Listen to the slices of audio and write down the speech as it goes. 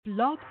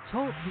Blog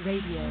Talk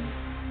Radio.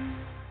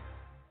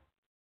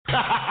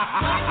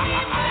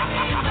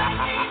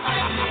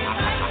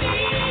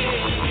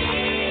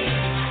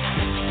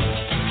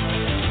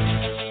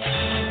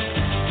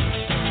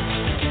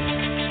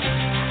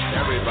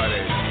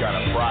 Everybody's got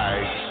a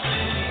price.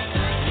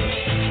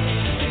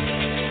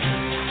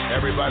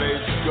 Everybody's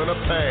gonna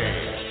pay.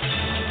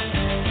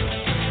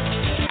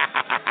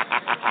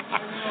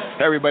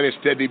 Hey everybody, it's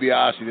Ted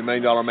DiBiase, the $1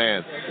 Million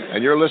Man,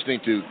 and you're listening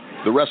to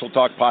the Wrestle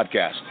Talk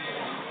Podcast.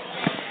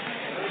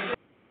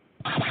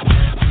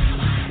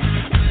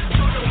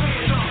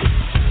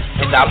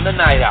 And I'm the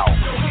Night Owl.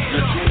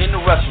 You're tuned in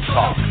to Wrestle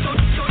Talk.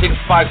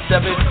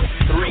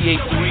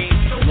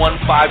 657-383-1521.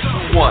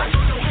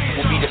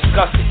 We'll be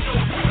discussing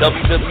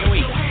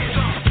WWE,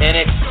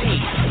 NXT,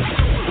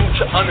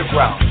 Lucha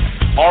Underground,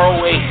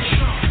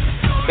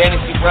 ROH,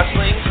 fantasy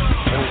wrestling,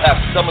 and we'll have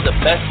some of the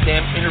best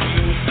damn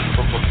interviews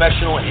for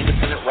professional and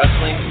independent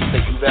wrestling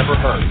that you've ever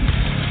heard.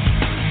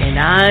 And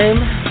I'm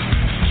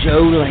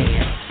Joe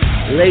Lance.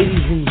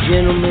 Ladies and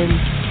gentlemen,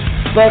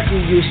 buckle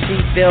your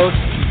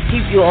seatbelts,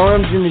 keep your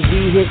arms in the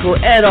vehicle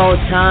at all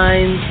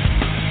times.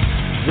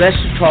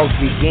 Wrestle Talk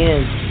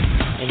begins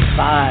in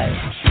 5,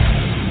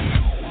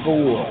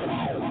 4,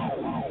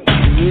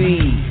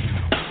 3,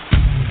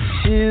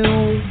 2,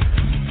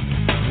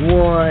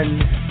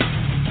 1.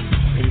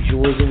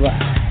 Enjoy the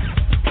ride.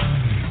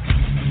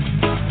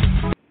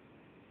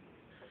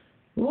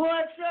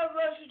 What's up,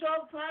 Wrestle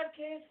Talk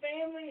Podcast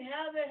family?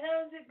 How the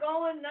hell is it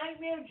going?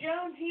 Nightmare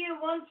Jones here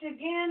once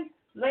again.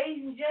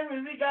 Ladies and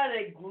gentlemen, we got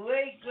a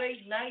great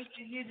night for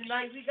you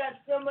tonight. We got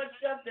so much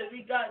stuff that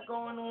we got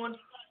going on.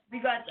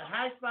 We got the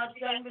High Spot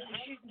segment, the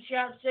Shoot and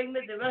Shout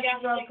segment, the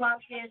Wrestle Talk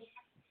Podcast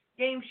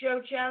Game Show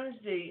Challenge,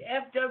 the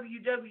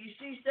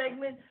FWWC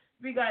segment.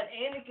 We got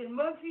Anakin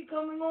Murphy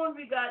coming on.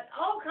 We got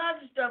all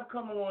kinds of stuff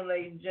coming on,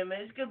 ladies and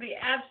gentlemen. It's going to be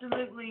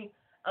absolutely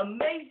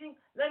amazing.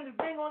 Let me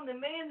bring on the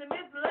man, the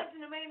myth, the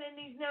legend, the man that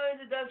needs no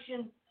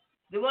introduction,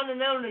 the one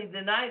and only,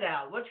 the Night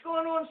Owl. What's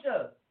going on,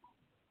 sir?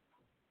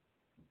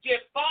 Que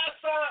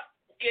pasa,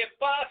 que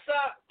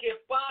pasa, que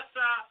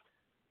pasa,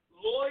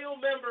 loyal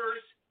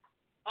members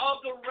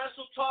of the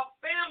Wrestle Talk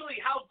family.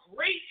 How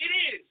great it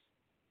is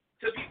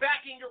to be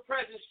back in your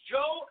presence.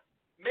 Joe,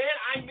 man,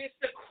 I missed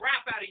the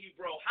crap out of you,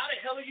 bro. How the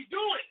hell are you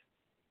doing?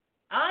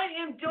 I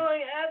am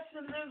doing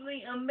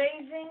absolutely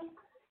amazing.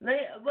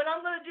 What I'm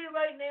going to do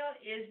right now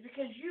is,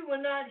 because you were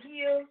not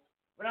here,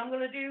 what I'm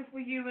going to do for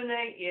you,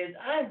 Renee, is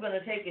I'm going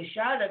to take a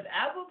shot of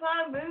apple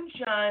pie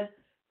moonshine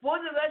for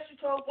the Wrestle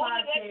Talk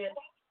Podcast.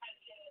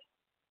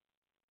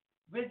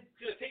 Gonna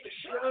take a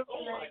shot?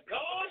 Oh, my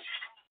gosh.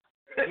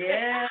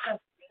 Yeah.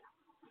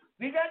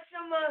 We got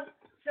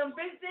some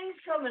big things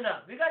coming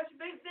up. We got some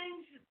big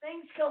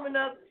things coming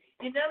up.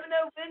 You never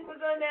know when we're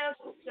going to announce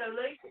it. So,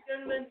 ladies and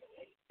gentlemen,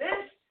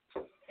 this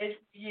is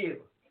for you.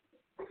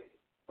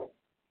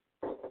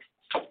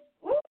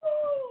 Woo!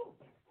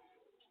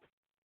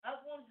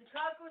 Up on the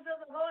cockles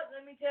of the heart,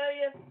 let me tell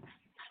you.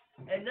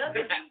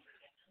 Another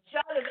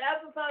shot of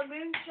apple pie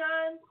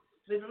moonshine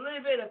with a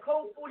little bit of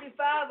Colt 45.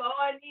 All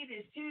I need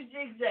is 2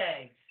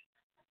 zigzags.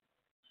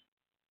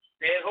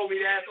 Man,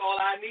 homie, that's all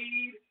I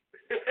need.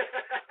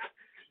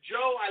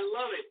 Joe, I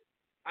love it.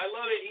 I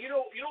love it. You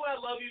know what I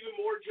love even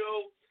more,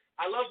 Joe?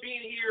 I love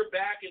being here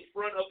back in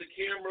front of the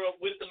camera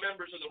with the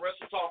members of the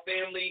Wrestle Talk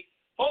family.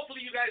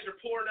 Hopefully you guys are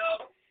pouring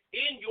up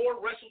in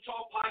your Wrestle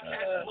Talk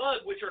Podcast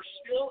mug, which are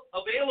still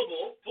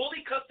available,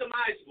 fully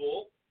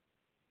customizable,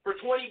 for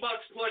 $20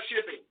 plus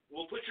shipping.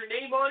 We'll put your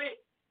name on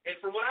it, and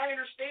from what I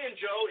understand,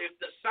 Joe, if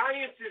the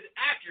science is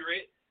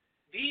accurate,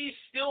 these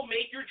still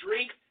make your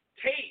drink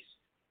taste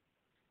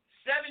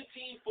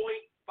 17.5%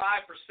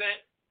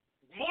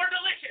 more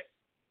delicious.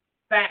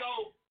 Fact.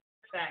 So,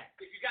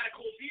 if you got a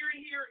cold beer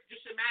in here,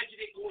 just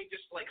imagine it going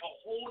just like a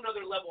whole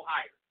nother level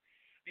higher.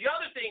 The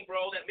other thing,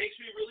 bro, that makes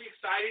me really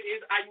excited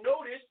is I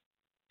noticed,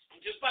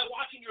 just by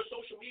watching your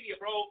social media,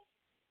 bro,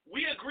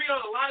 we agree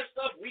on a lot of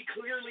stuff. We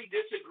clearly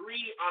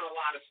disagree on a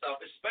lot of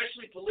stuff,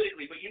 especially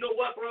politically. But you know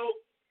what, bro?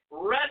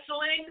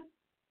 Wrestling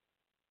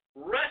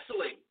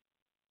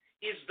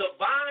is the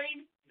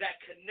vine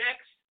that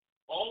connects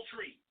all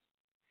trees.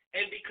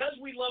 And because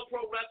we love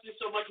pro wrestling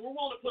so much, we're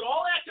willing to put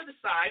all that to the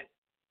side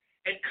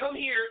and come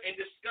here and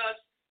discuss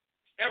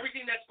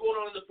everything that's going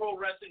on in the pro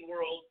wrestling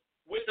world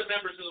with the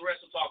members of the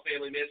Wrestle Talk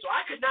family, man. So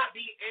I could not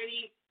be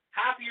any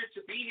happier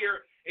to be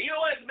here. And you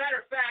know what? As a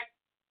matter of fact,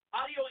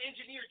 audio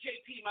engineer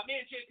JP, my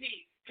man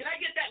JP, can I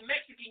get that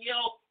Mexican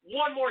yell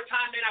one more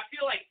time, man? I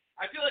feel like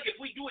if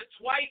we do it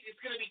twice, it's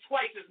going to be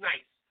twice as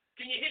nice.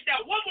 Can you hit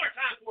that one more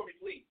time for me,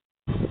 please?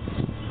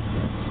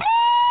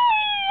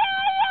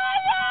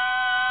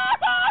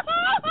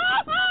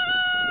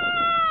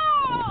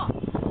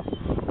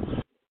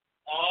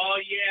 Oh,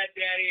 yeah,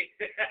 Daddy.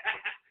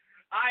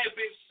 I have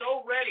been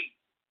so ready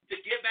to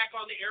get back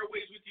on the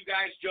airwaves with you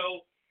guys,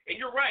 Joe. And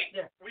you're right.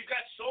 Yeah. We've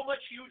got so much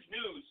huge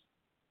news.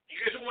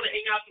 You guys will want to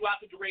hang out throughout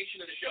the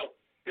duration of the show.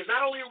 Because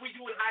not only are we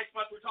doing high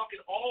spots, we're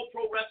talking all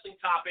pro wrestling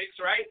topics,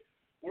 right?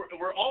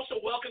 We're also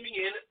welcoming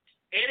in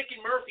Anakin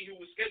Murphy, who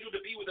was scheduled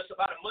to be with us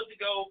about a month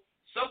ago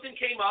Something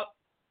came up,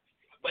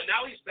 but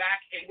now he's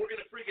back, and we're going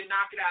to freaking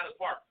knock it out of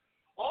the park.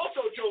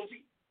 Also,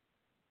 Jonesy,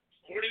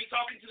 we're going to be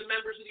talking to the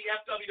members of the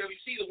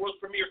FWWC, the world's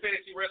premier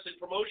fantasy wrestling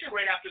promotion,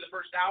 right after the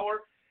first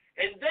hour.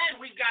 And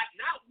then we've got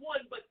not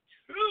one, but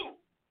two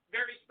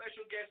very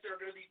special guests that are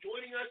going to be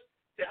joining us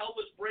to help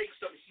us break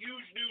some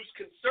huge news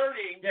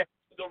concerning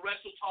the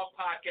Wrestle Talk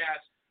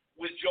podcast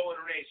with Joe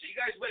and Renee. So you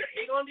guys better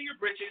hang on to your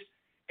britches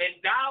and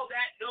dial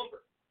that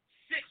number,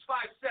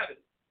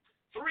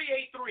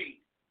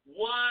 657-383-1521.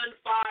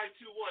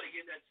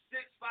 Again, that's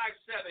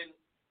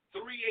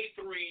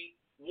 657-383-1521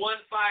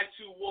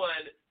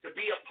 to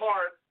be a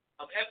part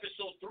of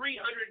episode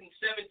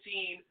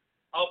 317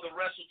 of the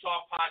Wrestle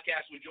Talk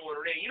podcast with Joe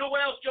and Renee. You know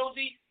what else,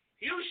 Jonesy?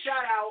 Huge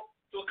shout out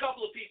to a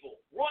couple of people.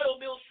 Royal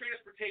Mills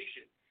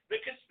Transportation, The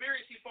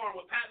Conspiracy Farm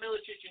with Pat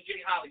Miletich and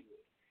Jay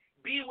Hollywood,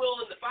 B. Will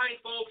and the fine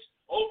folks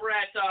over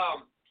at the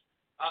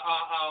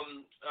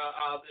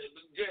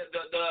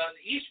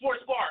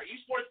Esports Bar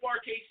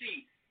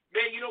KC.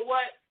 Man, you know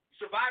what?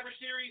 Survivor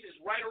Series is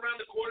right around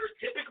the corner.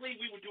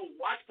 Typically, we would do a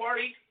watch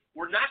party.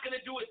 We're not going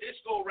to do it this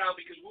go-around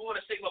because we want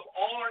to save up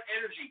all our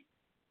energy,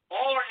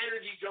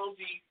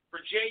 Jonesy,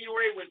 for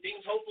January when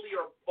things hopefully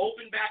are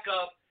open back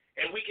up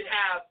and we can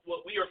have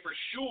what we are for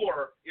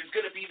sure is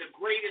going to be the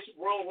greatest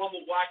Royal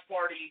Rumble watch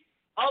party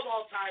of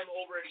all time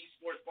over at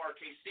Esports Bar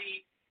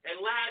KC. And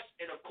last,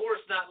 and of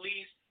course not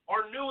least,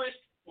 our newest,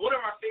 one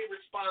of our favorite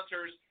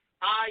sponsors,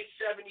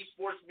 I-70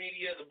 Sports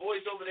Media. The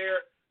boys over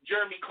there,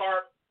 Jeremy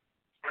Karp,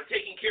 are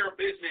taking care of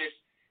business.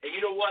 And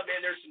you know what,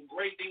 man? There's some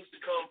great things to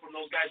come from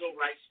those guys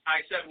over at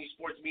I-70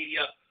 Sports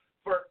Media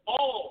for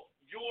all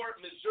your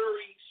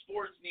Missouri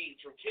sports needs,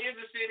 from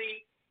Kansas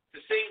City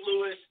to St.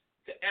 Louis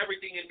to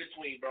everything in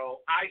between, bro.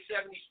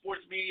 I-70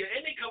 Sports Media,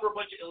 and they cover a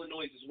bunch of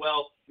Illinois as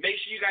well. Make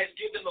sure you guys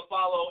give them a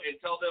follow and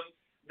tell them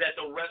that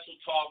the Wrestle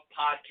Talk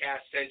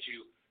podcast sent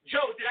you.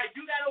 Joe, did I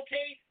do that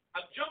okay?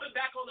 I'm jumping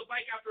back on the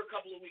bike after a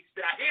couple of weeks.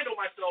 Did I handle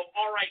myself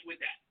all right with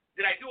that?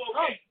 Did I do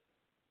okay? Oh.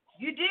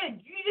 You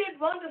did. You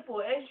did wonderful,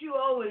 as you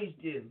always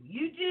do.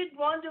 You did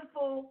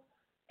wonderful,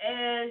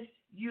 as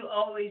you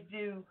always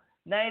do.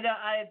 Nida,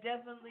 I have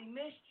definitely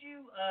missed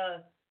you.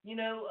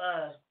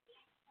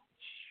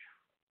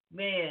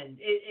 Man,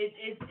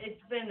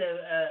 it's been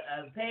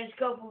a past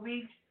couple of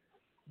weeks.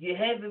 You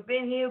haven't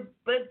been here,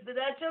 but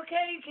that's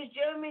okay because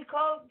Jeremy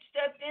Cole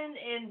stepped in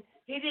and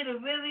he did a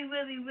really,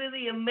 really,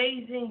 really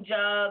amazing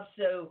job.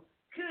 So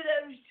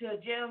kudos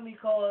to Jeremy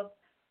Cole.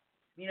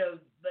 You know,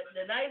 but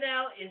the night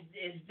out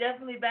is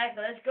definitely back.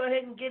 Now let's go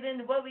ahead and get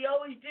into what we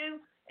always do,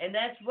 and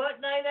that's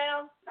what, Night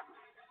Owl?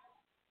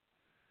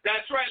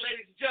 That's right,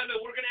 ladies and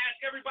gentlemen. We're going to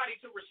ask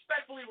everybody to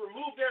respectfully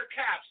remove their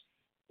caps,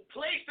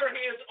 place their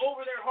hands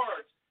over their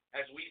hearts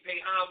as we pay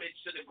homage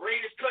to the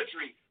greatest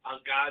country on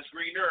God's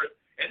green earth,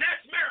 and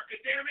that's America,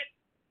 damn it.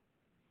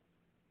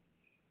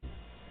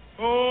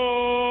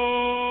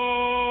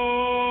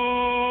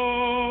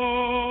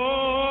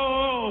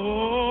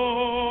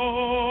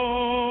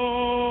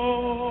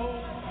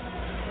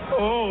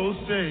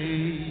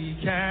 Say,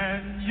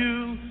 can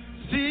you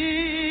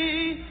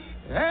see?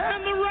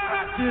 And the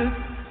rocket,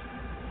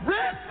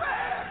 red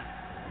flag.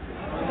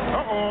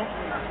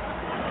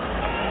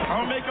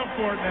 I'll make up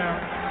for it now.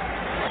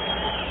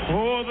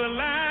 For the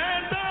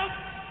land of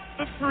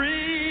the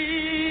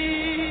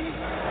free.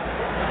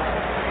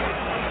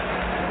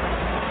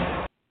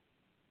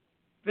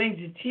 Brings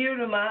a tear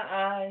to my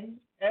eye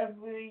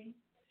every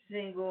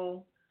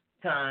single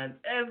time.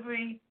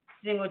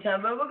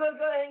 But we're going to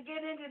go ahead and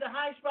get into the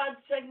high spot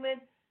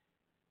segment.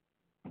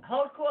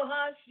 Hardcore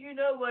Hunts, you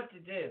know what to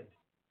do.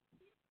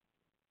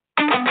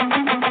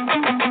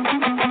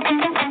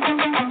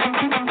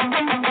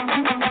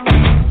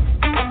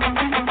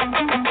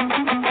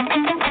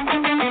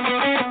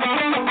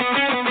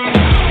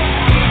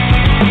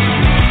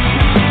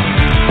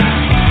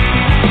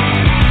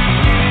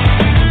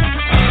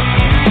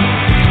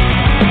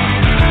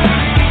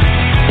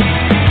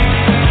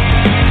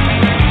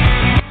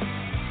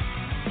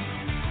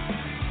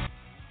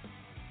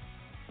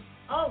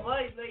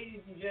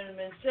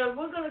 So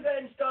we're going to go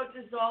ahead and start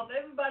this off.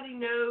 Everybody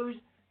knows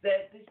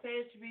that this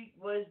past week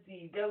was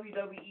the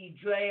WWE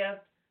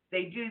Draft.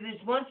 They do this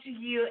once a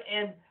year,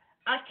 and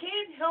I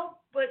can't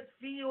help but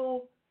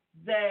feel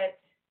that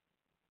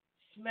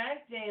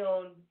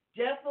SmackDown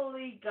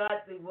definitely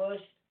got the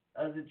worst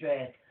of the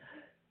draft.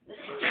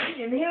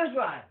 And here's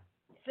why.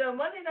 So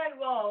Monday Night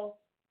Raw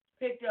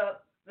picked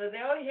up, so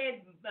they already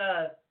had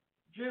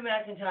Drew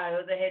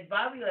McIntyre, they had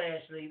Bobby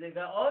Lashley, they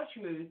got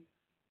R-Truth,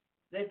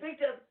 they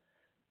picked up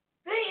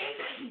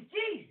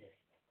Jesus.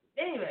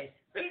 Anyways,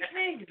 they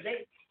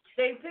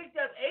picked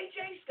up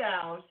AJ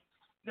Styles,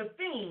 The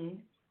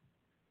Fiend.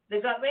 They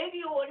got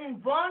Randy Orton,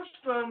 Braun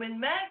Strowman,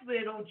 Matt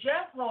Riddle,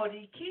 Jeff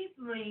Hardy, Keith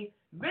Lee,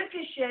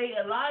 Ricochet,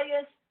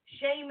 Elias,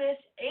 Sheamus,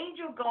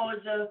 Angel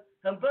Garza,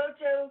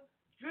 Humberto,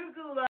 Drew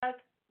Gulak,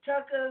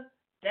 Tucker,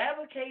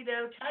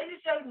 Dabba-Kato,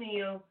 Titus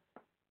O'Neil,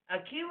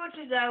 Akira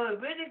Tozawa,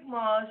 Riddick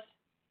Moss,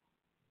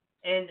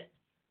 and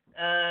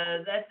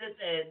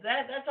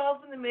that's all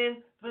for the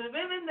men. For the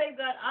women, they've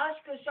got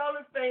Asuka,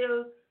 Charlotte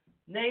Flair,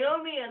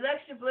 Naomi,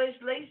 Alexa Bliss,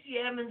 Lacey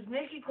Evans,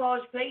 Nikki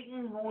Cross,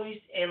 Peyton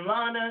Royce, and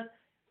Lana.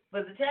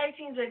 For the tag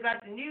teams, they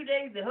got the New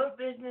Day, the Hurt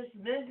Business,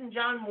 Miz and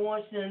John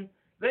Morrison,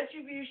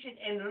 Retribution,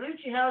 and the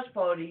Lucha House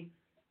Party.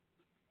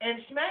 And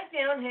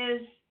SmackDown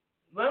has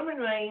Roman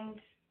Reigns,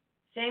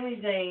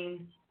 Sami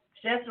Zayn,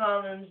 Seth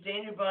Rollins,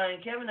 Daniel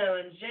Bryan, Kevin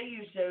Owens, Jey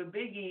Uso,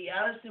 Big E,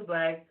 Aleister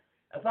Black,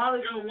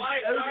 Apollo Crews. Why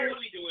are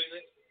we doing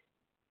this?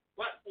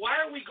 Why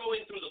are we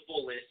going through the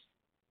full list?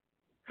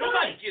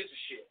 Nobody gives a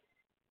shit.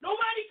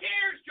 Nobody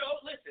cares,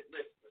 Joe. Listen.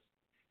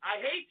 I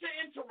hate to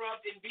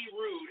interrupt and be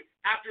rude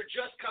after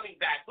just coming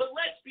back, but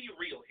let's be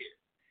real here.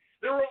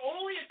 There were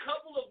only a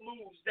couple of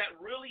moves that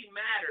really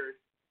mattered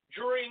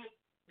during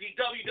the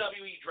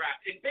WWE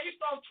draft. And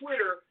based on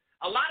Twitter,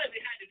 a lot of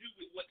it had to do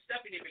with what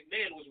Stephanie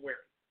McMahon was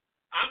wearing.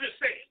 I'm just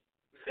saying.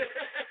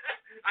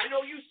 I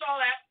know you saw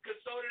that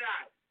because so did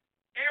I.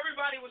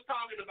 Everybody was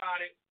talking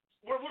about it.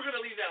 We're going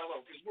to leave that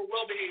alone because we're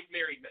well-behaved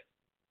married men.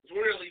 So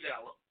we're going to leave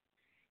that alone.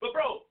 But,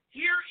 bro,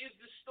 here is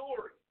the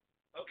story,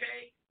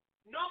 okay?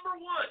 Number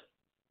one,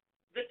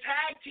 the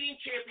tag team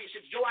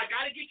championships. Joe, I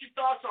got to get your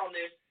thoughts on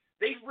this.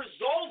 They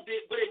resolved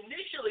it, but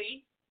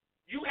initially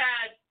you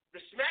had the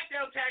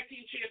SmackDown tag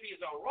team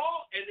champions on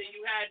Raw, and then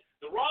you had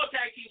the Raw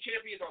tag team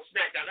champions on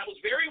SmackDown. That was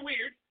very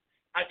weird.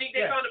 I think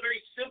they found a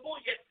very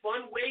simple yet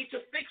fun way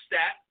to fix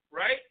that,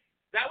 right?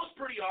 That was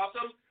pretty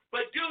awesome.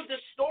 But, dude, the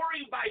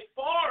story by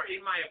far,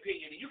 in my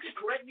opinion, and you can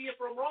correct me if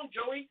I'm wrong,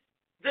 Joey,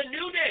 the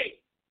New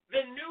Day.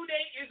 The New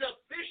Day is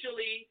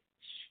officially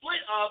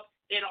split up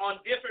and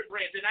on different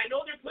brands. And I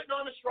know they're putting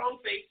on a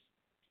strong face.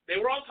 They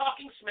were all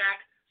talking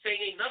smack, saying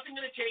ain't nothing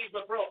going to change.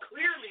 But, bro,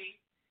 clearly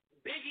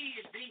Big E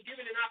is being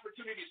given an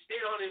opportunity to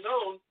stand on his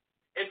own.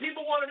 And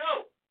people want to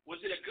know,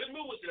 was it a good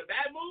move? Was it a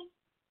bad move?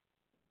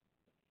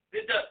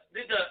 Did the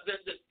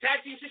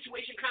tag team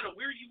situation kind of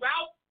weird you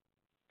out?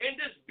 And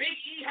does Big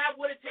E have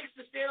what it takes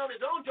to stand on his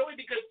own, Joey?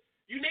 Because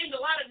you named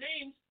a lot of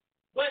names,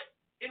 but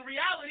in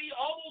reality, a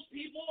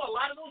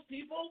lot of those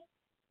people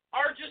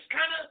are just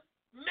kind of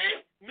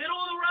middle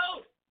of the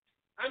road.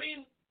 I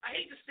mean, I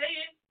hate to say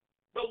it,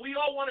 but we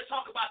all want to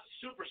talk about the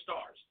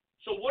superstars.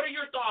 So what are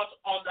your thoughts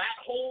on that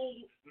whole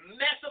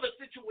mess of a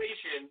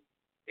situation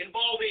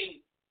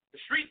involving the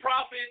Street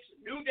Profits,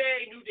 New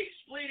Day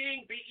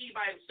splitting, Big E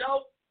by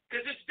himself?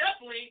 Because it's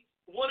definitely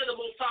one of the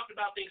most talked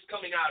about things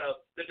coming out of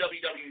the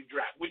WWE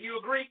draft. Would you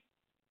agree?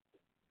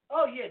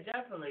 Oh, yeah,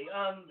 definitely.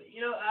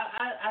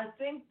 I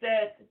think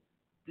that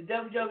the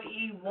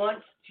WWE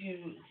wants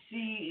to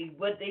see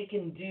what they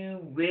can do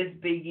with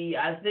Big E.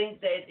 I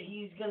think that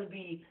he's going to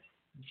be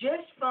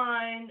just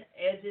fine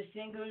as a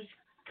singles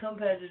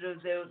competitor.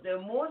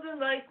 They're more than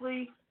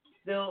likely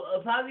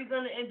they'll probably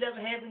going to end up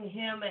having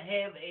him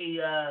have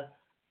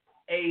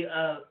a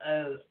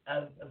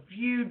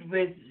feud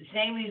with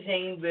Sami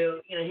Zayn,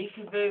 where he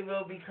could very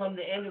well become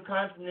the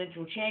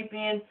Intercontinental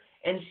Champion,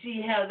 and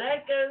see how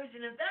that goes.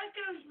 And if that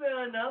goes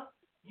well enough,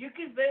 you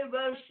could very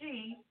well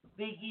see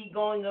Big E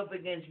going up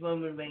against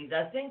Roman Reigns.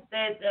 I think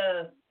that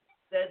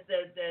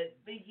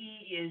Big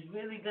E is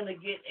really going to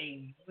get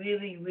a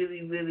really,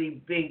 really,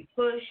 really big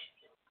push.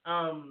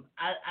 I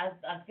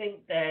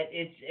think that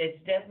it's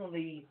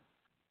definitely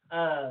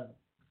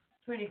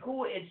pretty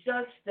cool. It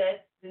sucks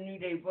that the New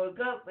Day broke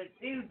up, but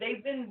dude,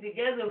 they've been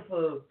together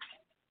for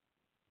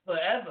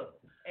forever.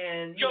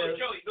 And Joey,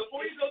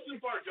 before you go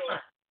too far,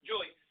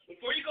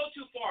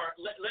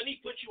 let me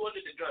put you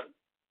under the gun.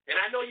 And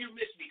I know you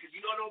missed me because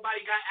you know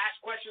nobody got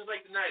asked questions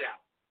like the night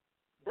out.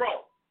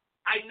 Bro,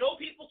 I know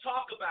people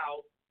talk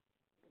about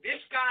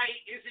this guy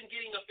isn't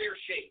getting a fair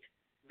shake.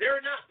 They're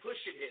not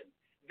pushing him.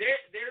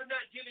 They're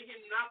not giving him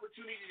an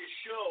opportunity to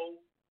show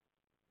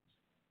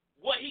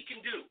what he can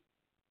do.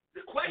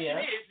 The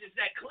question is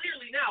that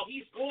clearly now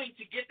he's going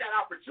to get that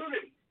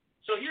opportunity.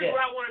 So here's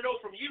what I want to know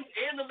from you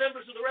and the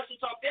members of the Wrestle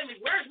Talk family.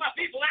 Where's my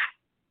people at?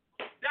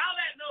 Dial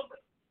that number,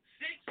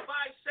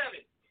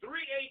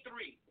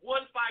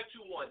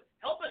 657-383-1521.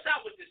 Help us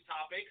out with this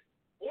topic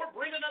or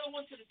bring another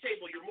one to the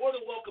table. You're more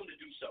than welcome to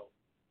do so.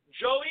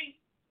 Joey,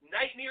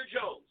 Nightmare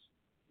Jones,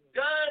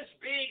 does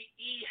Big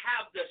E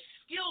have the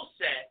skill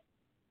set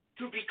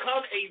to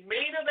become a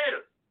main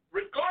eventer,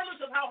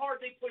 regardless of how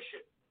hard they push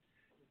him?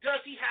 Does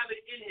he have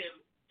it in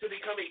him to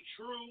become a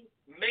true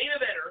main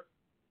eventer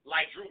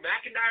like Drew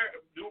McIntyre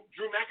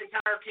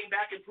came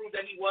back and proved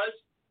that he was?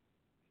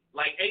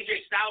 Like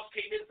AJ Styles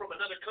came in from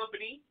another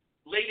company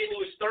late into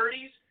his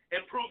 30s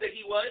and proved that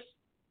he was?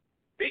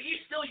 Big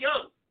E's still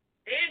young,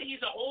 and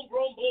he's a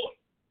homegrown boy.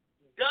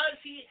 Does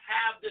he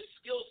have the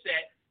skill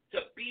set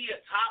to be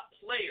a top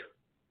player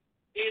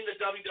in the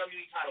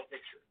WWE title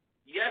picture?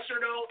 Yes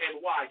or no,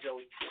 and why,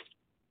 Joey?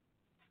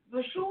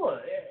 For sure.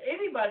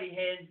 Anybody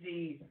has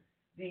the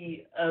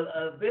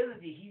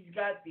ability. He's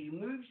got the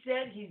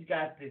moveset. He's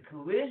got the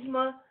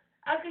charisma.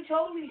 I could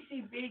totally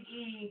see Big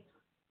E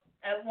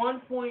at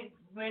one point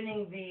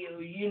winning the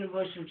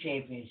Universal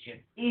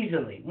Championship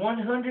easily,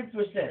 100%.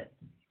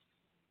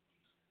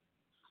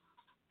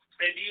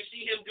 And do you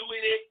see him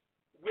doing it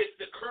with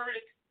the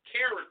current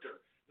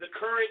character, the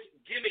current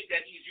gimmick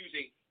that he's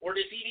using? or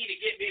does he need to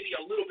get maybe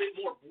a little bit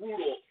more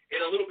brutal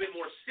and a little bit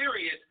more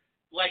serious,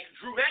 like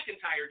Drew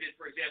McIntyre did,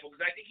 for example?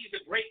 Because I think he's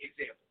a great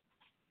example.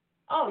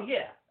 Oh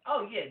yeah,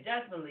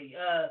 definitely.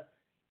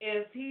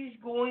 If he's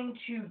going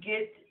to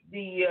get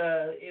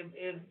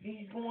if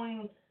he's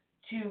going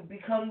to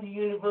become the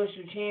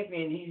Universal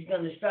Champion, he's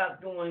going to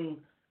stop doing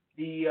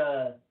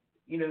the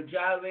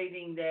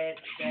gyrating that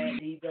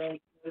he does.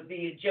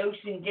 The jokes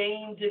and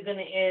games are going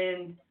to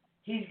end.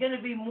 He's going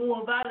to be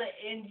more about it,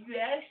 and you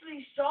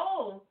actually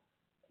saw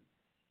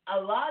a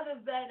lot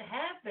of that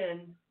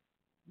happen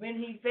when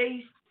he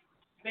faced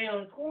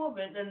Baron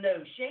Corbin and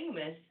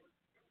Sheamus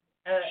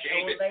on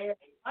last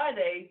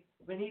Friday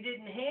when he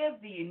didn't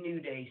have the New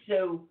Day.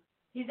 So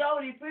he's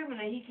already proven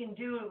that he can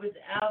do it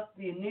without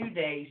the New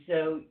Day.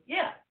 So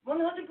yeah,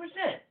 100%,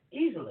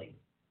 easily.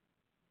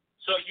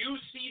 So you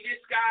see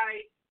this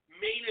guy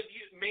main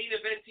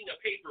eventing a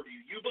pay-per-view.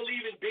 You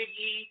believe in Big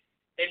E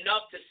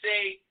enough to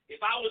say, if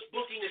I was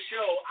booking a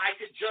show, I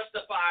could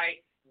justify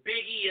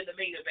Big E in the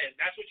main event.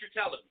 That's what you're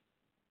telling me.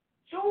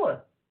 Sure.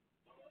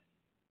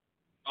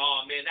 Oh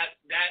man,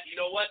 that you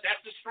know what?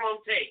 That's a strong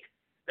take.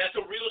 That's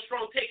a real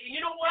strong take. And you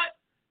know what?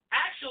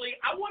 Actually,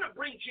 I want to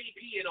bring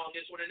JP in on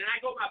this one. And then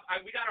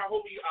we got our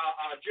homie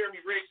Jeremy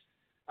Riggs,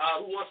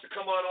 who wants to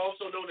come on,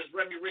 also known as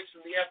Remy Riggs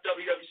from the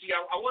FWWC.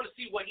 I want to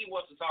see what he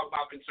wants to talk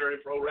about concerning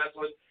pro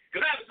wrestling,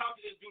 because I haven't talked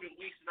to this dude in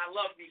weeks, and I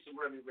love me some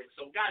Remy Riggs,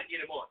 so got to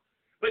get him on.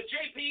 But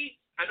JP,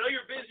 I know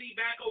you're busy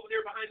back over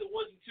there behind the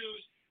ones and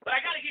twos, but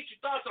I got to get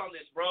your thoughts on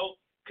this, bro.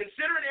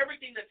 Considering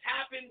everything that's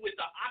happened with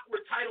the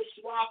awkward title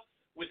swap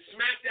with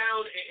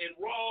SmackDown and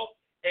Raw,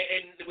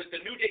 and with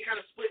the New Day kind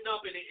of splitting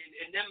up, and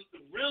them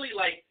really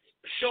like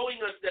showing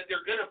us that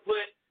they're going to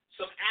put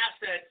some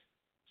assets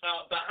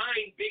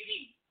behind Big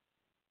E.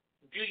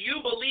 Do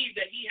you believe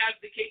that he has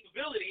the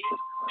capability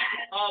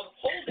of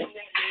holding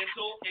that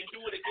mantle and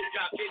doing a good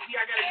job? JP,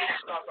 I got to get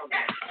your thoughts on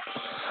that.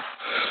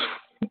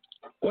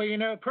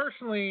 Well,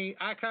 personally,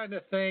 I kind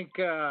of think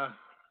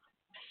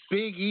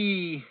Big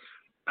E,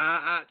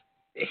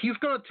 he's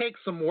going to take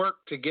some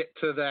work to get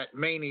to that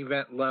main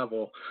event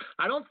level.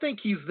 I don't think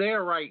he's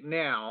there right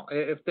now.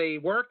 If they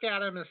work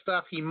at him and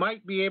stuff, he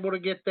might be able to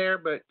get there,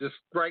 but just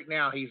right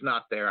now he's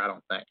not there, I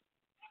don't think.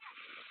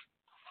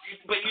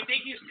 But you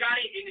think he's got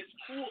it in his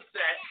tool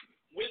set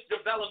with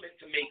development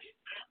to make it?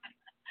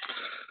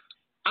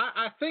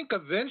 I think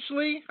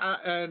eventually,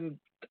 and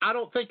I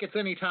don't think it's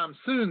anytime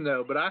soon,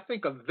 though, but I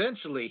think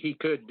eventually he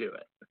could do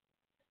it.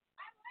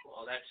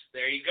 Well,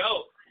 there you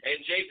go. And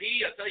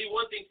JP, I'll tell you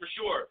one thing for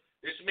sure.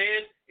 This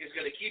man is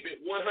going to keep it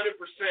 100%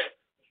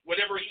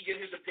 whenever he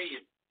gets his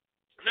opinion.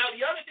 Now,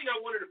 the other thing I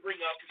wanted to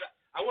bring up, because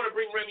I want to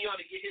bring Remy on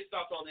to get his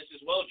thoughts on this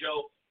as well,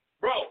 Joe.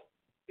 Bro,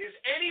 is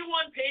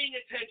anyone paying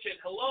attention?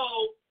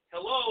 Hello?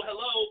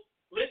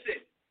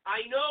 Listen,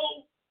 I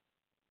know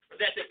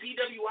that the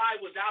PWI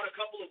was out a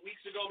couple of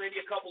weeks ago, maybe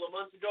a couple of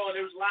months ago, and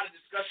there was a lot of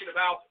discussion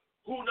about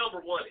who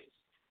number one is.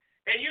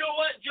 And you know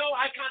what, Joe?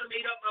 I kind of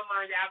made up my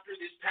mind after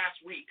this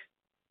past week.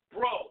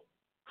 Bro,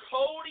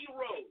 Cody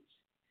Rhodes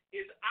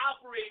is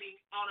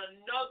operating on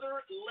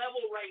another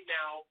level right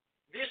now.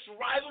 This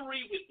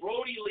rivalry with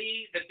Brody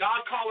Lee, the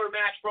dog collar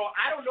match, bro,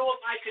 I don't know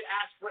if I could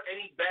ask for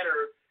any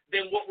better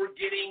than what we're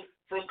getting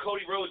from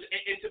Cody Rhodes.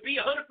 And to be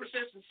 100%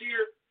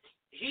 sincere,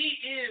 he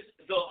is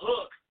the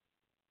hook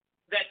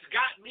that's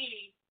got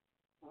me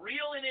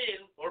reeling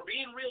in or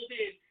being reeled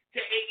in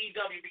to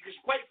AEW, because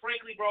quite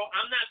frankly, bro,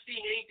 I'm not seeing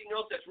anything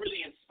else that's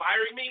really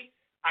inspiring me.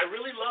 I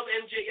really love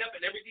MJF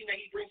and everything that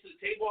he brings to the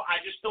table.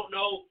 I just don't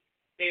know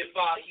if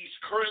he's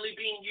currently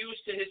being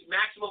used to his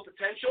maximum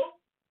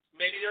potential.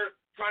 Maybe they're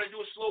trying to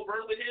do a slow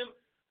burn with him.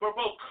 But,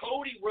 bro,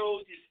 Cody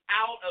Rhodes is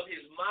out of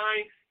his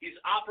mind. He's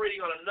operating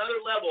on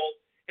another level.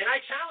 And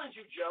I challenge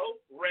you, Joe,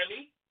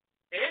 Remy,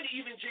 and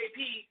even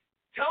JP,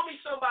 tell me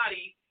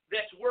somebody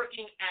that's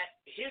working at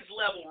his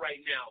level right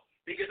now,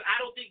 because I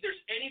don't think there's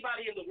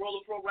anybody in the world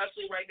of pro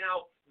wrestling right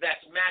now that's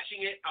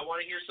matching it. I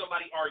want to hear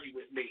somebody argue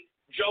with me.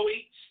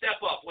 Joey,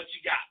 step up. What you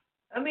got?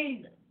 I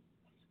mean,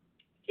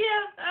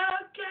 yeah,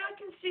 I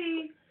can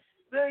see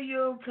where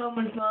you're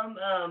coming from.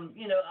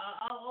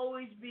 I'll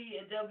always be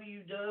a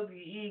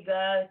WWE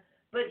guy,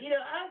 but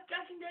I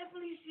can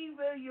definitely see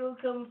where you're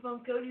coming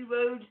from. Cody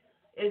Rhodes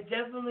is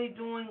definitely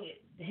doing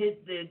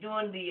the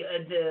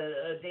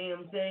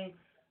damn thing.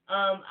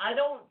 I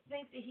don't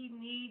think that he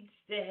needs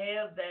to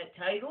have that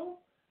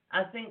title.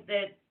 I think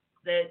that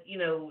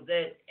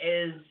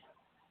as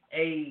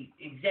a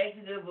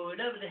executive or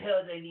whatever the hell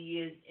that he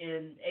is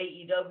in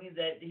AEW,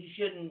 that he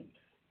shouldn't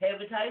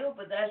have a title,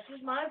 but that's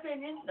just my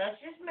opinion.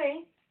 That's just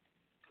me.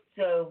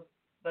 So,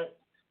 but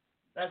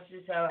that's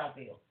just how I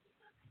feel.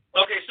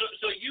 Okay,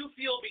 so you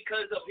feel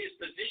because of his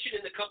position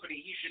in the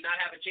company, he should not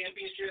have a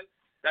championship?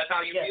 That's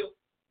how you feel?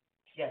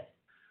 Yes.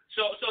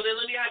 So then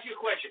let me ask you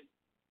a question.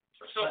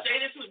 So say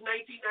this was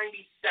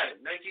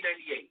 1997,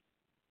 1998.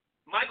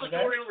 Michael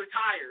Jordan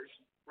retires,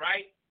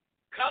 right?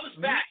 Comes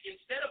back.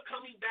 Instead of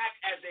coming back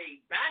as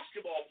a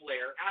basketball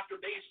player after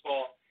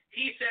baseball,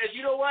 he says,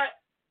 you know what?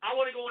 I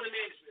want to go into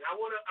management. I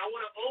want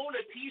to own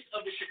a piece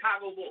of the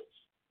Chicago Bulls.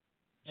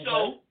 Okay.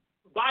 So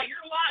by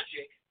your logic,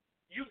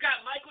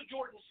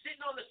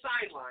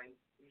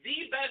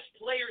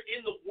 player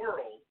in the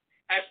world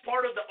as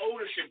part of the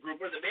ownership group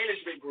or the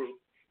management group,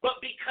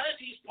 but because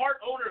he's part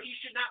owner, he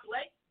should not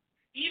play?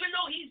 Even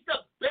though he's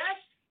the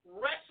best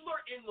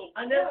wrestler in the world.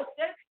 I never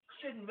said he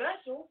shouldn't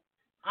wrestle.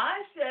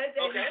 I said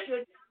that Okay. he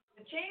should win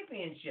the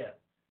championship.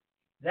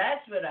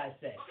 That's what I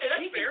said. Okay,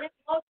 that's fair.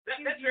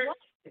 That's fair.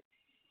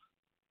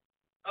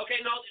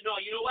 Okay, no,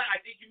 you know what? I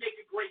think you make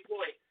a great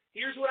point.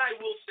 Here's what I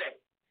will say.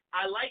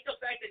 I like the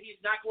fact that he's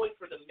not going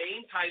for the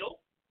main title,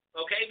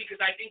 okay,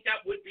 because I think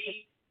that would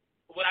be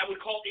what I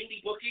would call indie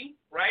booking,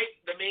 right?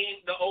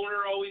 The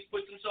owner always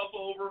puts himself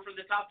over for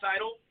the top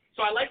title.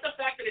 So I like the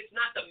fact that it's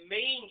not the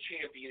main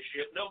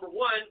championship, number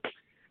one.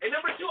 And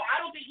number two,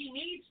 I don't think he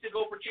needs to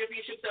go for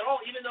championships at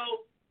all, even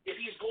though if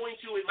he's going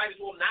to, it might as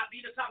well not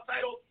be the top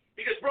title.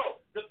 Because, bro,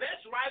 the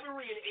best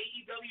rivalry in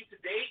AEW to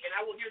date, and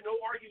I will hear no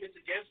arguments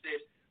against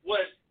this,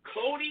 was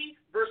Cody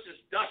versus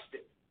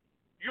Dustin.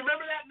 You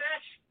remember that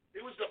match?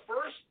 It was the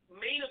first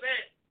main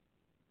event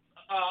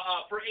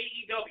for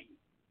AEW.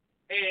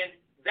 And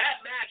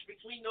that match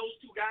between those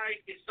two guys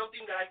is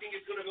something that I think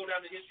is going to go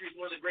down in history as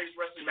one of the greatest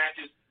wrestling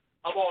matches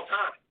of all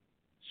time.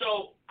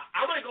 So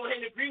I'm going to go ahead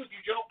and agree with you,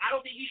 Joe. I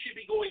don't think he should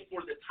be going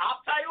for the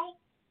top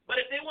title. But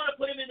if they want to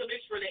put him in the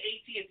mix for the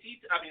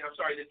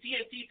the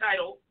TNT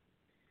title,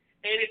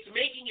 and it's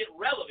making it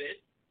relevant,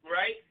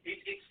 right?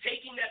 It's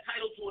taking that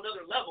title to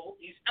another level.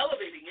 He's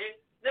elevating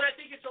it. Then I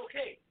think it's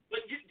okay.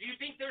 But do you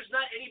think there's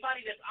not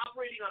anybody that's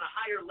operating on a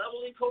higher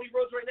level in Cody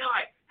Rhodes right now?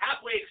 I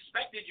halfway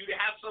expected you to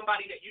have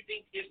somebody that you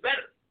think is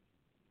better.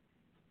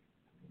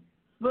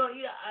 Well,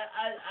 yeah,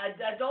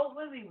 I don't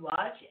really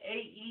watch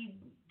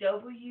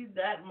AEW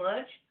that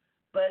much,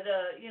 but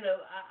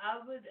I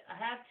would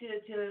have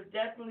to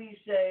definitely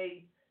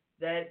say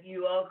that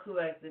you are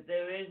correct, that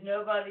there is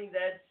nobody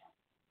that's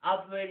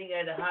operating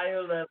at a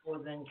higher level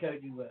than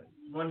Cody Rhodes,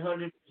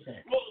 100%.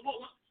 Well,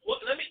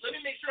 let me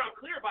make sure I'm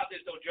clear about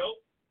this, though, Joe.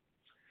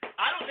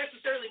 I don't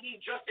necessarily mean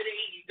just in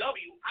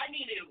AEW. I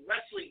mean in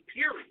wrestling,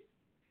 period.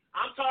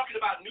 I'm talking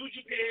about New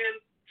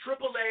Japan,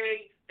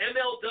 AAA,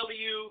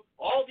 MLW,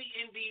 all the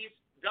indies,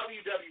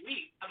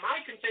 WWE.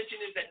 My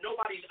contention is that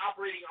nobody's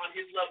operating on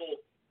his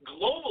level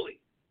globally,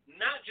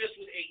 not just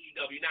with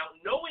AEW. Now,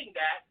 knowing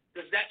that,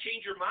 does that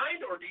change your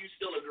mind, or do you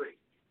still agree?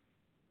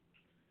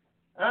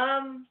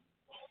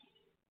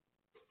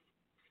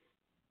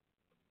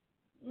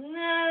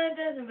 No, it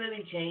doesn't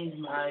really change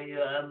my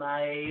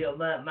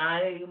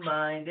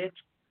mind. It's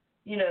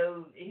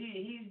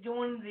he's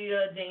doing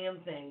the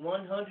damn thing,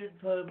 100%.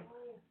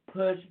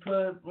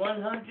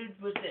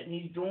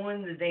 He's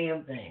doing the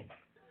damn thing.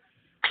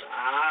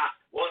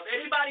 Well, if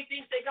anybody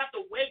thinks they got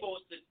the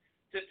huevos to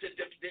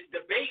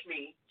debate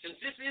me, since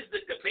this is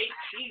the debate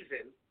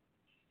season,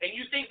 and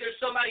you think there's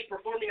somebody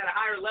performing at a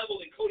higher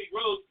level than Cody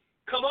Rhodes,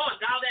 come on,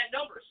 dial that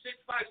number,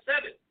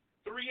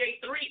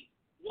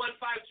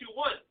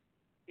 657-383-1521.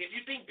 If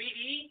you think Big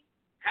E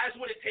has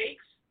what it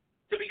takes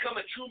to become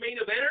a true main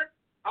eventer,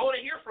 I want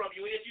to hear from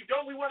you. And if you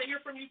don't, we want to hear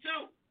from you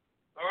too.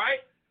 All right?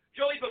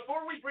 Joey,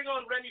 before we bring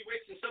on Remy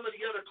Ricks and some of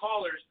the other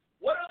callers,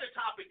 what other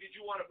topic did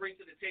you want to bring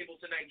to the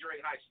table tonight during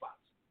High Spots?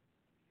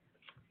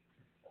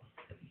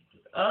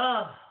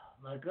 Oh,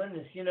 my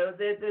goodness.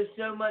 There's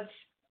so much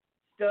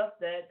stuff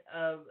that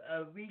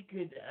we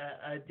could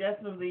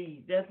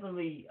definitely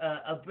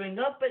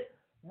bring up. But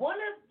one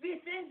of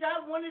the things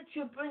I wanted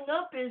to bring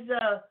up is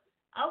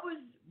I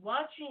was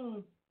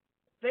watching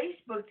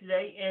Facebook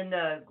today, and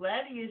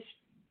Gladius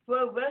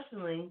Pro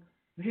Wrestling,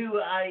 who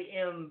I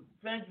am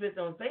friends with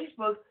on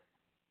Facebook,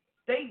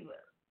 they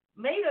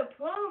made a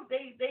promo.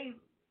 They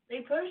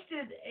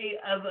posted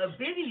a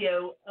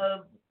video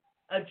of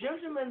a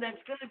gentleman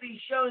that's going to be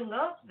showing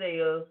up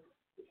there,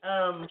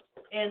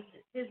 and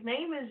his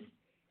name is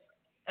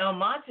El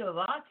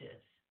Matavatas.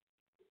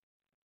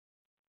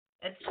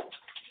 It's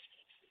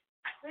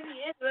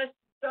pretty interesting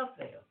stuff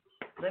there.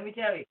 Let me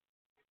tell you.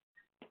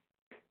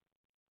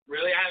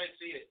 Really, I haven't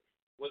seen it.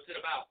 What's it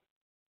about?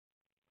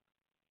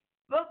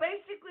 Well,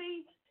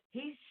 basically,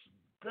 he's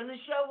going to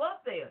show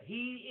up there.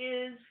 He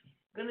is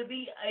going to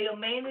be a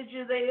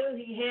manager there.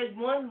 He has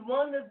one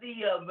of the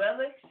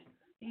relics,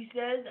 he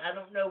says. I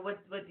don't know what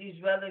these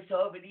relics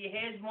are, but he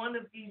has one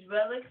of these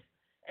relics,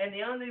 and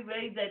the only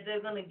way that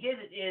they're going to get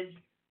it is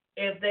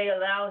if they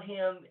allow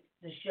him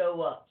to show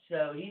up.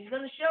 So he's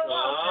going to show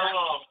up.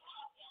 Oh,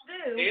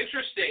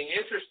 interesting.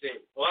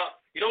 Well,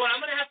 you know what? I'm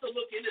going to have to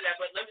look into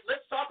that, but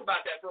let's talk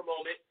about that for a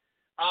moment.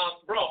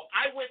 Bro,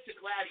 I went to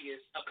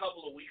Gladius a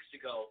couple of weeks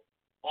ago.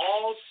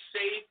 All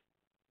safe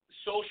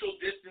social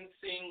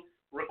distancing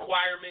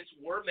requirements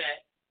were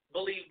met.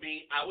 Believe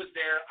me, I was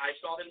there. I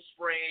saw them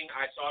spraying.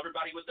 I saw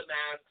everybody with the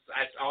masks.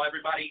 I saw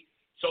everybody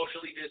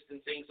socially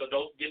distancing, so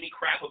don't give me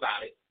crap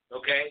about it,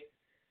 okay?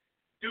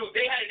 Dude,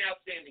 they had an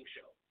outstanding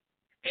show.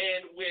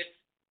 And with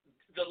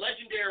the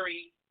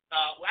legendary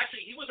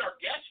actually, he was our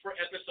guest for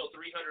episode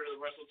 300 of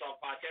the Wrestle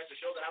Talk podcast, a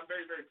show that I'm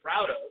very, very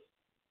proud of.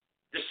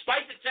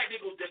 Despite the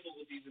technical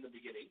difficulties in the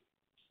beginning,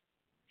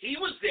 he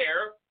was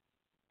there,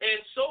 and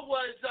so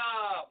was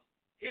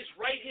his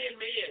right-hand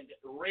man,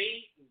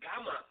 Ray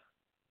Gama.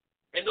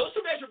 And those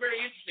two guys were very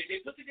interesting.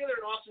 They put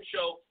together an awesome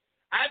show.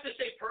 I have to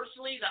say,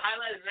 personally, the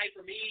highlight of the night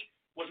for me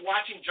was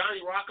watching Johnny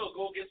Rocco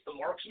go against the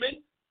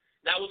Marksman.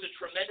 That was a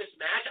tremendous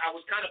match. I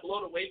was kind of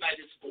blown away by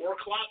this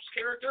Vorklops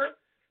character.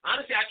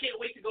 Honestly, I can't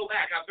wait to go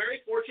back. I'm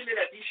very fortunate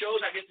at these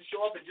shows. I get to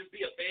show up and just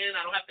be a fan.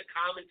 I don't have to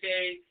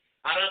commentate.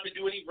 I don't have to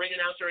do any ring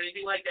announce or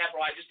anything like that,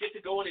 bro. I just get to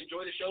go and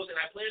enjoy the shows, and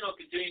I plan on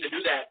continuing to do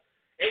that.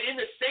 And in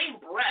the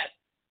same breath,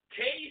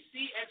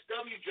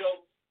 KCXW,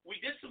 Joe, we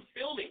did some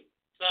filming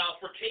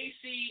for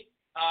KC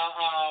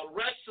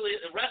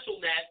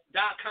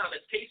WrestleNet.com.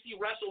 It's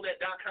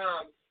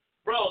KCWrestleNet.com.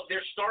 Bro,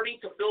 they're starting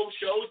to film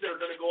shows that are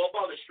going to go up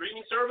on the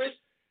streaming service.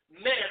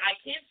 Man, I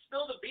can't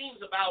spill the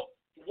beans about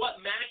what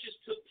matches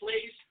took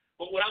place,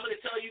 but what I'm going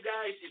to tell you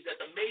guys is that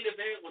the main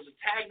event was a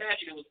tag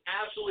match, and it was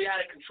absolutely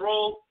out of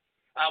control.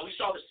 We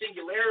saw the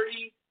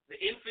Singularity, the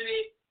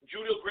Infinite,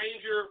 Julio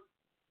Granger,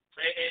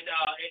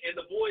 and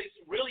the boys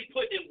really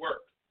put in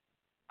work.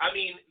 I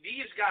mean,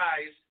 these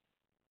guys,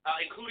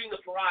 including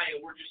the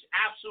Pariah, were just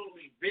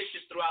absolutely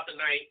vicious throughout the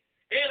night.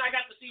 And I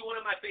got to see one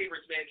of my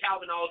favorites, man,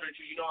 Calvin Aldridge,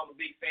 who you know I'm a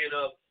big fan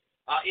of,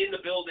 in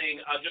the building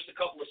just a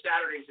couple of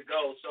Saturdays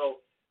ago. So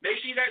make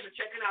sure you guys are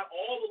checking out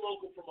all the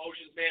local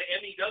promotions, man.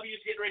 MEW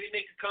is getting ready to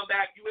make a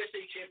comeback.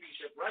 USA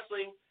Championship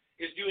Wrestling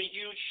is doing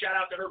huge. Shout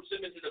out to Herb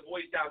Simmons and the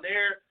boys down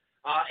there.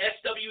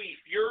 SWE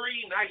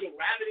Fury, Nigel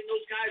Rabbit, and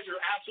those guys are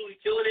absolutely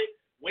killing it.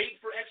 Waiting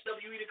for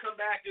XWE to come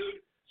back,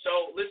 dude.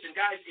 So listen,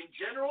 guys, in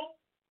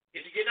general,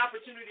 if you get an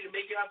opportunity to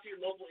make it out to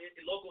your local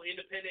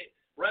independent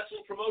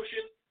wrestling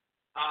promotion,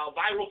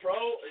 Viral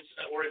Pro,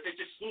 or if it's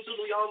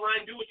exclusively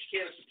online, do what you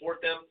can to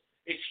support them.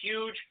 It's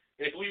huge.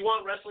 And if we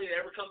want wrestling to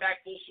ever come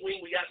back full swing,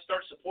 we got to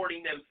start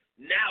supporting them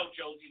now,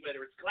 Jonesy.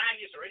 Whether it's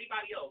Gladius or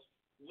anybody else,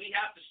 we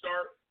have to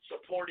start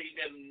supporting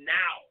them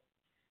now.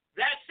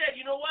 That said,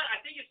 you know what?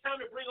 I think it's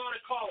time to bring on a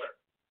caller.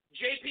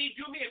 JP,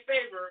 do me a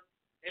favor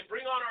and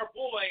bring on our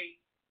boy,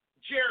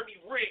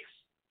 Jeremy Ricks,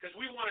 because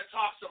we want to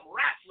talk some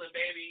wrestling,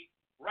 baby,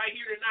 right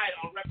here tonight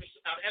on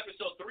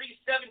episode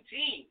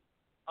 317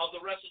 of the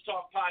Wrestle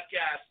Talk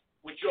podcast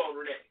with Joe and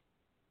Renee.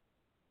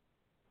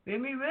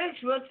 Jimmy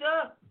Rich, what's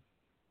up?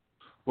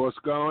 What's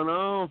going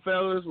on,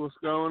 fellas? What's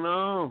going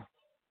on?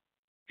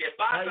 Get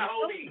by the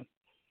homie.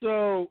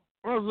 So,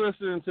 I was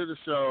listening to the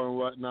show and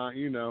whatnot,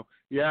 you know.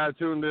 Yeah, I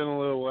tuned in a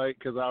little late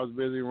because I was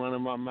busy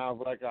running my mouth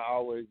like I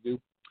always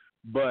do.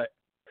 But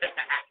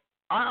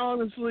I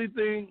honestly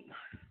think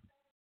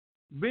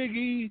Big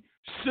E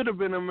should have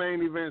been a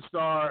main event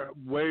star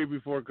way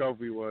before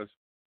Kofi was.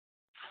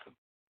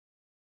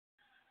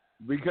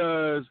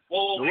 Because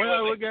the way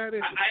I look at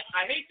it...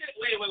 I hate to...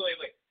 Wait.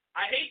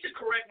 I hate to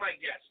correct my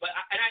guess, but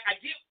I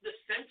get the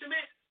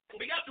sentiment.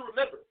 We got to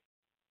remember,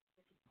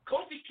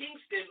 Kofi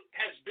Kingston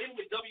has been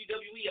with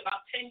WWE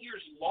about 10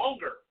 years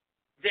longer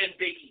than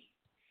Big E.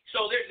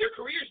 So their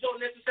careers don't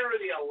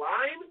necessarily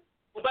align,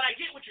 but I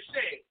get what you're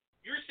saying.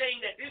 You're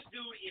saying that this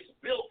dude is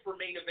built for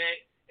main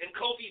event, and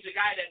Kofi's a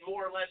guy that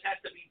more or less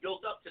has to be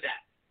built up to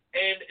that.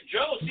 And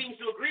Joe seems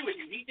to agree with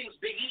you. He thinks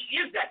Big E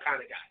is that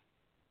kind of guy.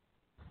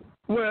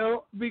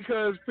 Well,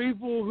 because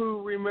people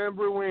who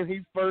remember when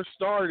he first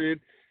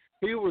started,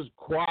 he was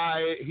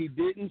quiet. He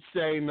didn't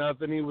say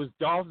nothing. He was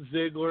Dolph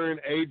Ziggler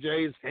and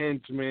AJ's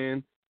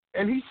henchman,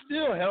 and he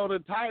still held a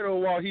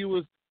title while he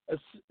was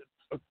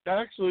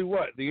actually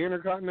the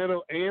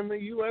Intercontinental and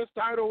the U.S.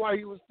 title while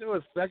he was still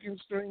a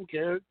second-string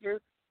character.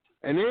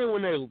 And then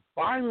when they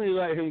finally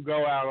let him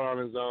go out on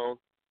his own,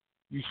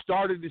 you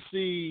started to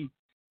see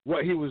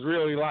what he was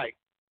really like.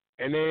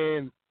 And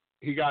then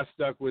he got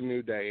stuck with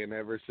New Day, and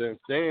ever since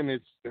then,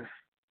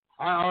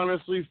 I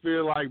honestly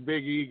feel like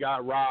Big E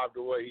got robbed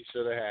of what he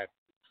should have had.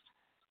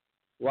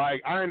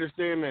 Like, I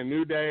understand that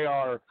New Day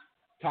are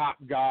top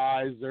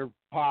guys, they're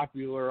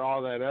popular,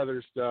 all that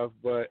other stuff,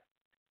 but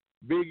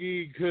Big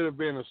E could have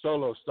been a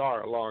solo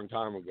star a long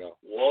time ago.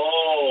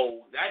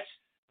 Whoa, that's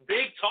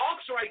big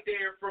talks right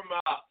there from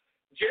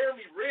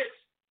Jeremy Ritz.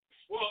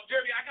 Well,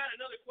 Jeremy, I got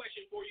another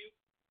question for you,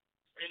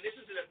 and this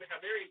is a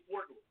very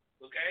important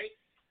one, okay?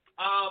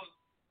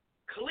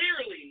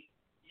 Clearly,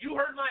 you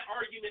heard my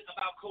argument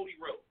about Cody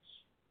Rhodes,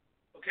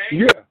 okay?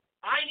 Yeah.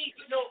 I need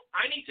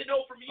to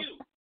know from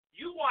you.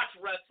 You watch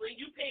wrestling,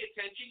 you pay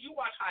attention, you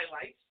watch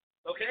highlights,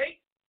 okay?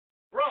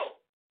 Bro,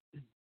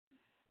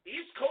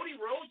 is Cody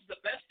Rhodes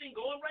the best thing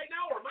going right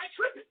now, or am I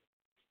tripping?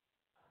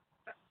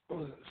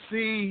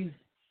 See,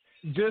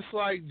 just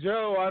like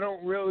Joe, I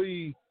don't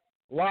really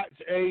watch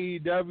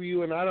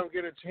AEW, and I don't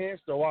get a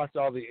chance to watch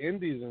all the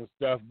indies and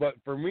stuff. But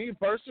for me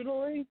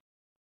personally,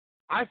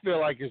 I feel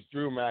like it's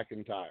Drew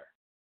McIntyre.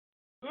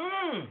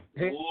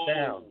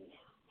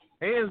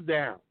 Hands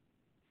down.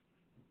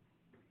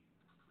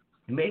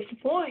 He makes a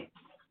point.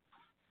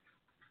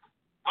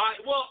 All right,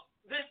 well,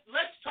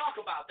 let's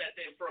talk about that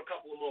then for a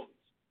couple of moments.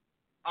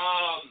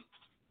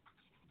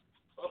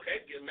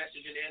 Okay, get a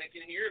message in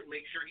Anakin here.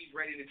 Make sure he's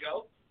ready to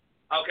go.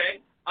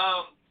 Okay,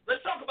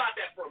 let's talk about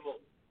that for a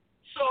moment.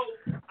 So,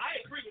 I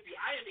agree with you.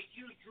 I am a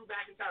huge Drew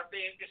McIntyre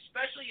fan,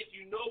 especially if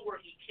you know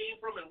where he came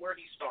from and where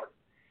he started.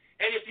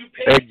 And if you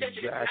pay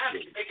attention,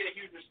 you're making a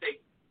huge mistake.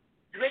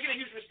 You're making a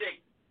huge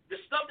mistake. The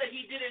stuff that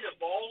he did in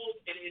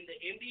Evolve and in the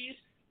Indies,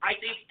 I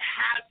think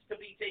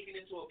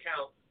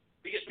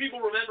people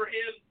remember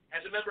him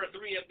as a member of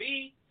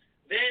 3MB.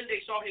 Then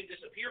they saw him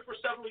disappear for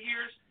several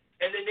years,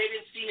 and then they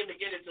didn't see him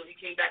again until he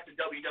came back to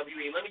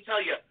WWE. And let me tell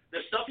you,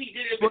 the stuff he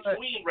did in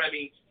between,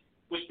 Remy,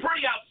 was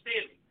pretty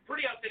outstanding.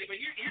 Pretty outstanding.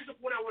 But here's the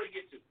point I want to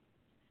get to.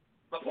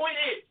 My point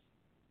is,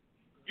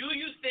 do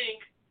you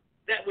think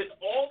that with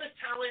all the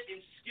talent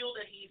and skill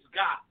that he's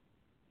got,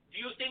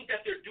 do you think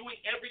that they're doing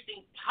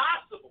everything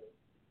possible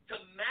to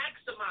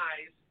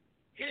maximize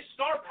his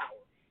star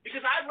power?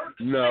 Because I've heard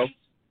complaints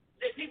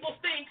that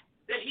people think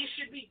that he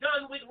should be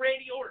done with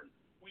Randy Orton.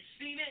 We've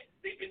seen it.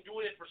 They've been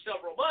doing it for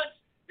several months.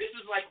 This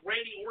is like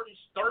Randy Orton's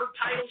third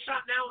title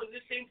shot now in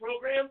this same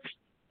program.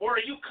 Or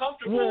are you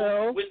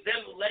comfortable with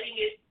them letting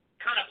it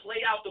kind of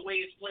play out the way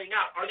it's playing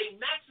out? Are they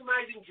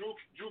maximizing Drew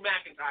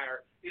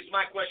McIntyre is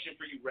my question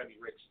for you, Remy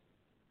Ricks.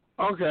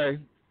 Okay.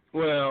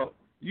 Well,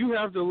 you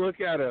have to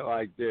look at it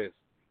like this.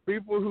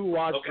 People who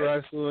watched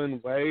wrestling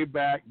way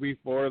back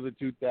before the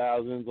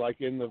 2000s,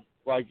 like in the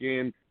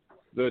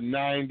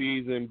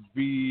 90s and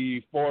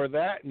before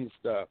that and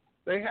stuff,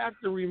 they have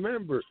to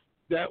remember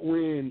that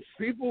when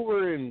people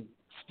were in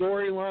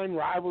storyline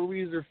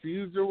rivalries or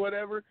feuds or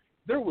whatever,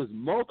 there was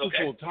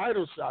multiple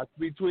title shots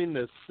between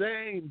the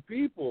same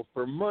people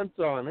for months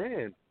on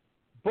end.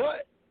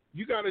 But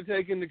you got to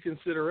take into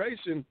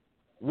consideration,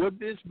 would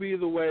this be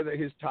the way that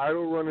his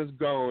title run is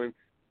going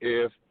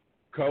if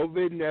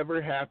COVID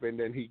never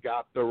happened and he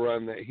got the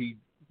run that he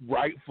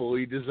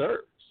rightfully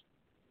deserves?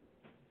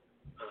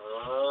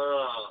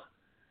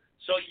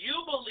 So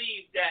you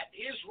believe that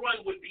his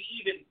run would be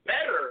even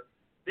better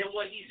than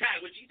what he's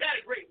had, which he's had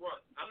a great run.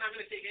 I'm not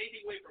going to take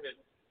anything away from him.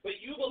 But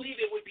you believe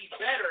it would be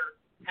better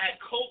had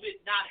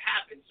COVID not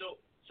happened. So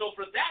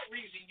for that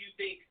reason, you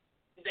think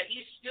that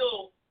he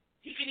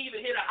can even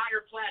hit a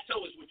higher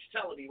plateau is what you're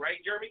telling me, right,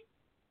 Jeremy?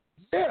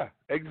 Yeah,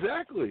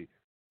 exactly.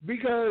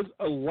 Because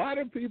a lot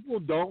of people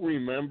don't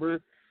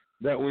remember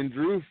that when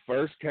Drew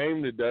first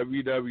came to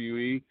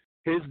WWE,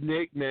 his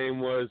nickname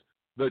was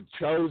The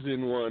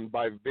Chosen One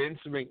by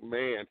Vince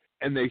McMahon,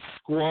 and they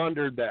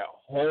squandered that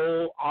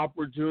whole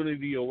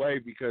opportunity away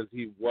because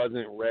he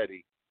wasn't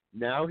ready.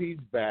 Now he's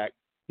back.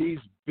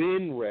 He's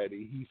been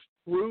ready. He's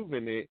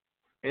proven it.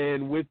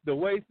 And with the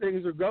way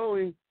things are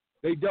going,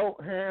 they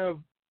don't have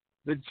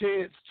the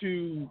chance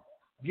to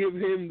give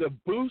him the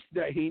boost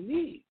that he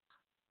needs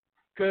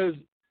because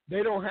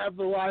they don't have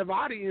the live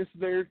audience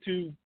there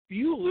to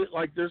fuel it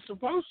like they're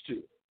supposed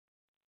to.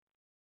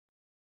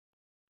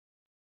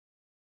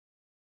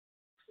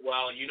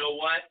 Well, you know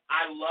what?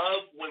 I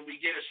love when we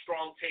get a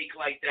strong take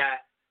like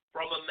that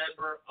from a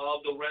member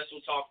of the Wrestle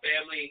Talk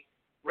family.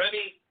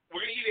 Remy,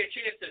 we're going to give you a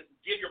chance to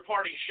give your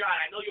party shot.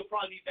 I know you'll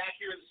probably be back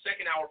here in the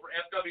second hour for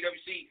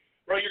FWWC.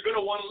 Bro, you're going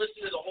to want to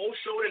listen to the whole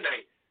show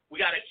tonight.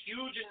 We got a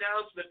huge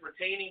announcement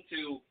pertaining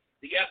to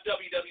the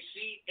FWWC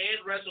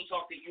and Wrestle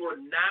Talk that you are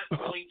not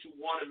going to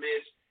want to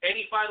miss.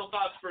 Any final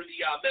thoughts for the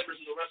members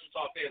of the Wrestle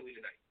Talk family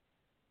tonight?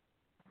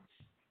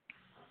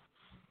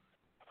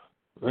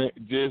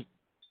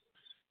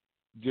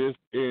 Just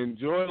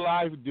enjoy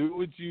life, do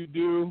what you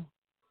do,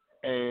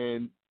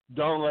 and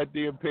don't let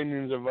the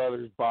opinions of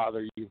others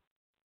bother you,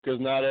 because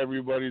not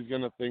everybody's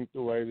going to think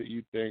the way that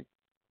you think.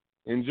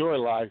 Enjoy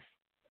life.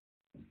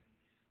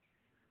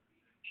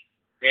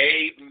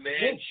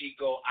 Amen,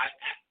 Chico. I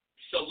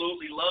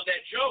absolutely love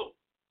that. Joe,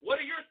 what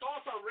are your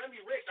thoughts on Remy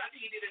Ricks? I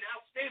think he did an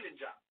outstanding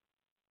job.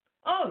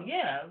 Oh,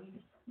 yeah.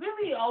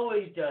 Remy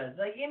always does.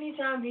 Like,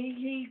 anytime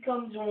he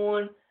comes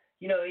on,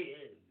 he's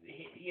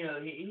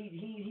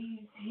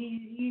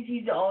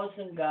an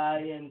awesome guy,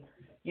 and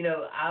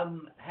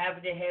I'm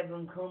happy to have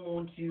him come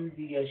on to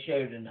the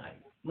show tonight.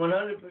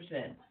 100%.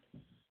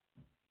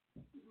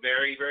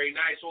 Very, very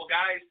nice. Well,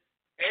 guys,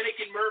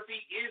 Anakin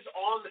Murphy is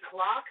on the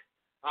clock.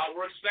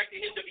 We're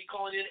expecting him to be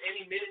calling in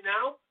any minute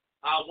now.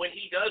 When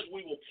he does,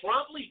 we will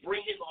promptly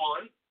bring him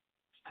on.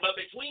 But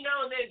between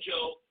now and then,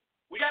 Joe,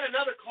 we got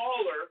another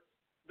caller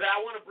that I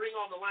want to bring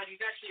on the line.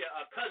 He's actually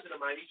a cousin of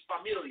mine. He's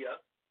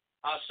familia,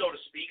 so to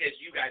speak, as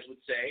you guys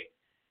would say.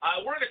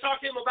 We're going to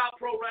talk to him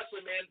about pro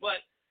wrestling, man.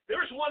 But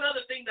there's one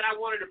other thing that I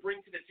wanted to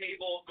bring to the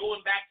table,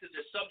 going back to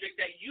the subject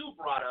that you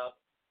brought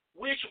up,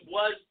 which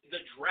was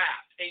the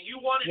draft. And you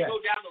wanted to go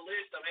down the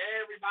list of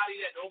everybody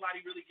that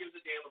nobody really gives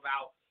a damn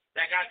about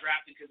that got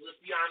drafted, because let's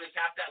be honest,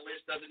 half that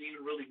list doesn't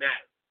even really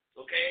matter.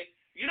 Okay?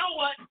 You know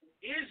what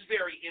is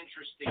very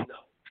interesting,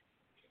 though,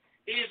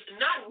 is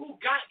not who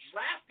got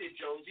drafted,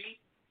 Jonesy,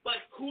 but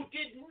who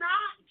did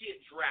not get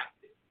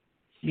drafted.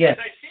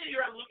 Yes. As I sit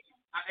here, I'm looking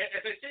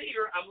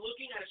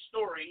at a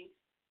story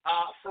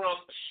from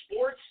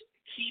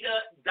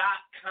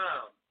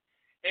sportskita.com,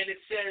 and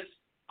it says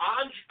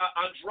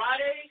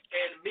Andrade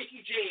and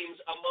Mickie James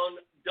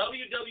among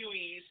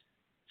WWE's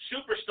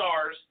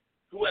superstars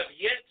who have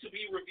yet to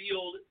be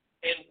revealed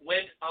and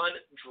went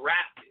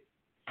undrafted.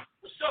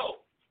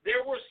 So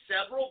there were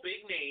several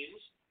big names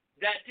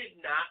that did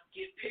not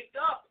get picked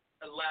up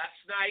last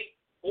night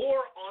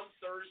or on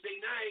Thursday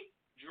night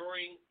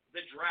during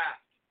the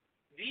draft.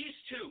 These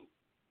two,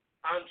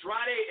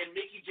 Andrade and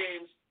Mickie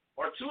James,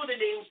 are two of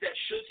the names that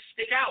should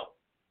stick out,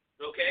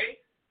 okay,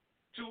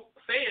 to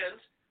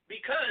fans,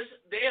 because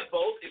they have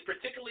both, and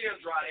particularly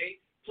Andrade,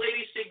 played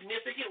a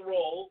significant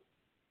role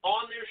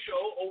on their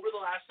show over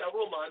the last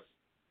several months,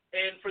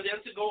 and for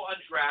them to go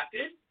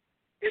undrafted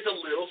is a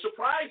little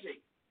surprising.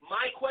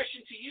 My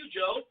question to you,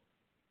 Joe,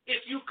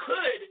 if you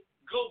could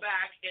go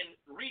back and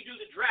redo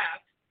the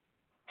draft,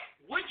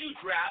 would you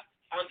draft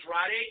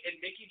Andrade and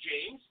Mickie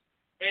James?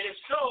 And if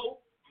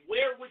so,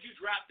 where would you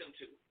draft them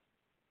to?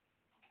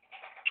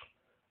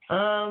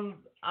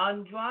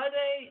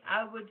 Andrade,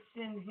 I would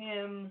send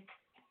him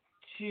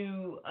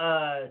to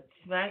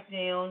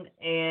SmackDown,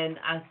 and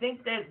I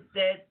think that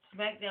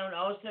SmackDown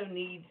also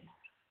needs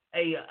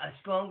a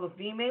stronger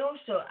female,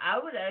 so I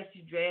would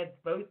actually draft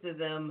both of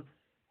them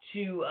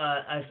to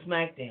a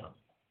SmackDown.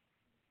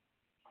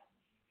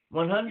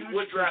 100. You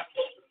would draft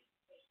both?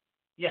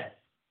 Yes.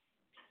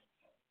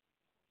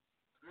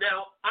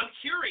 Now, I'm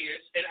curious,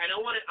 and I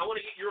want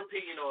to get your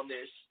opinion on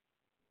this.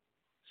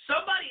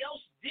 Somebody else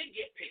did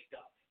get picked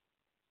up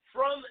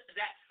from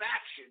that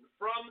faction,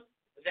 from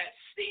that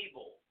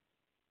stable,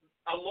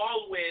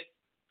 along with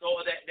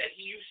that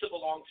he used to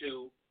belong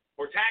to,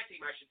 or tag team,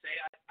 I should say.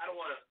 I don't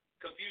want to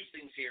confuse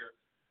things here.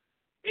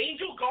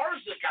 Angel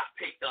Garza got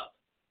picked up,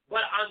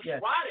 but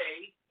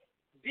Andrade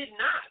did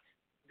not.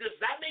 Does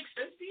that make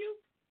sense to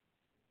you?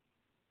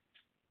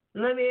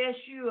 Let me ask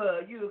you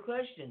a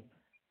question.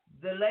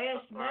 The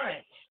last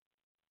match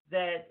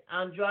that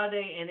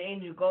Andrade and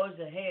Angel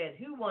Garza had,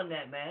 who won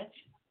that match?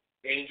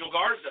 Angel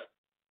Garza.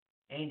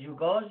 Angel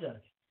Garza.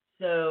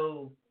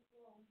 So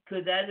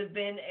could that have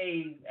been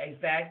a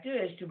factor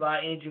as to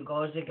why Angel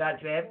Garza got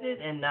drafted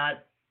and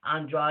not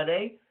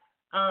Andrade?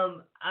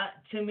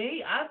 To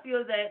me, I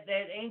feel that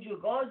Angel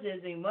Garza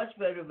is a much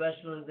better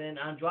wrestler than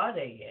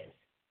Andrade is.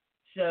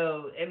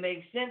 So it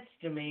makes sense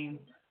to me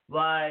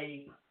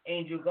why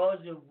Angel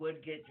Garza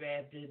would get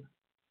drafted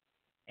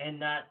and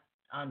not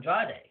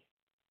Andrade.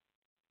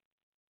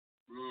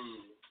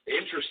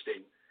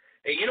 Interesting.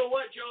 And you know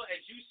what, Joe?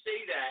 As you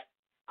say that,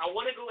 I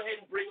want to go ahead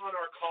and bring on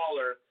our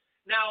caller.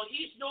 Now,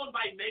 he's known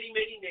by many,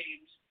 many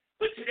names,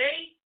 but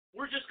today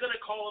we're just going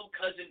to call him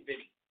Cousin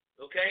Vinny,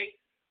 okay?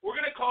 We're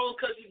going to call him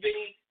Cousin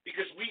Vinny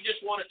because we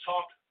just want to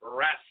talk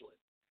wrestling.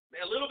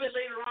 Now, a little bit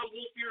later on,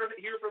 we'll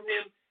hear from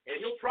him, and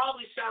he'll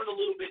probably sound a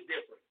little bit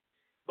different.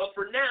 But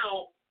for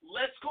now,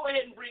 let's go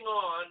ahead and bring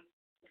on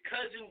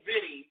Cousin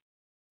Vinny.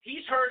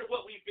 He's heard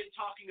what we've been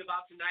talking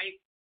about tonight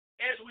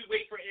as we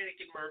wait for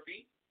Anakin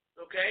Murphy,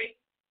 okay?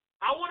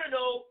 I want to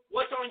know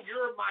what's on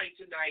your mind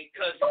tonight,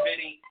 Cousin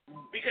Vinny,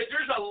 because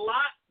there's a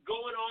lot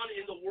going on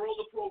in the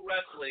world of pro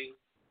wrestling.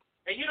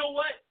 And you know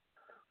what?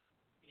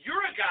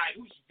 You're a guy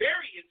who's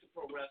very into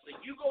pro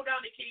wrestling. You go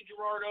down to Cape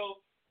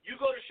Girardeau. You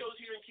go to shows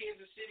here in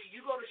Kansas City.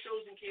 You go to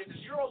shows in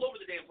Kansas. You're all over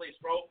the damn place,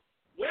 bro.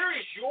 Where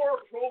is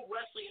your pro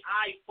wrestling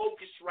eye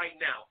focused right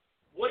now?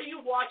 What are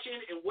you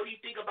watching, and what do you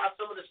think about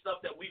some of the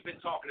stuff that we've been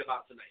talking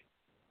about tonight?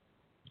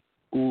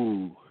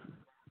 Ooh,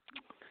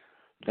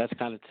 that's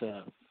kind of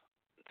tough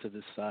to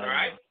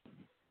decide.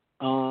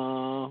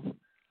 All right.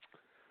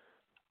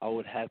 I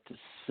would have to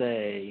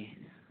say,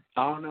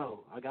 I don't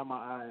know. I got my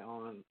eye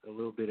on a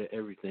little bit of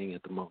everything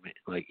at the moment,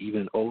 like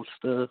even old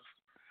stuff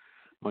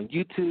on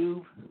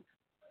YouTube,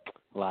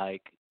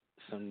 like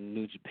some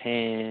New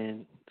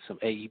Japan, some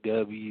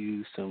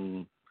AEW,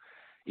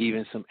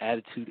 even some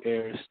Attitude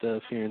Era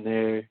stuff here and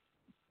there.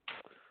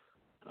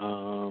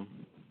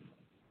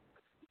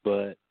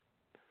 But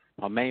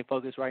my main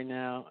focus right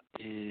now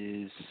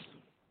is,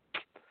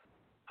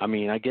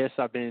 I guess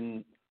I've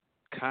been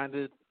kind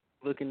of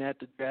looking at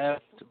the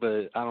draft,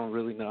 but I don't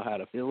really know how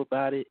to feel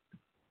about it.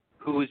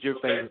 Who was your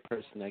favorite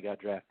person that got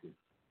drafted?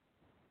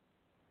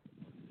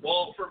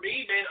 Well, for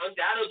me, man,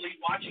 undoubtedly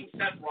watching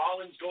Seth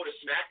Rollins go to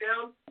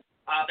SmackDown,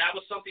 that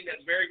was something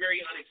that's very,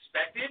 very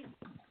unexpected.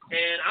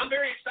 And I'm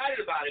very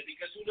excited about it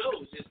because who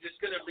knows? Is this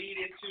going to lead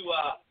into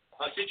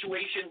a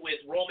situation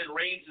with Roman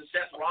Reigns and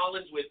Seth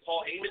Rollins with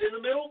Paul Heyman in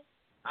the middle?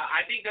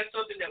 I think that's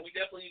something that we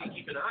definitely need to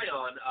keep an eye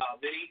on,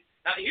 Vinny.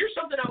 Now, here's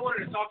something I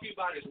wanted to talk to you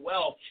about as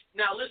well.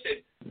 Now,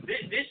 listen,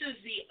 this is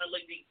the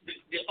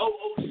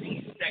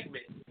OOC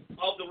segment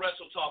of the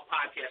Wrestle Talk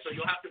podcast, so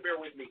you'll have to bear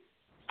with me.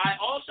 I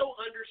also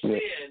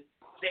understand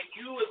that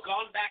you have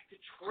gone back to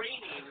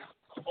training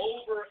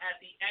over at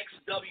the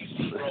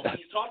XWC, bro. Can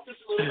you talk to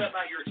us a little bit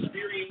about your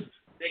experience,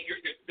 the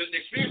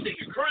experience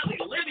that you're currently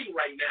living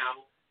right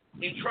now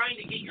in trying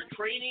to get your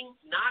training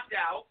knocked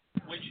out,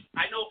 which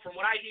I know from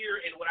what I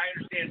hear and what I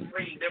understand,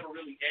 training never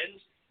really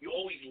ends. You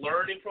always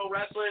learn in pro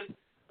wrestling,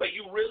 but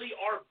you really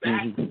are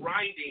back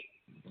grinding,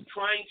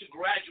 trying to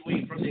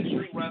graduate from the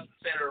Extreme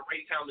Wrestling Center in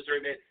Raytown, Missouri,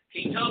 man.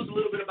 Can you tell us a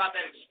little bit about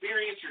that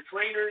experience, your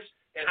trainers,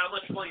 and how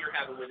much fun you're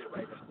having with it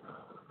right now?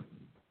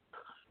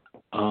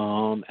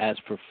 As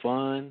for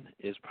fun,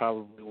 it's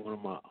probably one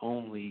of my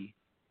only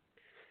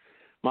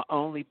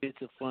bits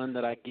of fun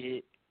that I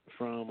get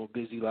from a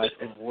busy life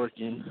of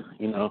working,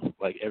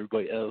 like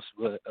everybody else.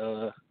 But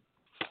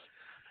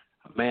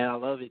man, I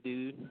love it,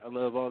 dude. I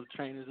love all the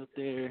trainers up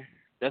there.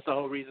 That's the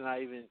whole reason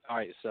all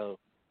right, so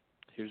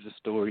here's the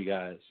story,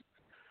 guys.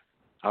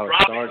 I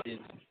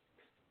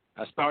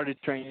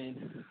started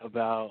training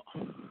about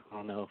I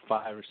don't know,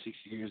 5 or 6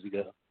 years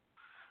ago.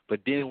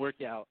 But didn't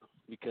work out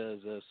because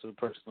of some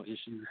personal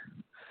issues.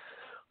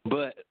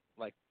 But,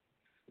 like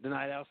the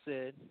night out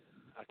said,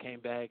 I came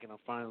back and I'm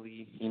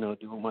finally,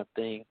 doing my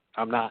thing.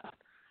 I'm not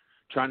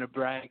trying to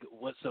brag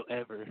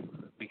whatsoever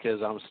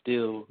because I'm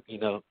still,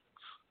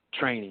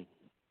 training.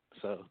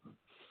 So,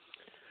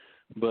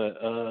 but,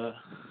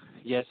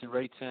 yes, in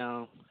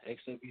Raytown,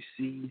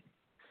 XWC.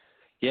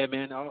 Yeah,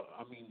 man,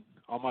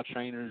 all my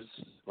trainers,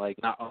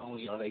 like, not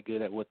only are they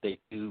good at what they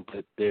do,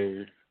 but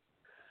they're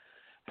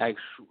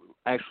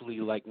actually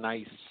like,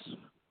 nice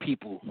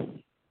people.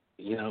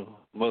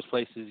 Most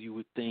places you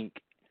would think,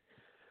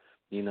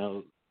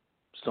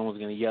 someone's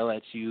going to yell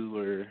at you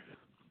or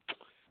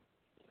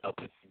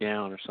put you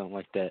down or something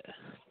like that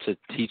to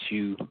teach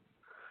you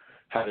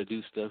how to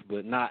do stuff,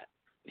 but not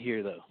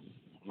here, though.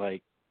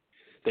 Like,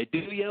 they do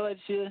yell at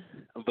you,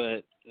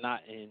 but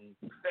not in,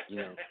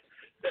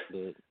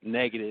 the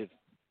negative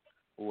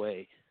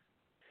way.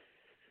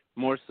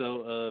 More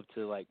so of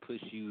to, like,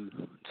 push you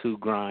to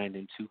grind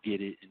and to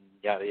get it and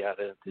yada,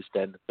 yada, this,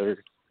 that, and the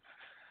third.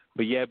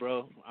 But, yeah,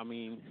 bro,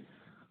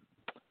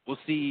 we'll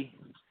see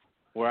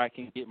where I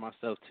can get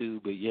myself to.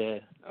 But, yeah,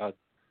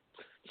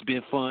 it's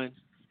been fun.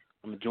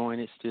 I'm enjoying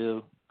it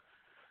still.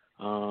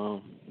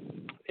 And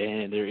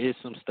there is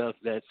some stuff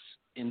that's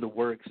in the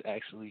works,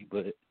 actually,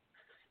 but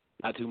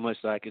not too much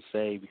that I could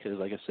say because,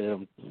 like I said,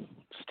 I'm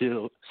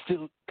still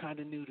kind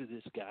of new to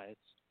this, guys.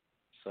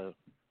 So.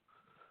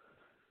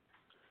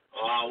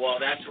 Well,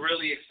 that's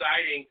really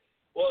exciting.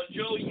 Well,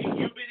 Joe,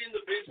 you've been in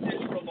the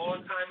business for a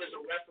long time as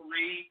a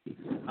referee.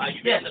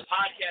 You've been in the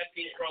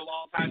podcasting for a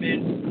long time.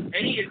 And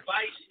any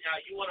advice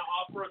you want to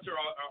offer to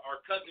our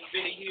cousin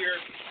Vinny here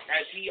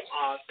as he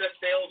sets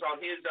sails on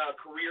his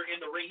career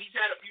in the ring? He's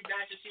had a few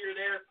matches here or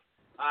there.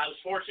 I was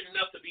fortunate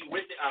enough to be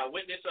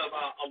witness of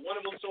one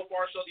of them so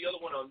far, saw the other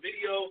one on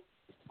video.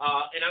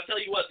 And I'll tell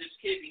you what, this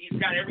kid, he's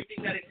got everything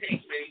that it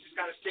takes, man. He's just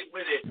got to stick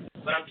with it.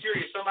 But I'm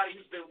curious, somebody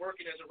who's been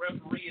working as a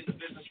referee in the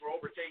business for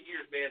over 10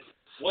 years, man,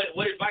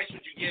 what advice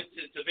would you give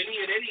to Vinny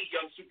and any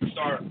young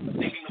superstar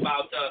thinking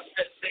about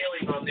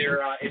sailing on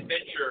their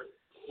adventure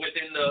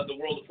within the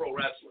world of pro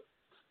wrestling?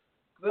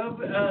 Well,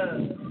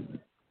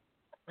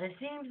 it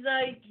seems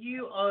like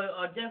you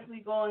are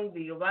definitely going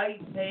the right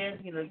path.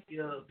 You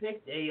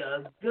picked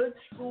a good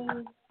school.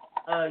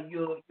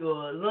 You're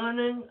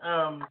learning.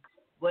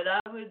 What I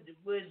would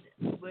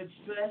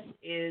stress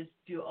is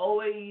to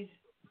always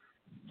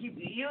keep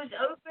your ears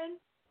open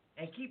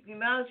and keep your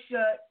mouth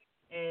shut,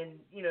 and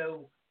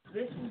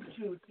listen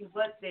to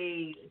what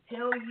they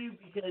tell you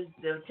because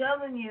they're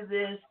telling you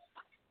this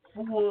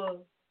for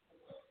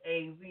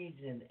a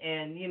reason.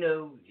 And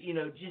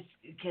just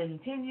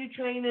continue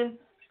training,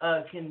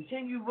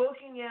 continue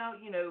working out.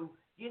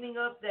 Getting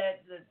up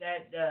that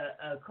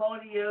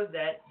cardio,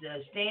 that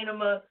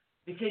stamina,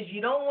 because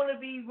you don't want to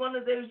be one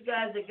of those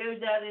guys that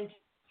goes out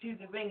into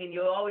the ring and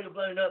you're already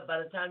blown up by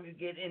the time you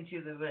get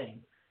into the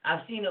ring.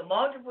 I've seen it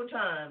multiple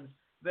times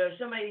where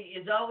somebody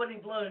is already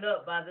blown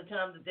up by the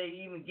time that they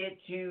even get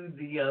to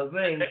the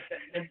ring,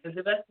 and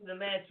the rest of the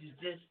match is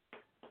just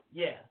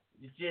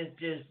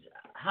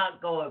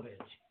hot garbage.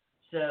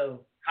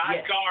 So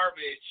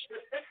garbage.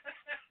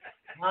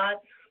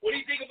 Hot. What do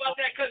you think about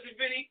that, cousin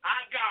Vinny?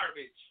 Hot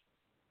garbage.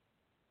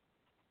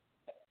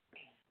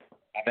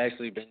 I've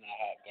actually been that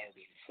hot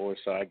garbage before,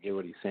 so I get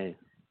what he's saying.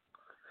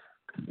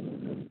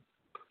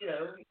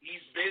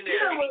 He's been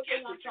there. What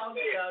I'm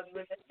talking about.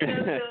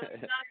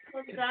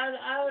 Comes out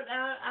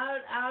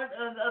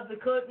of the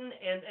curtain,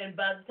 and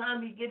by the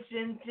time he gets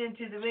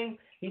into the ring,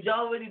 he's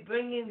already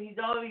breathing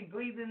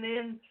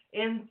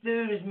in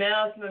through his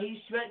mouth. He's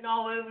sweating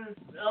all over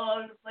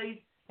the place.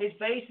 His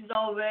face is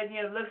all red.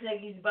 Looks like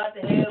he's about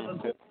to have a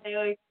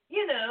coronary.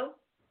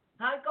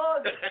 Hot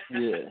garbage.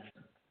 Yeah.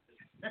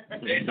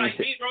 It's like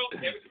me, bro.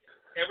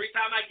 Every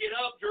time I get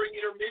up during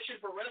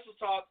intermission for Wrestle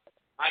Talk,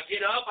 I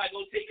get up, I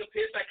go take a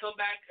piss, I come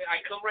back,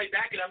 I come right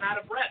back, and I'm out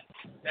of breath.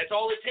 That's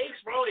all it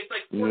takes, bro. It's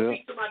like 4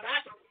 feet to my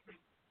bathroom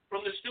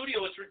from the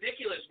studio. It's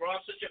ridiculous, bro.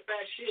 I'm such a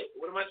fat shit.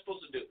 What am I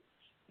supposed to do?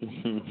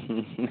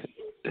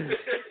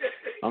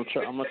 I'm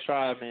gonna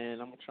try,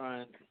 man. I'm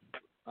trying.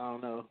 I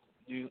don't know.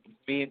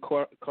 Me and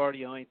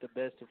cardio ain't the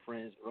best of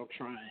friends, but I'm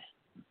trying.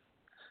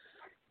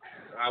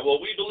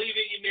 Well, we believe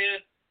in you, man.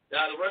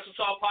 The Wrestle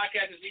Talk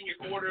podcast is in your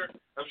corner.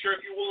 I'm sure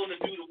if you're willing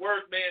to do the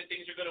work, man,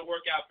 things are going to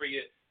work out for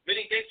you.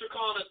 Vinny, thanks for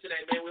calling us today,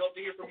 man. We hope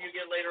to hear from you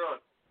again later on.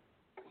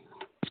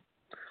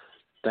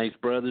 Thanks,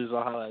 brothers.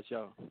 I'll holler at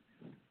y'all.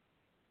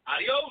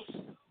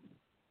 Adios.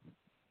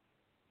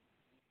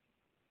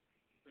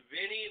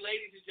 Vinny,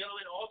 ladies and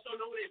gentlemen, also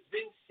known as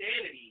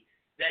Vinsanity.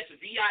 That's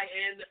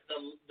VIN,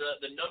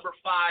 the number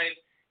 5,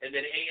 and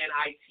then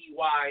ANITY.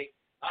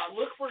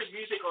 Look for his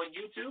music on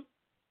YouTube.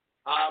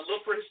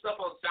 Look for his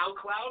stuff on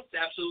SoundCloud. It's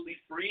absolutely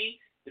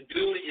free. The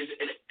dude is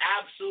an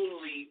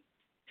absolutely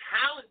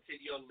talented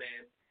young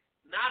man,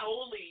 not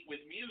only with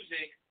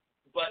music,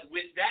 but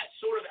with that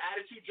sort of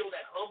attitude, Joe,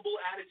 that humble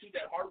attitude,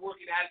 that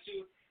hardworking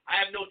attitude. I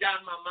have no doubt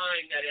in my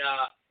mind that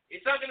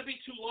it's not going to be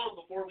too long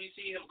before we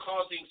see him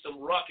causing some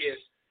ruckus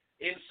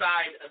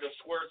inside of the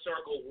square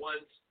circle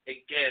once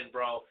again,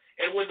 bro.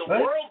 And when the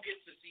Right. world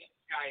gets to see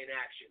this guy in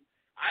action,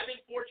 I've been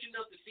fortunate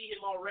enough to see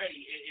him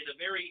already in a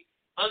very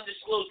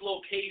undisclosed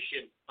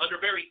location under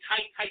very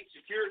tight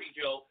security,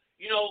 Joe.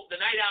 You know, the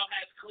Night Owl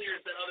has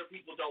clearance that other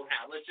people don't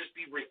have. Let's just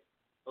be real,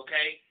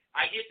 okay?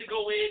 I get to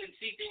go in and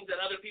see things that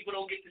other people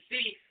don't get to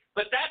see.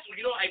 But that's,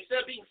 you know, instead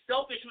of being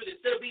selfish with it,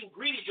 instead of being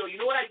greedy, Joe, you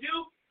know what I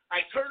do?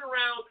 I turn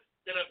around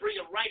and I bring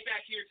it right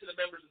back here to the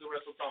members of the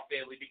Wrestle Talk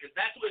family, because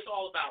that's what it's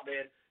all about,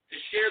 man. To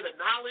share the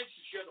knowledge,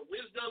 to share the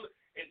wisdom,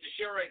 and to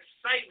share our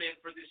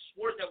excitement for this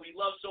sport that we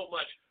love so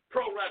much,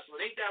 pro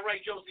wrestling. Ain't that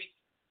right, Jonesy?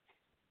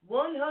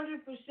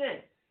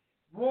 100%.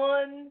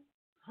 100%.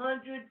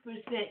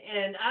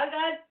 And I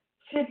got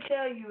to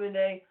tell you,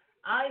 Renee,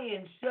 I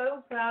am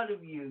so proud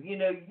of you. You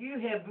know, you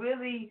have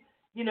really,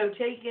 you know,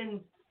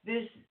 taken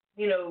this,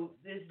 you know,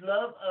 this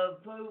love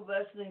of pro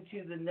wrestling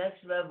to the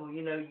next level.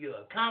 You know, you're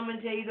a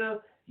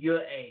commentator,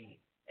 you're a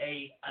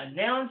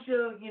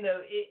announcer. You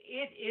know,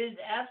 it is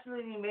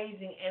absolutely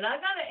amazing. And I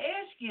got to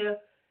ask you,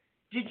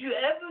 did you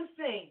ever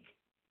think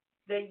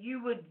that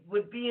you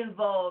would be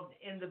involved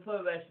in the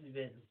pro wrestling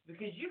business?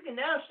 Because you can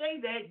now say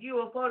that you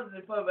are part of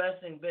the pro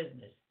wrestling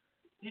business.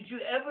 Did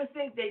you ever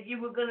think that you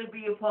were going to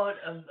be a part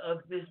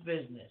of this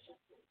business?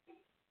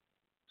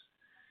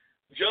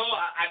 Joe,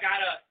 I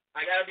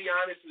gotta be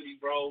honest with you,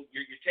 bro.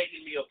 You're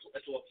taking me to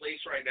a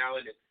place right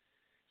now, and it's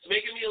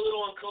making me a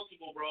little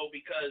uncomfortable, bro,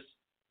 because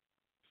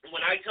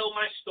when I tell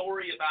my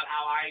story about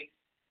how I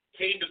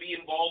came to be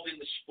involved in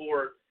the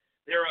sport,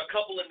 there are a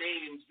couple of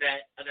names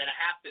that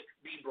have to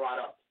be brought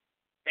up.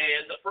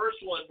 And the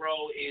first one,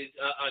 bro, is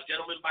a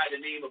gentleman by the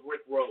name of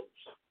Rick Rose.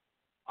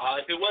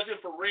 If it wasn't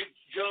for Rick,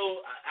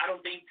 Joe, I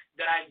don't think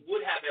that I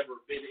would have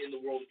ever been in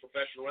the world of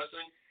professional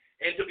wrestling.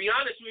 And to be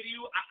honest with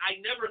you, I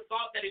never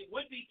thought that it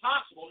would be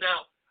possible.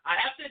 Now, I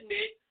have to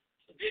admit,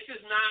 this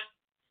is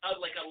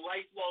not like a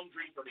lifelong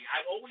dream for me.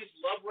 I've always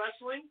loved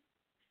wrestling,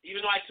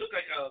 even though I took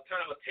like a kind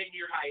of a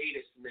 10-year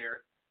hiatus in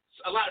there.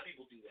 A lot of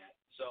people do that,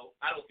 so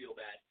I don't feel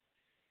bad.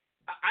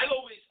 I've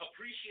always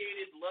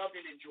appreciated, loved,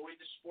 and enjoyed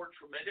the sport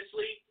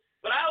tremendously,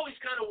 but I always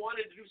kind of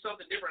wanted to do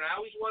something different. I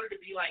always wanted to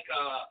be like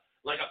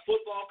a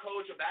football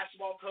coach, a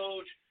basketball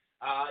coach,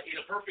 in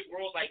a perfect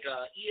world, like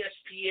a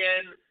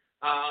ESPN,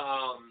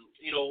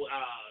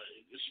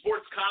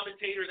 sports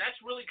commentator. That's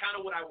really kind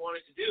of what I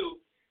wanted to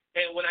do.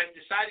 And when I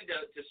decided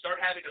to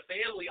start having a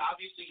family,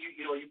 obviously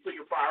you put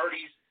your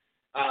priorities,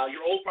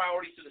 your old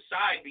priorities to the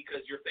side,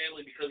 because your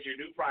family becomes your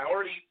new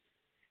priority.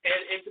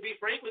 And to be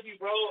frank with you,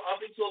 bro, up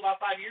until about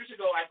 5 years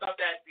ago, I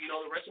thought that, the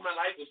rest of my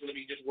life was going to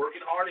be just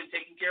working hard and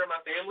taking care of my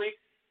family,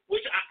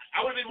 which I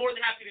would have been more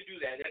than happy to do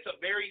that. That's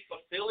a very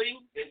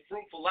fulfilling and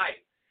fruitful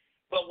life.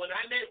 But when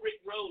I met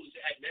Rick Rose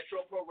at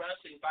Metro Pro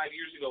Wrestling 5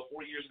 years ago,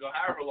 4 years ago,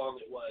 however long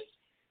it was,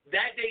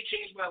 that day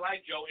changed my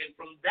life, Joe. And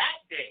from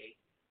that day,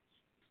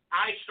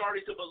 I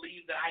started to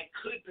believe that I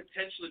could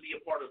potentially be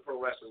a part of the pro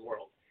wrestling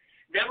world.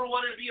 Never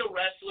wanted to be a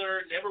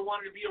wrestler, never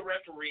wanted to be a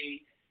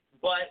referee,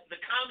 but the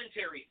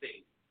commentary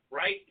thing,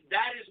 right?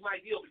 That is my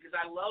deal, because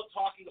I love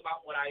talking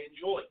about what I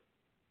enjoy.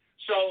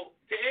 So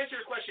to answer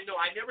your question, no,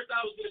 I never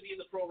thought I was going to be in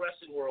the pro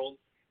wrestling world,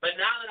 but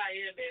now that I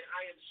am, man,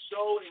 I am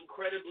so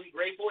incredibly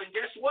grateful. And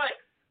guess what?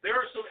 There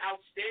are some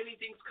outstanding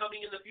things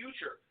coming in the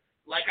future.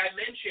 Like I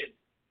mentioned,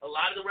 a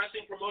lot of the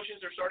wrestling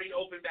promotions are starting to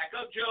open back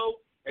up,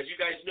 Joe. As you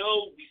guys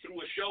know, we threw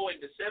a show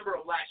in December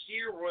of last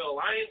year, Royal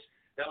Alliance.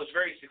 That was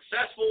very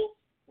successful.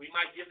 We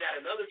might give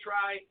that another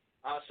try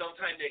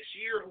sometime next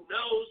year. Who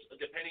knows,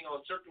 depending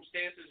on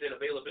circumstances and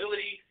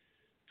availability.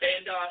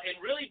 And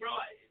really, bro,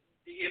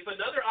 if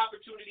another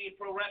opportunity in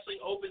pro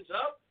wrestling opens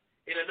up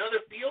in another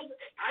field,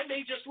 I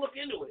may just look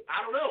into it.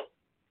 I don't know.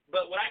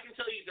 But what I can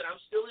tell you is that I'm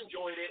still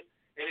enjoying it,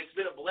 and it's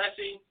been a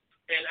blessing.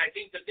 And I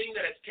think the thing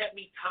that has kept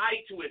me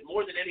tied to it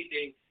more than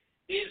anything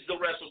is the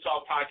Wrestle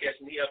Talk podcast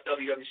and the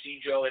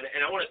FWWC, Joe. And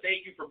I want to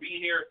thank you for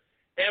being here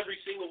every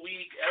single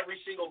week, every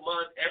single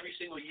month, every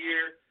single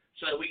year,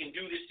 so that we can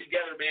do this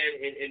together, man.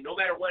 And no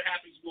matter what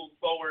happens moving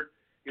forward,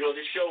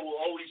 this show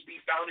will always be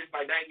founded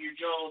by Nightmare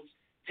Jones,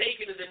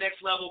 taken to the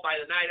next level by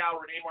the Night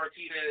Owl, Renee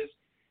Martinez,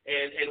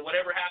 and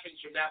whatever happens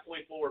from that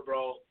point forward,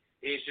 bro,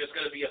 is just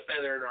going to be a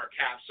feather in our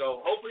cap.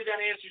 So hopefully that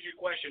answers your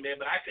question, man.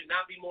 But I could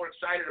not be more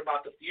excited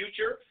about the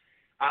future.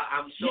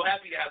 I'm so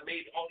happy to have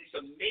made all these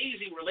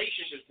amazing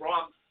relationships, bro.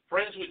 I'm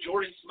friends with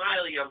Jordan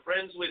Smiley. I'm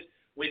friends with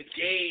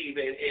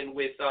Gabe and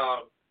with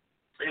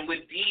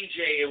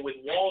DJ and with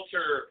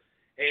Walter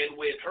and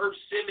with Herb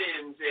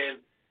Simmons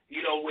and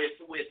with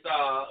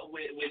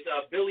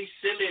Billy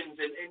Simmons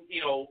and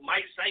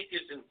Mike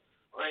Sykes and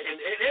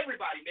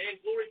everybody, man,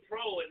 Glory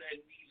Pro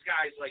and these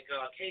guys like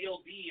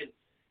KLD and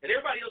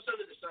everybody else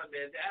under the sun,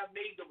 man. To have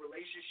made the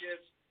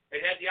relationships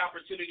and had the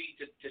opportunity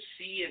to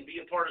see and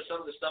be a part of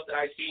some of the stuff that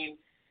I've seen.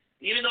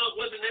 Even though it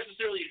wasn't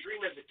necessarily a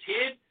dream as a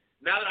kid,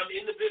 now that I'm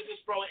in the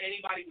business, bro,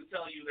 anybody would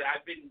tell you that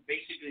I've been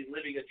basically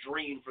living a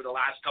dream for the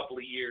last couple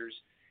of years,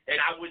 and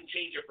I wouldn't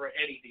change it for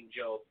anything,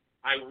 Joe.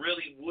 I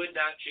really would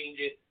not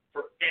change it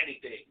for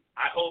anything.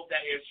 I hope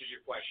that answers your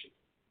question.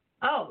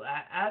 Oh,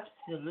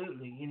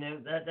 absolutely.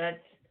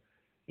 That's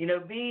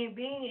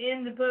Being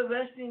in the pro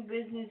wrestling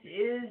business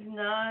is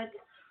not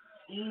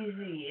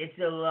easy. It's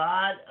a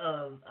lot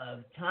of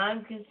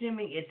time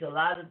consuming. It's a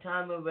lot of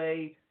time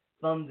away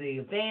from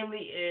the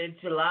family.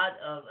 It's a lot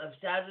of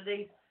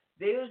Saturdays.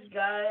 There's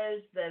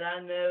guys that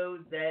I know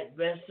that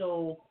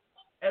wrestle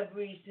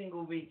every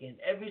single weekend,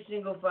 every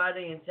single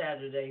Friday and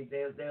Saturday.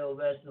 They're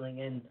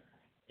wrestling, and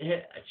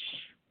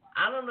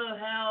I don't know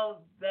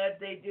how that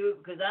they do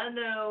it, because I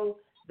know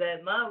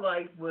that my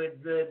wife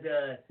would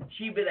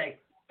she'd be like,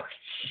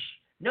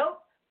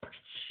 nope.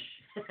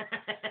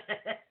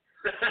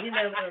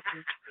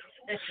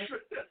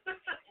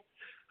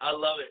 I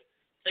love it.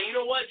 And you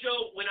know what,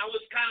 Joe? When I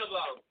was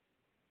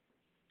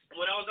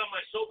when I was on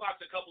my soapbox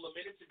a couple of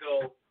minutes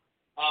ago,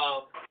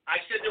 I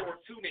said there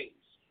were two names,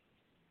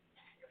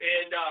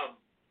 and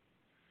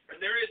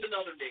there is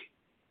another name.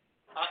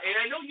 And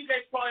I know you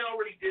guys probably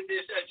already did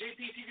this.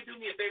 JP, if you could do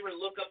me a favor and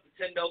look up the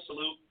 10 Bell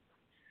Salute.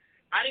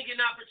 I didn't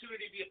get an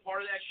opportunity to be a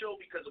part of that show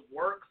because of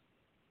work.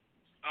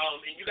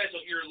 And you guys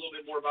will hear a little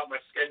bit more about my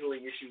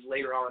scheduling issues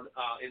later on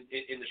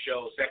in the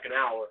show, second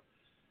hour.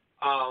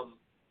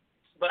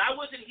 But I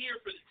wasn't here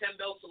for the 10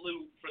 Bell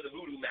Salute for the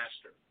Voodoo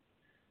Master.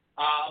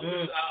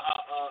 Who's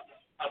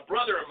a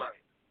brother of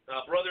mine,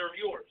 a brother of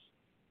yours.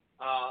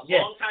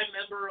 Longtime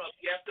member of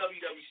the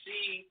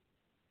FWWC,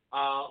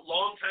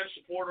 longtime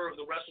supporter of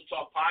the Wrestle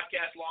Talk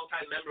podcast,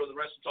 longtime member of the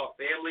Wrestle Talk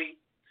family.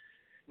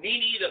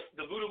 Nini,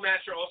 the Voodoo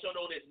Master, also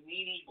known as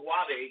Nini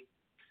Guave,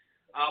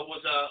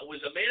 was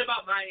a man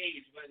about my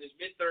age, in his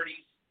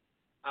mid-30s,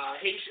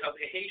 of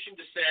Haitian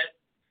descent,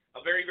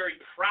 a very, very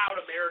proud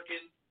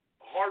American,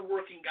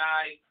 hardworking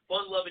guy,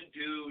 fun-loving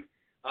dude,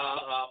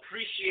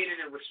 appreciated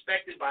and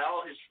respected by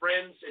all his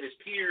friends and his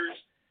peers.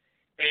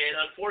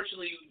 And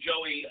unfortunately,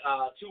 Joey,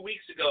 2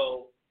 weeks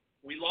ago,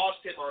 we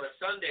lost him on a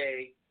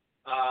Sunday,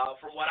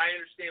 from what I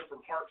understand,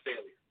 from heart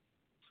failure.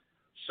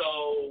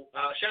 So,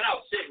 shout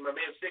out Sig, my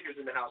man Sigger's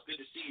in the house.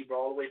 Good to see you, bro,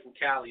 all the way from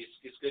Cali.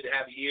 It's good to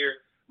have you here.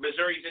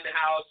 Missouri's in the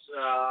house.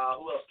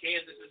 Who else?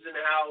 Kansas is in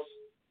the house.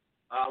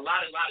 A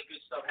lot of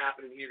good stuff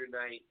happening here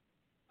tonight.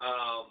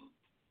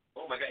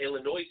 Oh my God,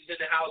 Illinois is in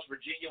the house.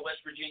 Virginia, West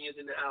Virginia's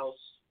in the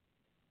house.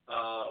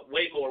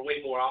 Way more.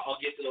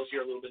 I'll get to those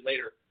here a little bit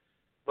later.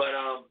 But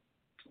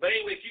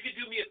anyway, if you could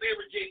do me a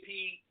favor, JP,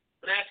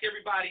 and ask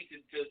everybody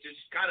to just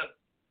kind of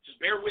just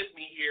bear with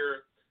me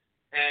here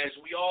as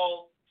we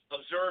all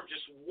observe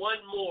just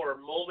one more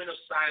moment of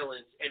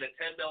silence and a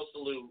 10 Bell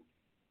Salute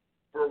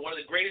for one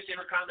of the greatest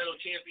Intercontinental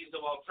Champions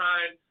of all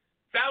time,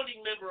 founding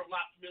member of La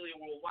Familia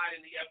Worldwide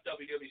in the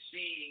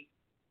FWWC,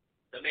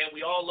 the man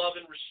we all love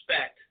and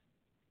respect,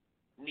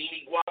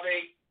 Nini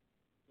Guave,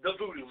 the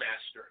Voodoo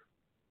Master.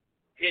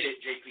 Hit it,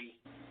 JP.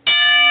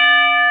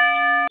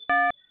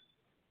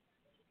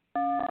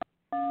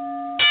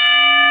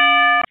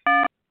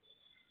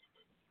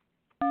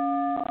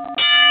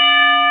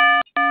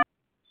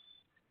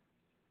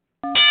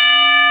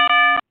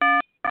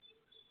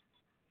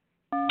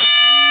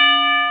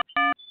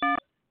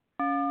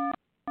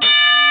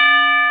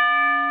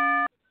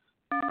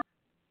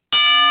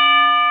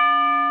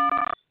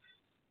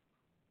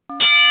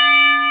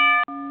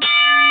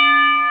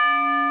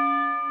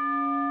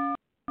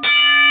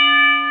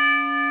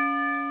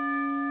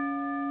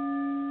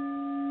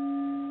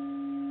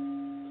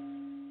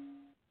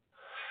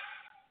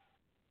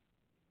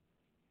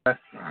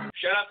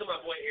 Shout out to my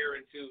boy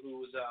Aaron too,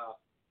 who was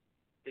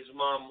his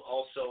mom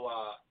also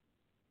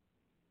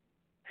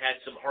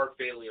had some heart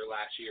failure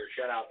last year.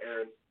 Shout out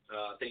Aaron.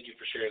 Thank you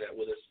for sharing that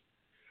with us.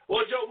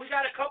 Well, Joe, we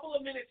got a couple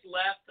of minutes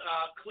left.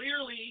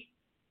 Clearly,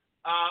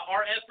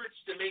 our efforts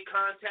to make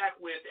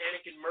contact with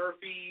Anakin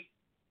Murphy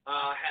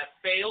have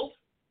failed.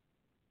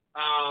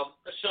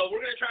 So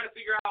we're going to try to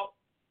figure out,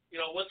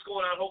 what's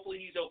going on.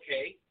 Hopefully he's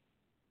okay.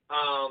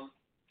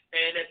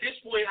 And at this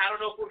point, I don't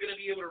know if we're going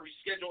to be able to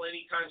reschedule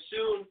anytime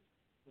soon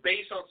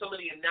based on some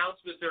of the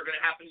announcements that are going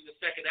to happen in the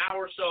second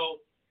hour. So,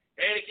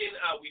 Anakin,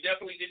 we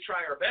definitely did try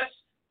our best.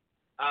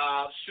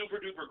 Super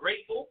duper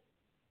grateful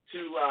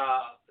to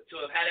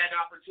have had that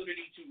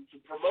opportunity to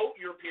promote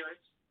your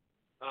appearance,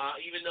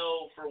 even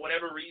though for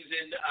whatever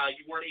reason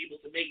you weren't able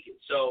to make it.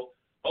 So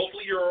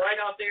hopefully you're all right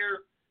out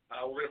there.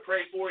 We're going to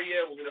pray for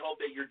you. We're going to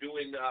hope that you're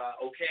doing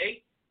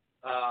okay.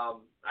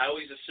 I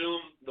always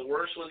assume the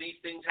worst when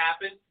these things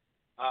happen.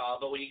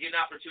 But when you get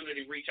an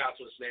opportunity, reach out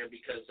to us, man,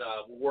 because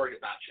we're worried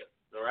about you.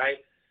 All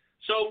right?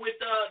 So with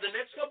the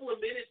next couple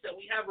of minutes that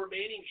we have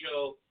remaining,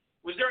 Joe,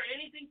 was there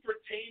anything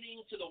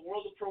pertaining to the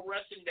world of pro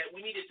wrestling that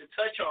we needed to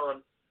touch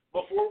on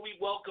before we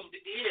welcomed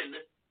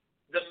in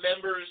the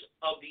members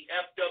of the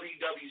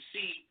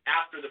FWWC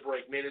after the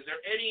break, man? Is there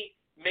any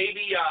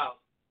maybe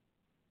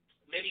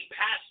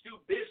past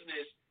due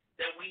business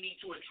that we need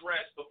to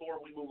address before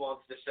we move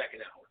on to the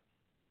second hour?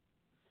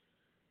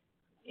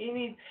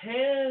 Any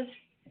past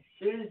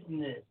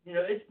business?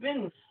 It's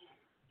been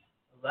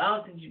a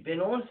while since you've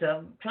been on, so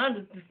I'm trying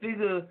to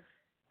figure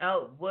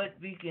out what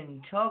we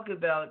can talk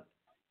about.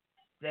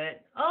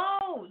 There's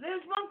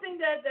one thing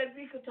that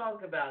we could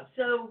talk about.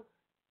 So,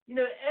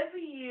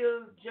 every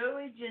year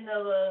Joey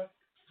Janela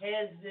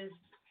has this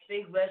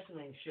big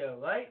wrestling show,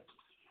 right?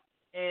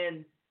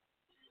 And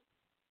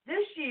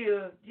this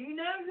year, do you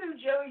know who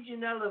Joey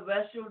Janela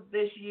wrestled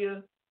this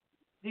year?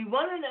 The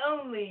one and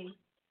only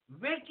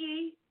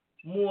Ricky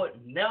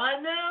Morton. Now, I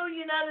know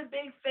you're not a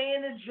big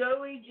fan of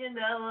Joey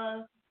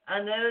Janela.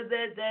 I know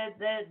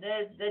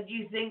that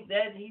you think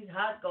that he's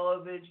hot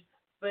garbage,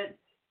 but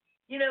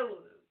you know,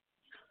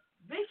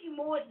 Ricky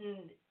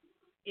Morton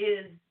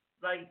is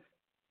like,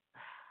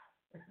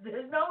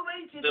 there's no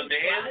way to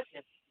describe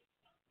him.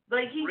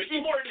 Like Ricky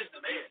Morton is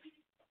the man.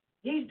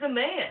 He's the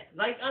man.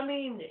 Like, I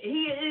mean,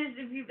 he is.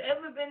 If you've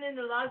ever been in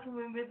the locker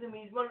room with him,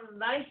 he's one of the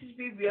nicest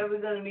people you're ever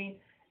gonna meet.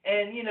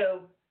 And you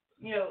know,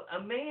 a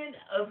man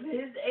of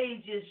his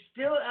age is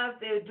still out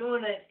there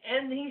doing it,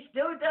 and he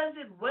still does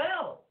it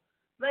well.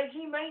 Like,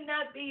 he may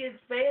not be as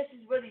fast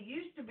as what he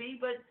used to be,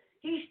 but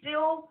he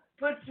still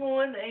puts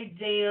on a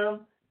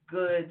damn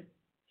good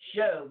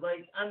show.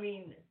 Like, I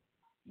mean,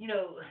 you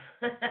know,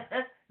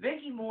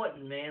 Ricky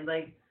Morton, man.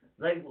 Like,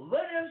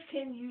 what else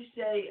can you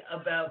say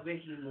about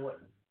Ricky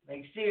Morton?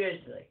 Like,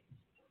 seriously.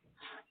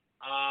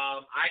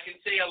 I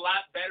can say a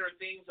lot better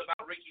things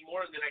about Ricky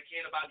Morton than I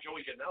can about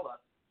Joey Janela.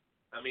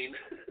 I mean,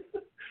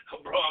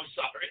 bro, I'm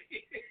sorry.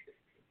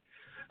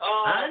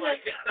 Oh, my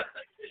God.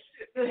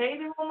 You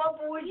hated him up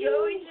with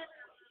Joey?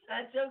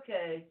 That's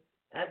okay.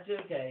 That's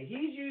okay.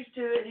 He's used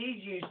to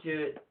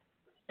it.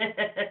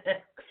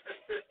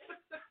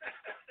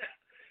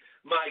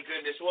 My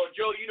goodness. Well,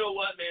 Joe, you know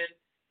what, man?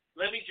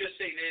 Let me just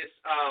say this.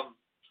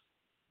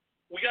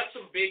 We got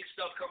some big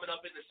stuff coming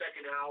up in the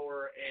second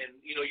hour, and,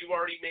 you know, you've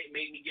already made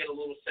me get a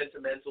little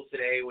sentimental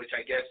today, which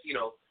I guess, you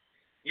know,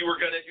 you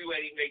were going to do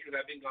anyway because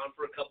I've been gone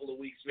for a couple of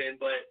weeks, man.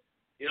 But,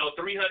 you know,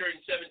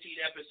 317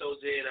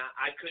 episodes in,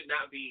 I could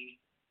not be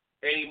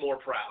any more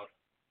proud.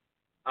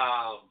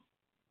 I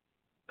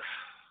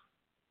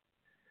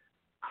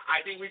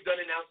think we've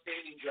done an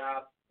outstanding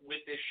job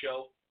with this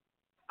show.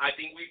 I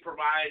think we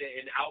provide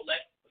an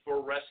outlet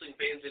for wrestling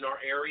fans in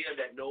our area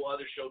that no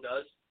other show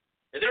does.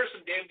 And there are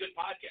some damn good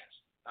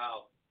podcasts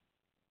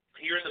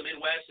here in the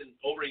Midwest and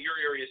over in your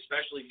area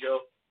especially,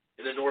 Joe,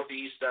 in the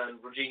Northeast,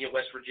 Virginia,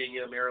 West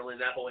Virginia, Maryland,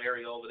 that whole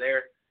area over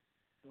there.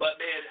 But,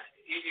 man,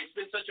 it's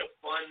been such a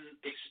fun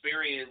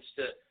experience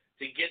to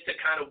get to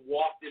kind of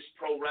walk this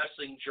pro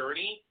wrestling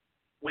journey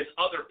with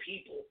other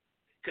people.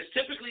 Because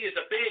typically as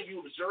a fan, you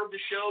observe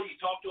the show, you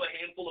talk to a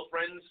handful of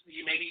friends,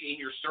 you maybe in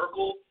your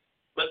circle,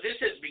 but this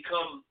has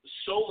become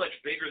so much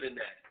bigger than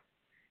that.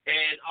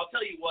 And I'll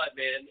tell you what,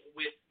 man,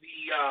 with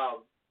the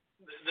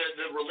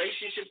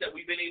relationships that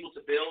we've been able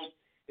to build,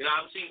 you know,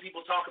 I'm seeing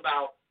people talk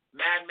about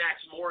Mad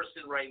Max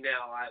Morrison right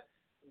now.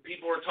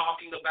 People are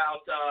talking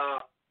about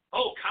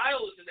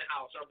Kyle is in the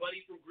house, our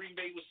buddy from Green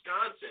Bay,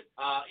 Wisconsin.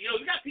 You know,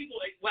 we got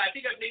people, well, I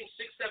think I've named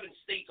 6-7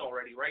 states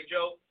already, right,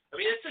 Joe? I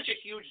mean, it's such a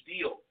huge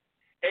deal.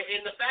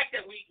 And the fact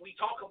that we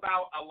talk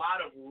about a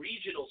lot of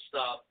regional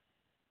stuff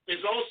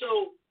is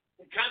also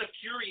kind of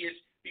curious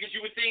because you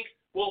would think,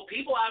 well,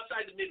 people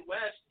outside the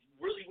Midwest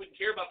really wouldn't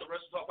care about the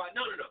Wrestle Talk Pod.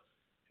 No.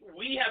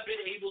 We have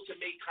been able to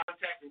make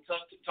contact and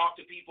talk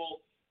to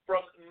people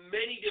from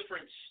many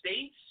different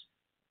states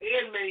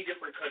and many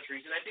different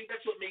countries, and I think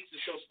that's what makes the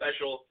show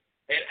special.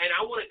 And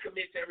I want to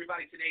commit to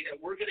everybody today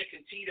that we're going to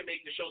continue to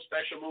make the show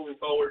special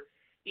moving forward,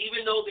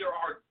 even though there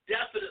are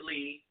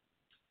definitely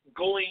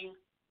going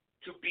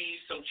to be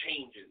some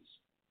changes.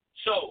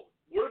 So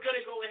we're going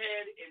to go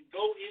ahead and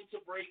go into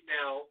break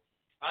now.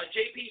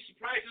 JP,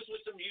 surprise us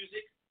with some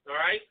music, all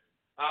right?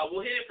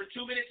 We'll hit it for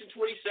 2 minutes and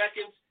 20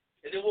 seconds,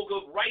 and then we'll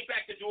go right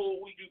back to doing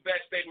what we do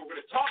best, baby. We're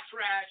going to talk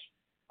trash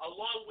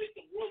along with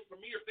the world's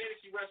premier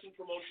fantasy wrestling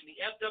promotion,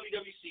 the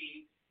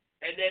FWWC.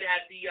 And then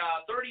at the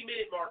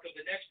 30-minute mark of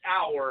the next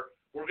hour,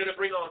 we're going to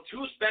bring on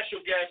two special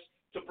guests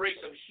to bring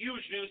some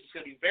huge news. It's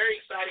going to be very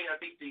exciting. I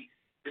think the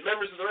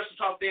members of the Wrestle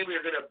Talk family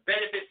are going to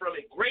benefit from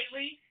it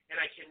greatly,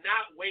 and I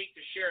cannot wait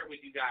to share it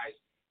with you guys.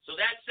 So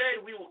that said,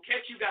 we will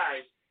catch you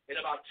guys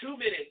in about 2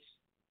 minutes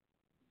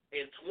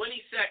and 20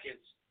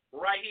 seconds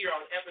right here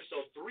on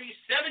episode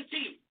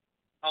 317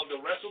 of the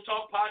Wrestle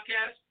Talk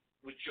podcast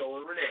with Joe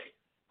and Renee.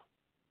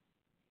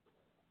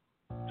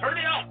 Turn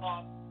it up,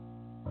 Bob.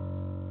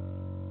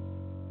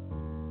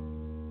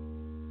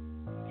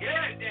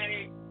 Yeah,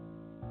 Daddy.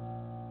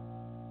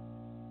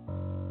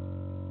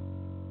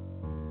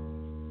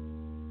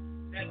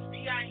 That's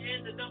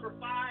VIN, the number 5,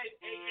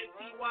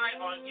 ANTY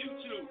on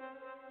YouTube.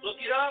 Look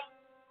it up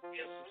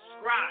and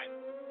subscribe.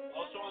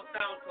 Also on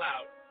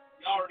SoundCloud.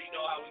 You already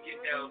know how we get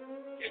down.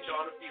 Catch you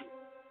on a few.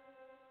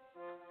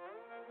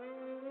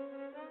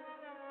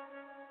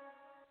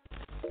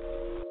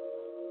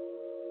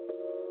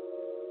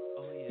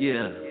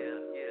 Yeah.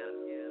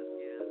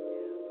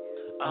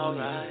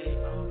 Alright.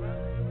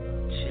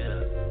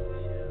 Chill.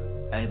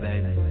 Hey,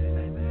 baby.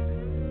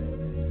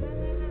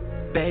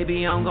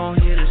 Baby, I'm gon'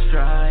 hit a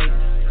strike.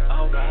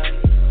 Alright.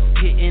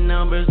 Hitting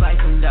numbers like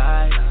some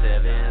dice.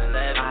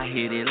 7-11. I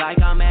hit it like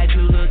I'm at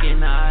you looking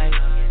nice.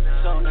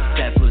 So nice.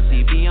 That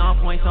pussy be on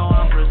point, so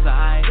I'm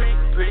precise.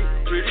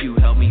 You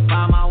help me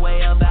find my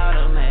way about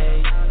a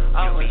maze.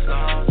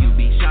 You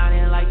be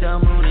shining like the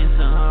moon and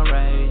sun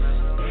rays.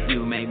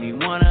 You make me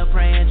wanna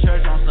pray in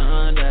church on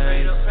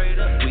Sunday.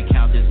 We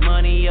count this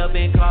money up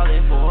and call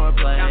it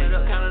foreplay.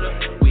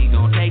 We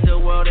gon' take the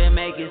world and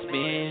make it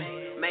spin.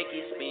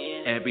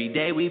 Every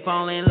day we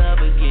fall in love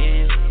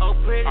again.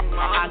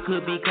 I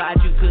could be Clyde,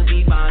 you could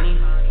be Bonnie.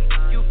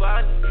 You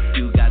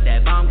got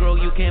that bomb, girl,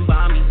 you can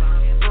bomb me.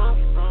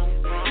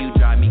 You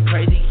drive me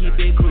crazy, keep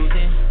it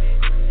cruising.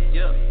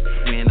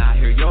 When I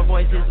hear your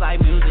voice, it's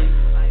like music.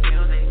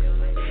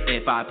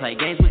 If I play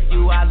games with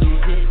you, I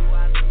lose it.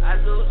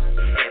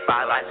 If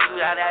I like you,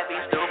 that'd be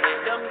stupid.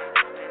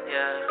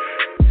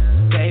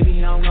 Yeah.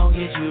 Baby, I'm gon'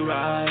 get you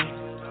right.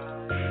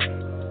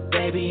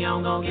 Baby,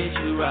 I'm gon' get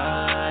you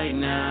right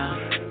now.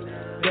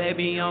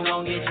 Baby, I'm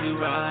gon' get you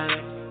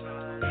right.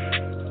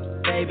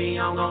 Baby,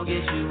 I'm gon'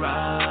 get you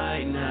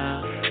right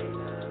now.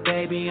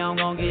 Baby, I'm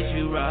gon' get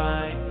you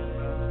right.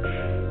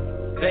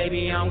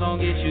 Baby, I'm gon'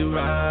 get you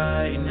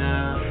right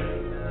now.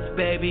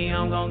 Baby,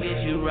 I'm gon'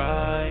 get you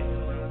right.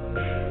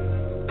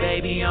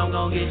 Baby, I'm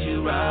gon' get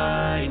you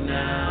right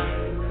now.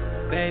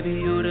 Baby,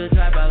 you the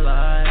type I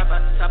like.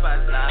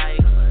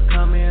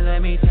 Come here,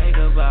 let me take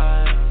a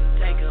bite.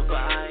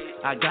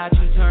 I got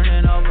you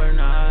turning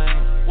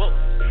overnight. Whoa.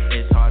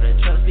 It's hard to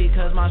trust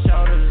because my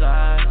shoulders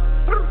high.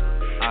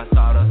 I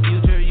saw the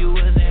future, you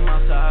was in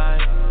my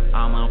side.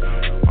 I'm a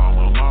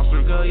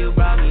monster, girl, you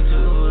brought me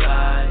to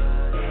life.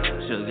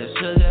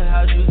 Sugar,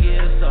 how'd you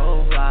get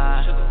so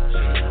fly?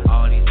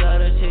 All these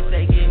other chicks,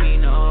 they give me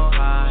no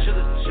high.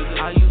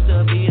 I used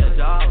to be a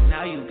dog,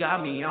 now you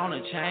got me on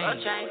a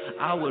chain.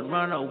 I would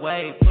run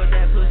away, but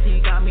that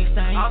pussy got me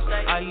stained.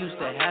 I used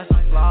to have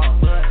some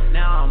flaws, but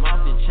now I'm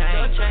off the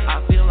chain.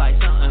 I feel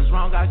like something's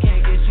wrong, I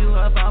can't get you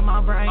up out my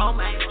brain.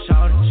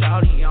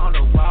 Shawty on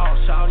the wall,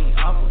 shawty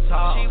awful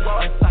tall.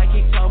 A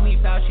psychic told me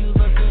about you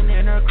looking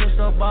in her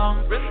crystal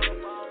ball.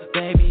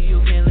 Baby, you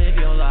can live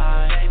your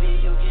life.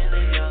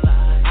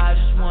 I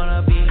just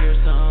wanna be here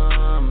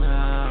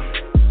somehow.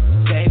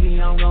 Baby,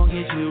 I'm gon'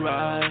 get you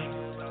right.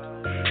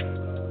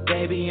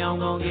 Baby, I'm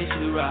gon' get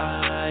you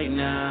right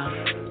now.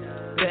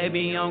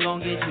 Baby, I'm gon'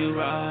 get you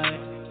right.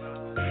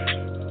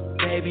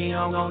 Baby,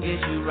 I'm gon'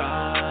 get you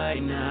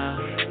right now.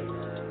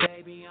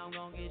 Baby, I'm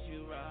gon' get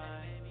you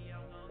right.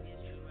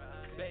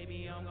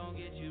 Baby, I'm gon'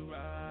 get you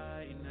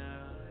right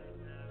now.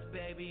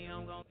 Baby,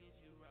 I'm gon' get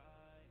you right.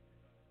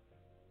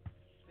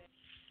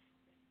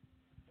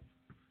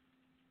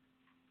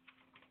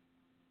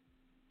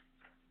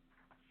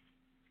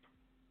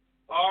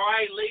 All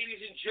right, ladies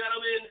and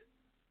gentlemen,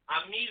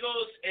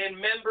 amigos and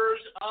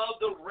members of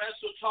the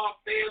Wrestle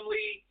Talk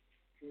family,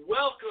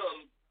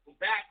 welcome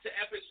back to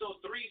episode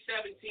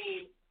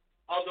 317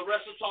 of the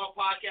Wrestle Talk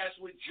podcast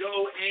with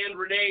Joe and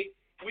Renee.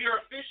 We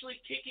are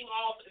officially kicking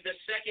off the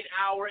second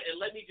hour,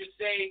 and let me just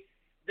say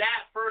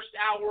that first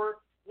hour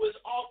was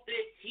off the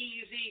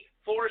teasy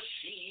for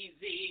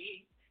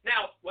sheezy.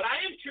 Now, what I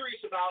am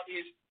curious about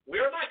is,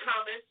 where are my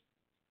comments?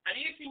 I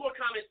need to see more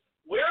comments.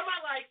 Where are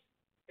my likes?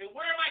 And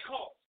where are my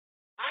calls?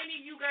 I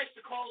need you guys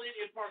to call in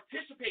and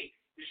participate.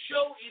 The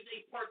show is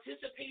a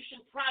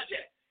participation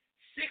project.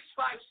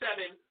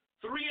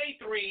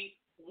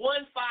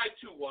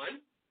 657-383-1521.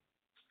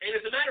 And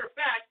as a matter of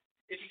fact,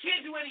 if you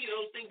can't do any of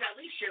those things, at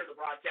least share the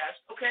broadcast,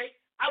 okay?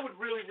 I would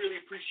really, really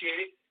appreciate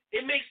it.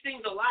 It makes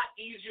things a lot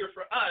easier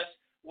for us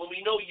when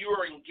we know you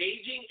are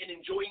engaging and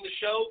enjoying the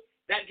show.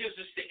 That gives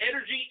us the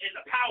energy and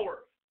the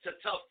power to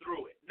tough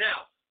through it.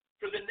 Now,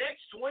 for the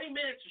next 20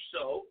 minutes or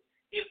so,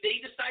 if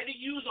they decide to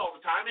use all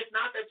the time, if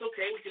not, that's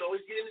okay. We can always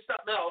get into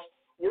something else.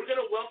 We're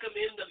going to welcome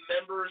in the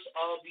members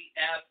of the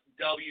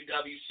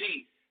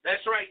FWWC.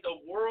 That's right. The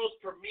world's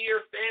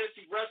premier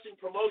fantasy wrestling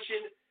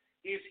promotion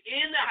is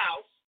in the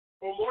house.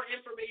 For more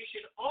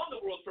information on the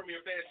world's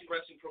premier fantasy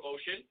wrestling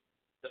promotion,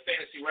 the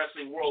Fantasy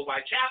Wrestling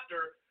Worldwide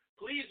chapter,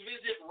 please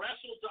visit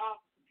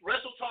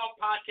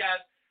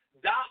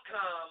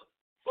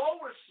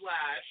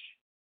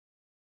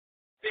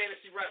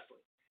WrestleTalkPodcast.com/fantasy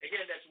wrestling.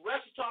 Again, that's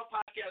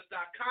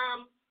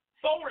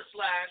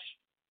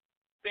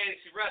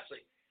WrestleTalkPodcast.com/fantasy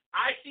wrestling.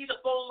 I see the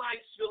phone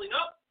lines filling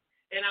up,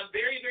 and I'm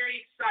very,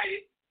 very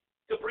excited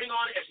to bring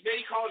on as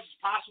many callers as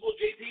possible.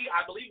 JP,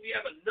 I believe we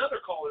have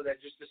another caller that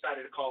just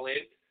decided to call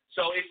in,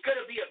 so it's going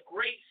to be a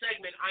great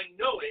segment. I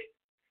know it.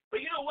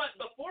 But you know what?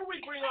 Before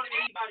we bring on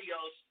anybody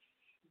else,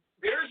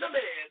 there's a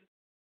man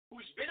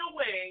who's been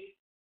away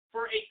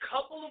for a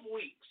couple of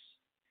weeks,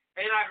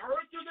 and I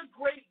heard through the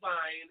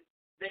grapevine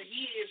that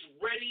he is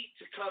ready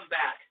to come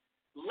back.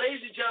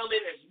 Ladies and gentlemen,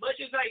 as much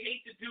as I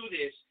hate to do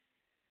this,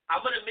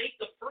 I'm going to make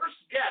the first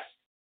guest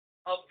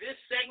of this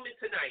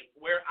segment tonight,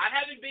 where I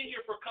haven't been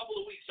here for a couple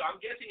of weeks, so I'm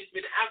guessing it's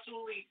been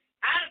absolutely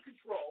out of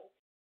control,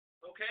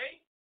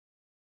 okay?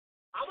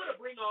 I'm going to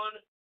bring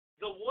on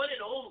the one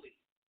and only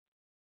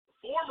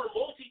former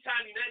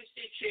multi-time United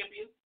States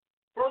champion,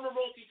 former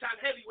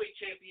multi-time heavyweight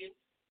champion,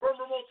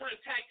 former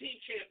multi-time tag team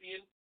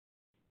champion,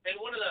 and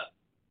one of the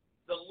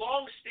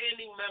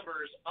long-standing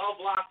members of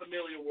La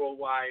Familia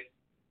Worldwide.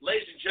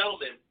 Ladies and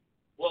gentlemen,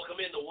 welcome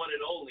in the one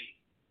and only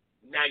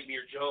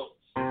Nightmare Jones.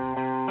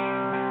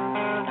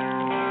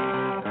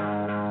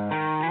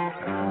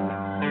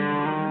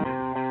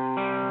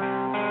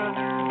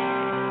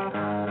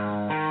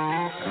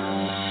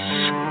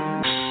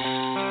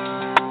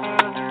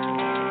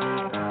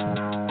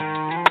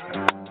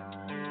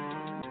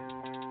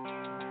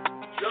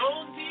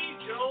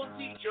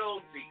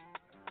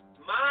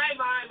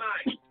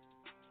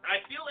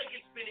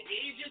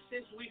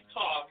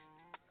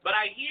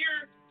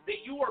 hear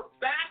that you are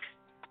back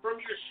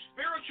from your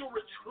spiritual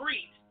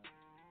retreat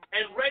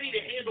and ready to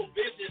handle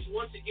business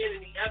once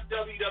again in the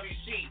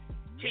FWWC.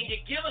 Can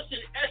you give us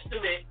an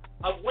estimate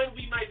of when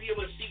we might be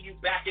able to see you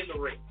back in the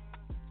ring?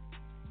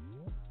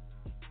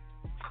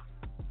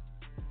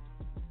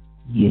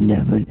 You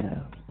never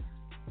know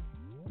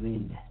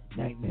when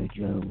Nightmare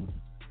Jones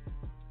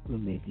will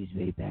make his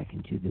way back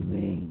into the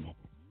ring.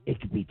 It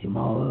could be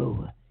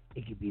tomorrow.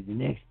 It could be the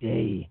next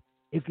day.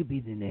 It could be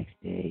the next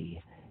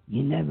day.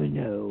 You never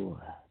know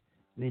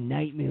when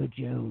Nightmare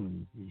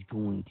Jones is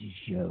going to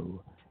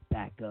show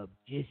back up.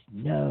 Just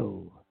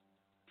know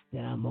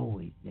that I'm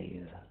always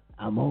there.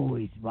 I'm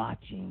always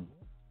watching.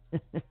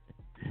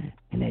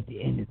 And at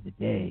the end of the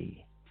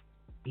day,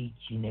 each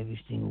and every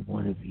single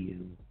one of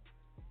you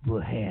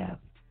will have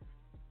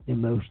the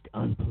most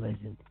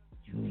unpleasant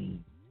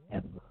dream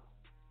ever.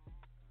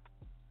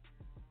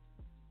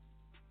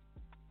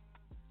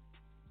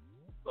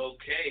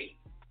 Okay.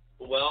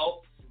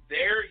 Well,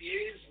 there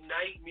is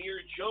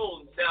Nightmare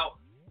Jones. Now,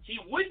 he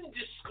wouldn't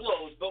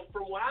disclose, but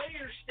from what I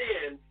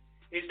understand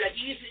is that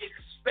he's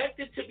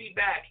expected to be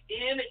back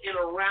in and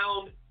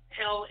around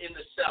Hell in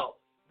the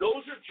Cell.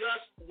 Those are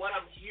just what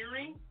I'm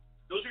hearing.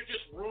 Those are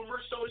just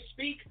rumors, so to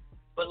speak.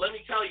 But let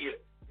me tell you,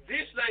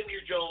 this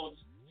Nightmare Jones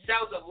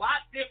sounds a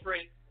lot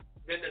different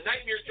than the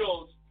Nightmare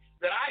Jones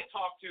that I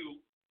talked to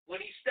when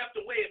he stepped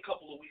away a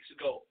couple of weeks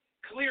ago.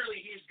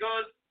 Clearly, he's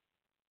gone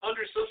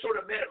under some sort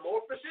of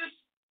metamorphosis.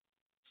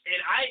 And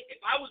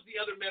if I was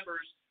the other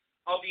members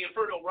of the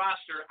Inferno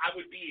roster, I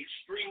would be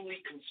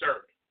extremely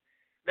concerned.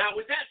 Now,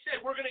 with that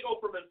said, we're going to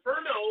go from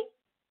Inferno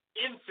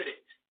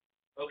Infinite,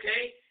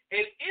 okay?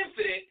 And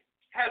Infinite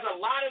has a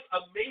lot of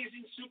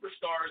amazing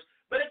superstars,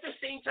 but at the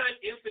same time,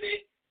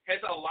 Infinite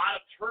has a lot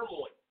of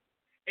turmoil.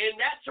 And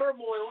that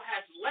turmoil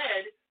has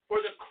led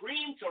for the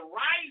cream to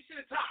rise to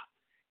the top.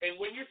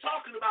 And when you're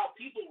talking about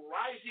people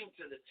rising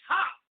to the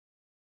top,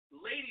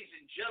 ladies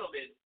and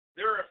gentlemen,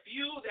 there are a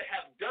few that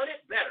have done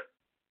it better.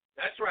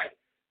 That's right.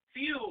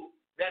 Few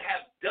that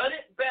have done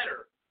it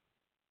better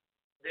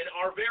than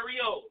our very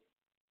own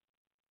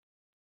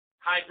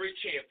hybrid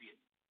champion,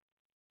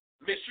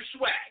 Mr.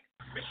 Swag.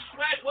 Mr.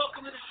 Swag,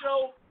 welcome to the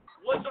show.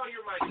 What's on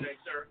your mind today,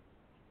 sir?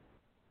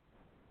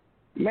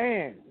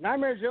 Man,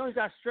 Nightmare Jones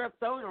got strep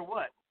throat or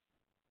what?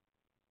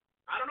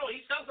 I don't know.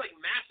 He sounds like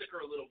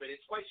Massacre a little bit.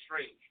 It's quite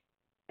strange.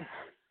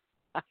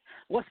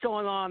 What's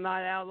going on,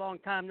 Night Owl?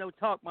 Long time no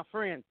talk, my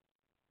friend.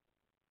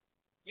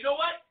 You know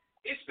what?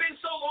 It's been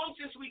so long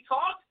since we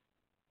talked.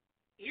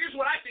 Here's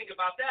what I think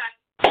about that.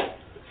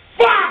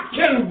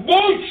 Fucking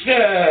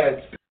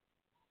bullshit!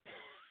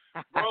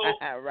 Bro,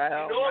 right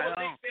on, you know right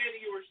I'm a big fan of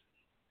yours.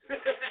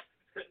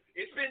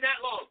 It's been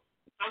that long.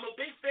 I'm a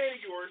big fan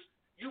of yours.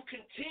 You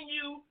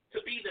continue to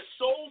be the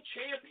sole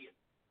champion,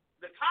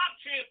 the top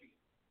champion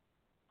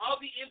of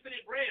the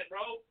Infinite brand,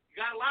 bro. You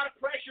got a lot of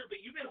pressure,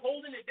 but you've been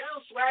holding it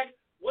down, Swag.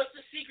 What's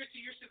the secret to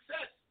your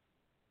success?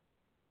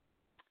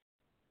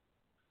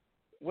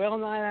 Well,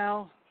 Night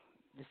Owl,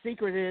 the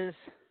secret is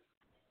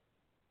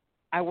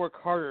I work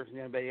harder than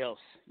anybody else.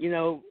 You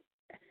know,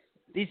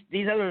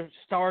 these other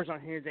stars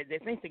on here, they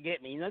think they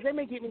get me. You know, they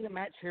may get me the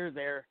match here or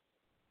there,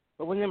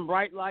 but when them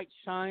bright lights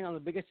shine on the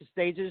biggest of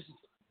stages,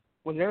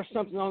 when there's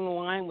something on the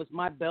line with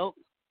my belt,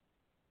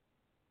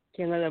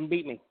 can't let them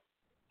beat me.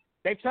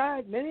 They've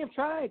tried. Many have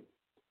tried.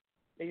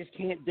 They just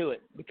can't do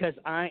it because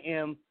I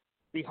am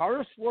the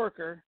hardest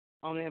worker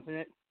on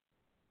Infinite.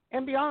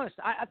 And be honest,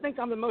 I think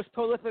I'm the most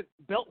prolific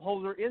belt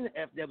holder in the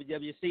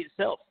FWWC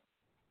itself.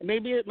 It may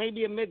be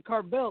a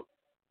mid-card belt,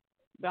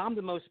 but I'm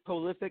the most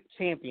prolific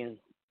champion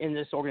in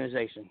this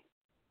organization.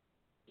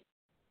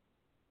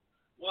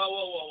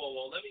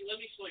 Whoa. Let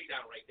me slow you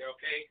down right there,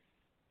 okay?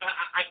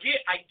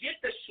 I get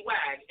the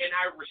swag and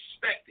I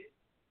respect it,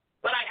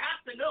 but I have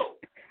to know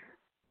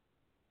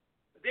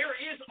there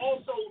is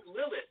also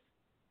Lilith,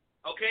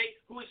 okay,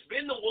 who has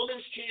been the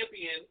women's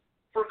champion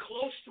for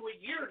close to a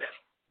year now.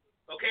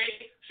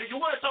 Okay, so you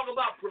want to talk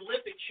about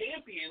prolific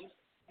champions,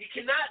 you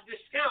cannot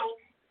discount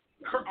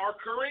our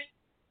current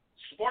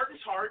Spartan's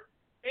Heart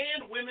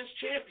and women's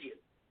champion.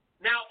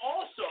 Now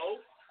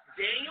also,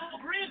 Daniel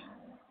Grimm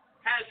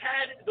has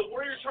had the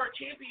Warriors Heart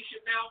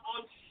Championship now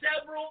on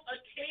several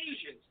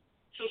occasions.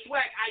 So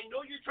Swag, I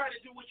know you're trying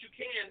to do what you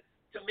can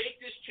to make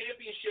this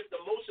championship the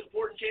most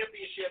important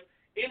championship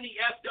in the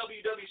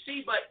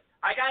FWWC, but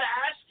I got to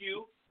ask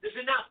you, does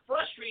it not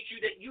frustrate you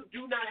that you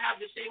do not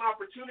have the same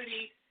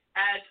opportunity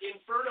as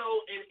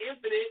Inferno and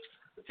Infinite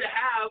to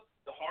have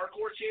the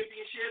Hardcore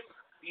Championship,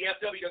 the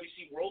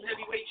FWWC World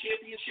Heavyweight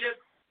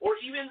Championship, or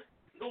even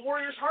the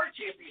Warriors Heart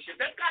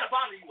Championship? That's got to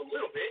bother you a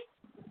little bit.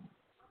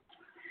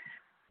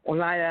 Well,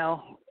 Night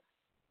Owl,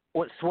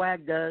 what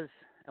Swag does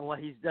and what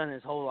he's done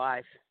his whole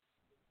life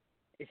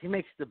is he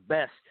makes the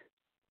best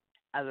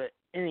out of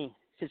any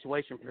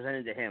situation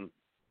presented to him.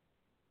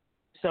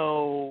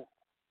 So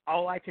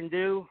all I can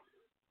do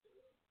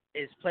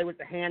is play with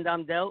the hand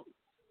I'm dealt,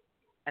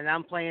 and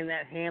I'm playing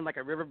that hand like a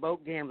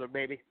riverboat gambler,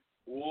 baby.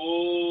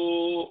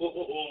 Ooh.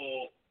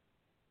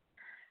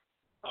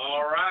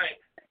 All right.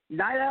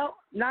 Night Owl,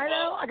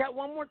 I got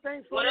one more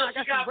thing for what you. else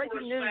I got you got some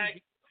breaking for us, news.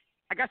 Swag?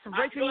 I got some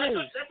breaking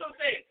news. That's what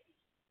I'm saying.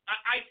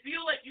 I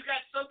feel like you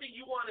got something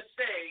you want to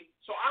say,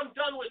 so I'm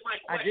done with my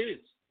questions.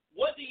 I do.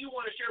 What do you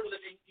want to share with us?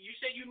 You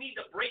say you need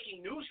the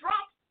breaking news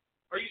drop?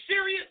 Are you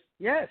serious?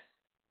 Yes,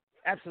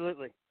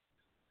 absolutely.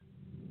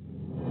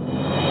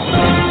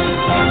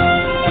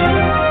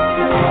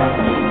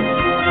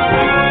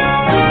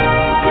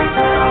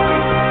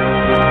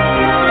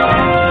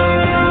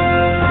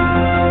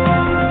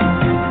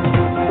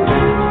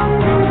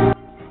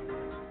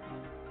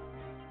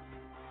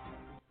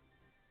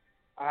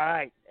 All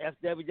right,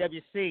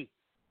 FWWC,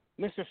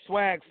 Mr.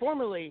 Swag,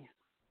 formerly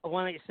of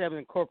 187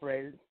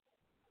 Incorporated,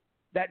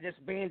 that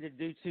disbanded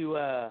due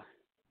to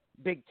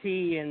Big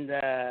T and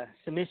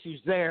some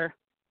issues there,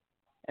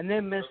 and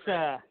then Miss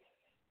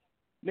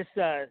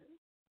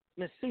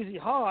Susie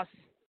Haas,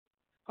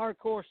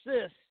 Hardcore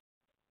Sis,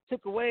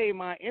 took away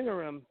my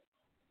interim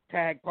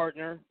tag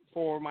partner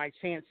for my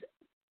chance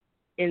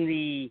in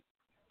the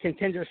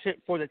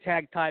contendership for the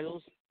tag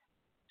titles.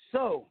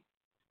 So,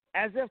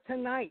 as of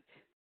tonight,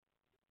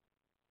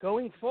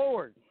 going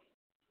forward,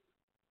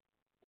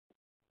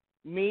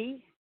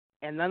 me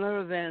and none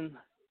other than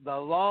the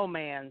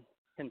Lawman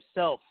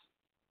himself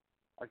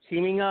are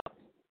teaming up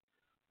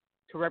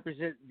to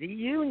represent the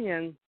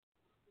Union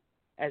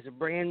as a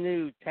brand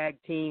new tag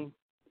team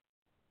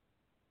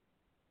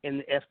in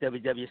the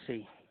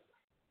FWWC.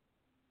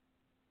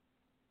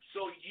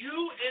 So you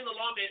and the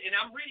Lawman, and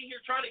I'm reading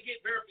here trying to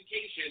get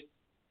verification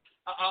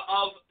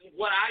of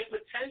what I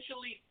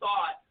potentially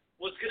thought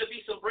was going to be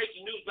some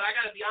breaking news, but I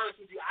got to be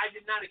honest with you, I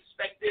did not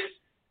expect this.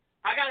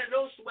 I got to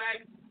know,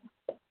 Swag,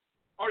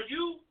 are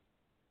you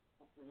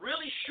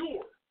really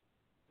sure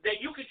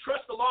that you can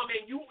trust the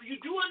Lawman? You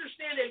do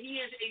understand that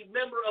he is a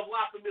member of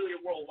La Familia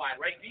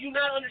Worldwide, right? Do you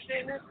not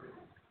understand this?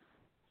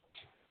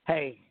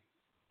 Hey,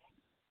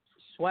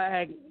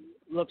 Swag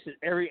looks at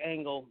every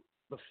angle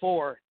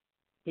before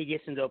he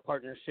gets into a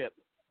partnership.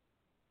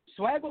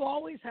 Swag will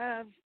always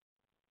have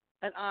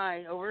an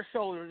eye over his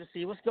shoulder to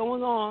see what's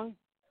going on.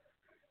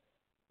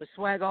 But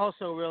Swag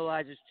also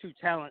realizes true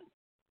talent,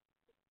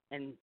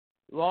 and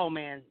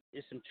Lawman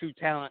is some true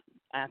talent.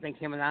 I think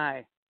him and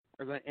I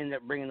are going to end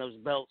up bringing those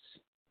belts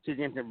to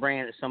the Infinite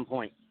brand at some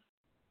point.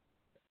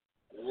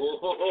 Whoa.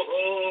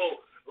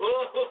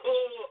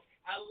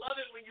 I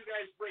love it when you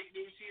guys break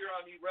news here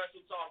on the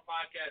Wrestle Talk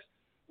podcast.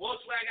 Well,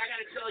 Swag, I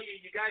got to tell you,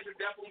 you guys are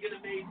definitely going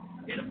to make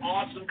an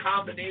awesome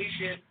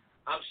combination.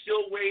 I'm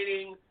still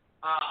waiting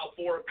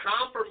for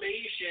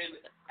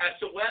confirmation as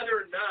to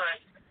whether or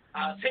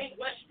not St.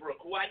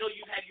 Westbrook, who I know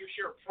you've had your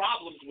share of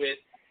problems with,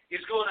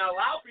 is going to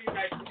allow for you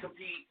guys to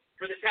compete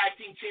for the Tag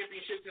Team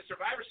Championships and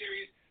Survivor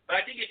Series. But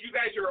I think if you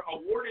guys are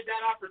awarded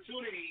that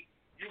opportunity,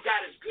 you've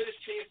got as good a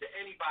chance to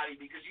anybody,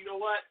 because you know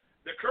what?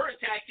 The current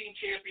Tag Team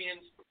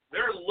Champions,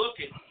 they're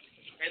looking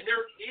and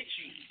they're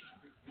itchy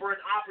for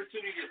an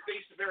opportunity to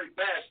face the very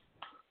best.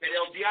 And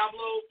El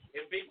Diablo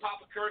and Big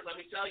Papa Kurt, let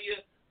me tell you,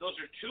 those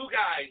are two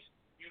guys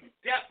you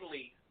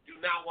definitely do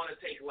not want to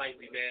take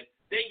lightly, man.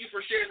 Thank you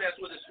for sharing that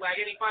with us,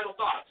 Swag. Any final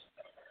thoughts?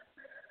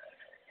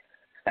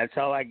 That's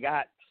all I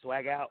got.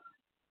 Swag out.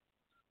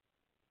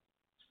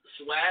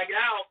 Swag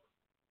out.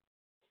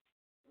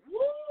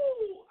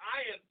 Woo!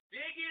 I am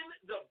digging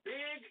the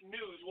big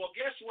news. Well,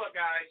 guess what,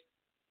 guys?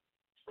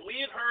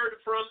 We have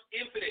heard from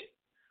Infinite.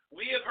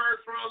 We have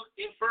heard from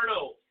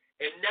Inferno.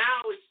 And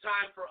now it's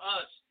time for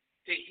us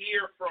to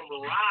hear from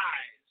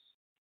Rise.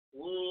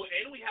 Ooh,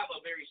 and we have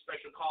a very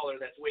special caller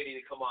that's waiting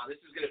to come on.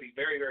 This is going to be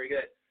very, very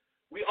good.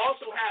 We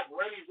also have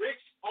Remy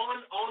Ricks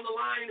on the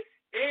line,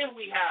 and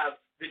we have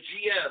the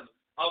GM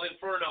of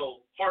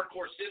Inferno,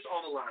 Hardcore Sis,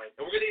 on the line.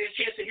 And we're going to get a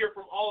chance to hear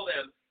from all of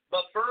them.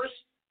 But first,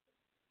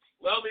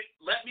 well,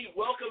 let me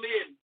welcome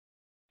in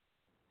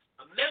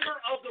a member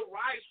of the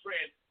Rise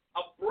brand,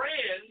 a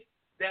brand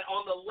that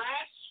on the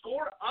last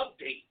score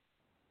update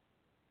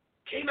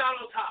came out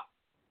on top.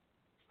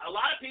 A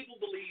lot of people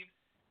believe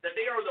that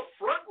they are the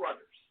front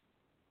runners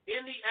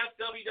in the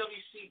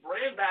FWWC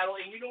brand battle,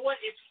 and you know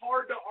what? It's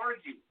hard to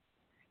argue.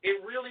 It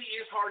really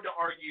is hard to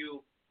argue,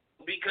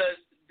 because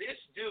this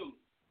dude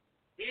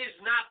is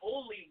not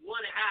only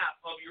one half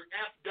of your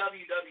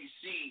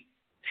FWWC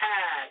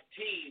Tag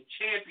Team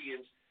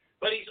Champions,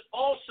 but he's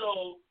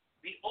also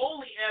the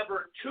only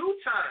ever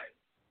two-time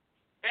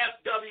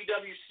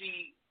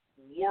FWWC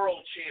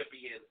World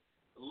Champion.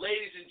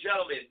 Ladies and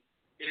gentlemen,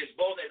 it is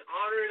both an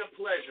honor and a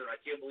pleasure. I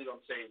can't believe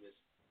I'm saying this.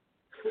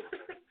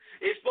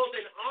 It's both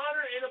an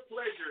honor and a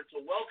pleasure to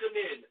welcome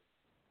in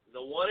the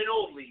one and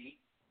only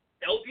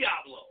El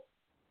Diablo.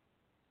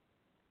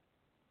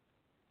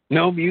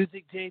 No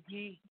music,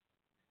 JP?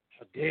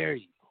 How dare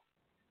you?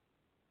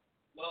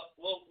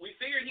 Well, we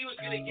figured he was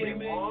going to get it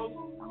wrong.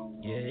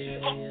 Yeah.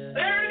 Oh,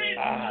 there it is.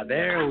 Ah,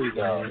 there we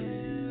go.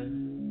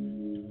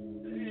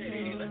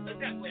 Hey, let's let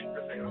that play for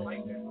a second. I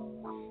like that.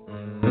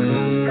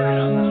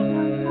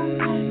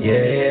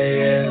 Yeah.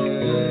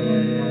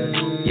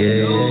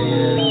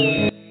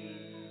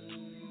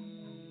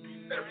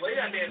 Better play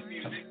that man's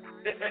music.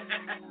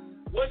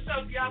 What's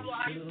up, Diablo?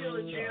 How you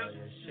feeling, champ?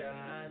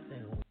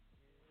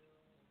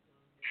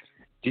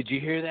 Did you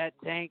hear that,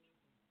 Tank?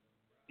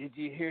 Did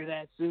you hear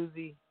that,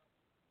 Susie?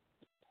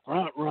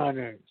 Front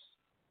runners,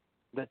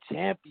 the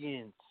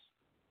champions,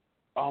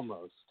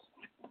 almost,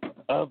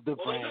 of the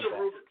brand. Those are the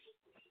rumors.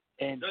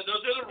 And those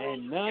are the rumors.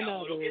 And none yeah,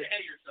 other. Don't get ahead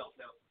of yourself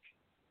now.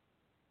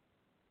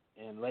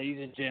 And ladies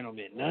and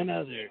gentlemen, none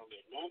other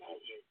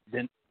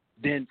than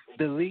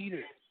the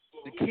leader,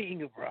 the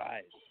king of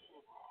Rise,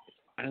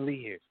 finally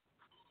here.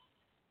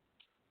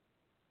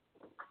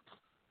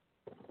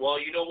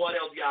 Well, you know what,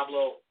 El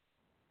Diablo?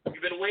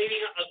 You've been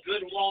waiting a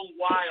good long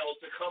while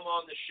to come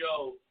on the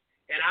show,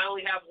 and I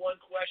only have one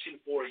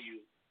question for you.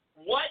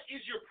 What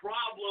is your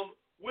problem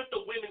with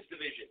the women's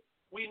division?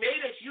 We made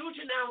a huge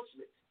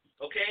announcement,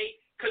 okay,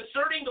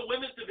 concerning the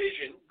women's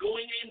division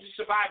going into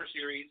Survivor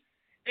Series,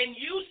 and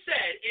you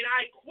said, and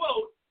I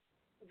quote,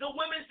 the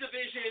women's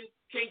division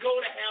can go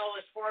to hell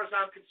as far as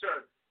I'm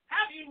concerned.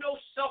 Have you no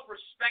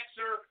self-respect,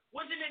 sir?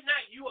 Wasn't it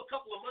not you a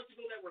couple of months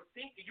ago that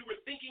you were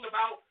thinking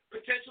about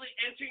potentially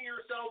entering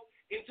yourself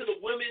into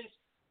the women's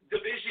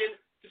division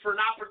for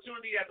an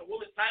opportunity at the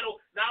women's title?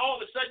 Now all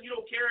of a sudden you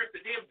don't care if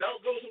the damn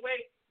belt goes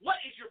away? What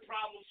is your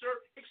problem, sir?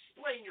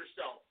 Explain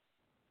yourself.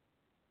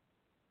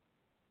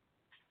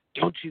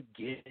 Don't you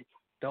get it?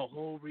 The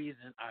whole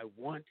reason I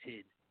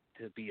wanted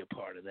to be a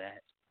part of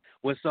that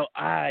was so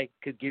I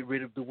could get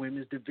rid of the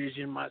women's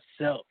division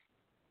myself.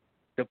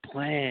 The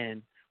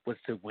plan was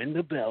to win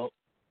the belt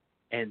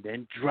and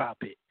then drop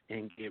it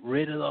and get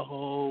rid of the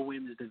whole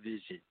women's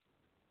division.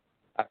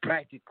 I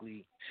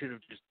practically should have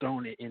just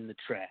thrown it in the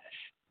trash.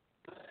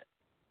 But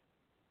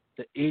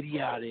the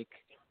idiotic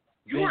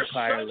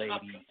vampire lady. You are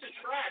such a piece of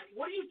trash.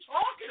 What are you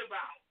talking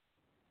about?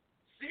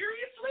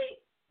 Seriously?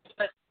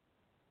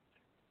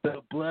 The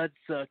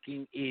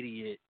blood-sucking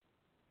idiot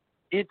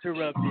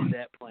interrupted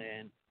that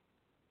plan.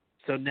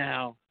 So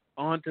now,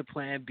 on to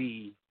plan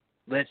B.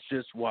 Let's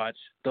just watch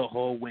the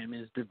whole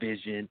women's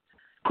division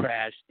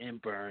crash and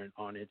burn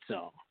on its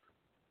own.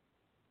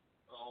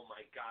 Oh,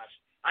 my gosh.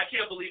 I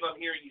can't believe I'm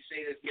hearing you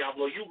say this,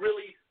 Diablo. You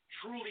really,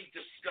 truly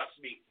disgust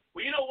me.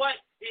 Well, you know what?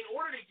 In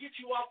order to get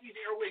you off these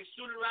airwaves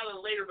sooner rather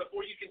than later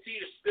before you continue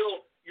to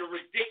spill your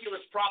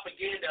ridiculous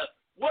propaganda,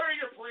 what are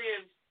your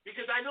plans?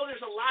 Because I know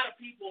there's a lot of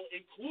people,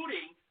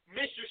 including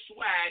Mr.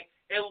 Swag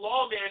and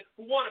Lawman,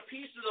 who want a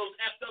piece of those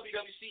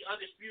FWWC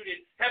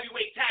Undisputed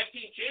Heavyweight Tag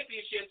Team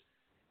Championships.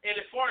 And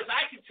as far as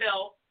I can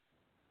tell,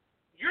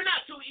 you're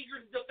not too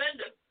eager to defend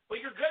them. But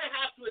you're going to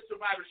have to at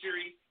Survivor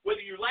Series,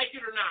 whether you like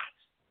it or not.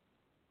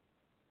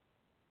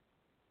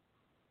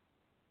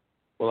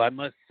 Well, I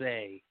must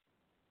say,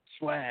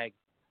 Swag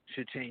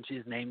should change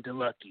his name to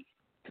Lucky.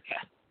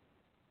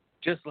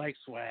 Just like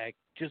Swag,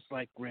 just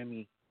like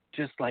Remy,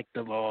 just like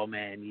the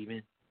Lawman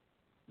even.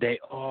 They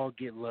all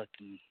get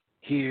lucky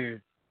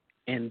here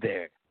and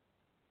there.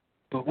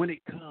 But when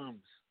it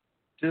comes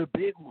to the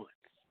big ones,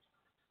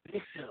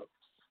 big shows,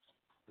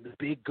 the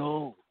big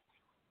goal,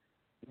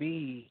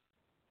 me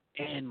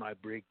and my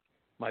big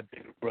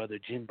brother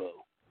Jimbo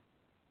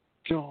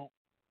don't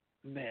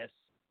mess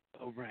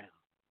around.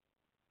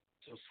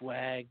 So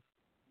Swag,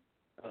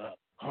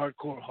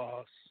 Hardcore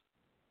Hoss,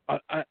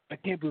 I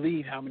can't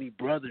believe how many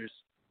brothers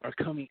are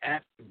coming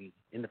after me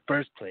in the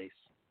first place.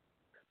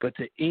 But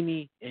to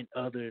any and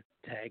other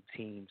tag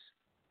teams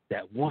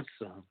that want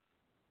some,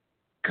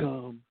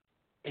 come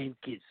and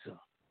get some.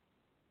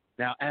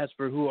 Now, as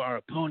for who our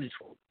opponents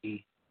will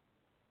be,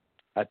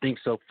 I think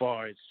so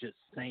far it's just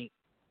Saint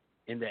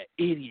and that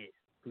idiot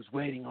who's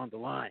waiting on the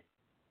line.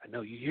 I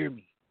know you hear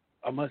me.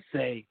 I must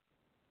say,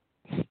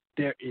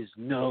 there is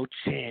no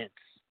chance.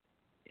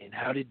 And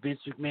how did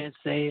Vince McMahon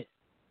say it?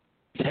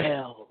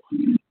 Hell,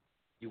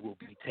 you will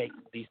be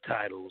taking these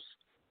titles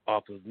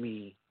off of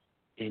me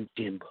and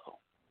Jimbo.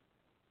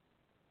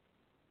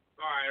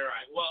 All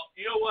right. Well,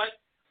 you know what?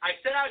 I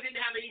said I didn't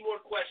have any more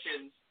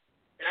questions,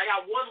 and I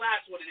got one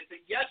last one, and it's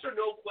a yes or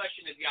no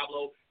question to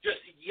Diablo.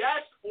 Just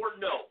yes or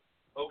no,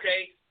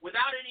 okay?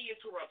 Without any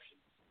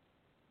interruptions.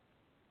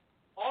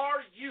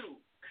 Are you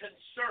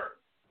concerned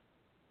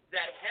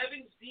that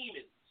Heaven's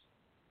Demons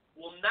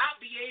will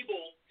not be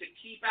able to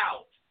keep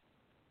out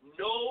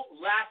No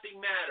Laughing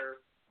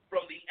Matter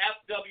from the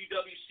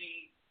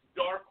FWWC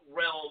Dark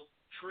Realm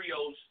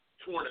Trios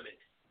Tournament?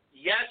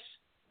 Yes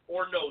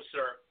or no,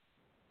 sir?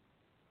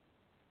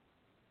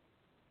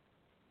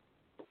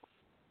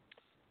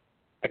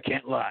 I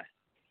can't lie.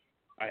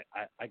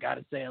 I got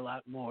to say a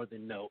lot more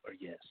than no or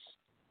yes.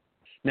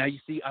 Now, you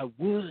see, I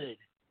would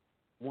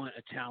want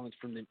a challenge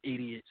from them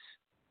idiots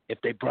if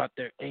they brought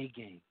their A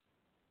game.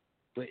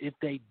 But if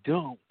they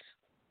don't,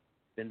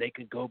 then they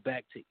could go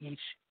back to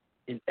each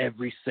and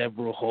every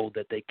several hole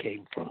that they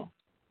came from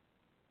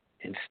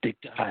and stick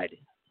to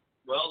hiding.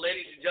 Well,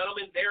 ladies and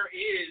gentlemen, there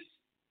is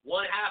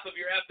one half of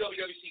your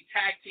FWWC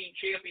Tag Team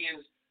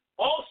Champions,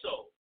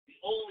 also the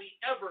only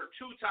ever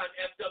two-time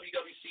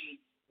FWWC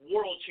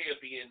World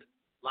Champion,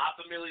 La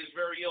Familia's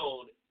very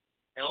own,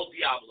 El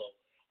Diablo.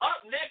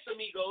 Up next,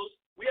 amigos,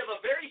 we have a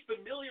very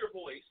familiar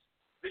voice,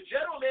 the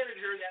general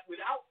manager that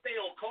without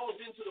fail calls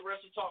into the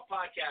Wrestle Talk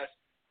podcast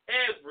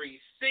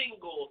every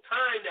single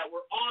time that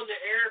we're on the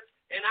air,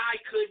 and I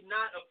could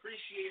not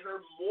appreciate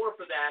her more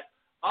for that,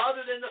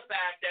 other than the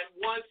fact that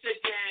once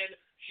again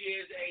she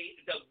is a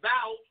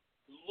devout,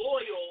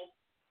 loyal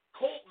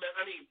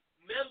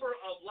member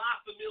of La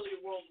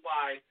Familia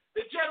Worldwide,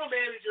 the general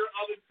manager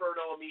of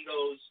Inferno,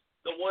 amigos,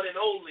 the one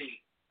and only,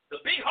 the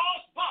Big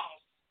Hoss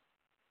boss,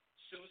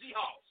 Susie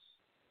Hoss.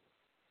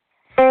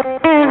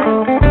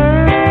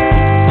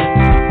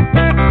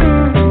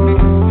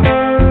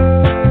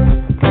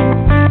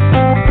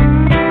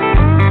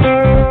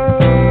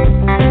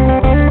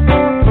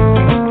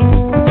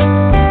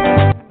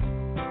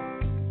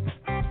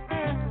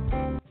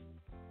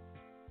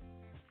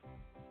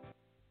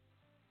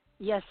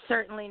 You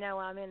certainly know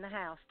I'm in the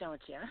house,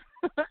 don't you?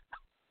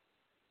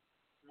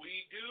 We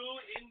do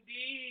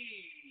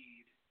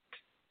indeed.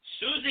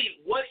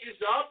 Susie, what is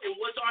up and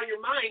what's on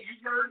your mind?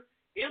 You've heard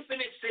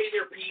Infinite say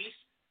their piece.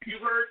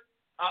 You've heard,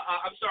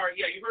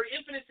 you've heard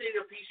Infinite say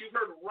their piece. You've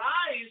heard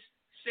Rise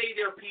say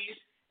their piece.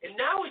 And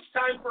now it's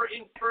time for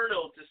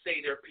Inferno to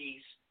say their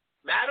piece.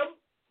 Madam,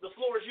 the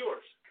floor is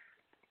yours.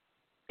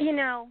 You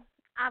know,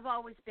 I've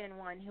always been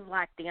one who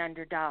liked the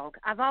underdog.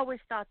 I've always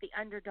thought the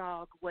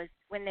underdog was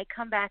when they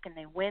come back and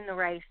they win the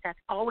race, that's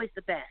always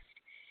the best.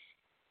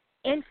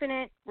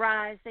 Infinite,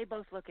 Rise, they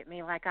both look at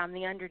me like I'm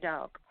the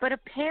underdog. But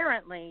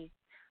apparently,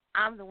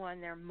 I'm the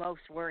one they're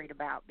most worried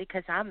about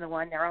because I'm the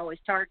one they're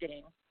always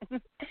targeting.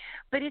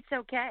 But it's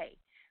okay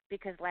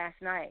because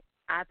last night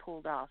I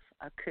pulled off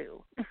a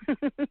coup.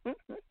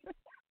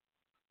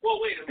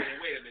 Well, wait a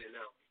minute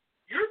now.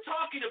 You're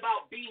talking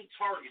about being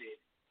targeted,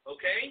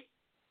 okay?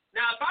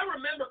 Now, if I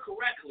remember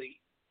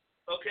correctly,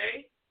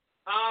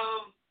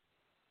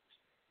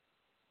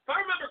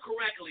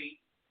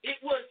 it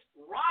was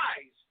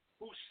Rise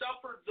who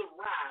suffered the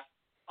wrath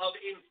of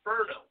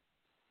Inferno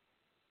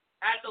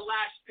at the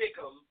last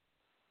pick'em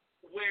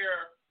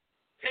where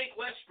Tank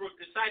Westbrook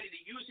decided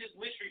to use his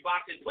mystery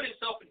box and put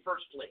himself in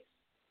first place.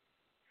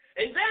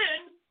 And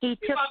then, he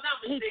if I'm not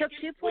mistaken,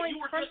 he took 2 points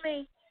from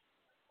me.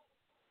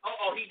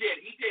 Oh, he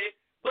did.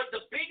 But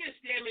the biggest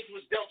damage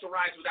was dealt to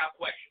Rise without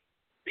question,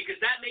 because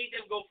that made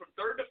them go from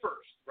third to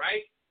first,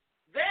 right?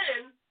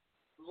 Then,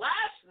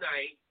 last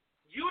night,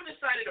 you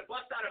decided to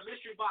bust out a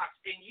mystery box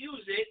and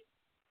use it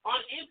on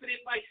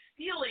Infinite by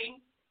stealing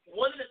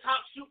one of the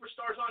top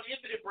superstars on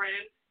Infinite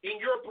brand in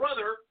your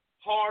brother,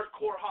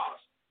 Hardcore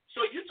Hoss.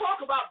 So you talk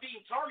about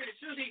being targeted,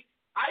 Susie.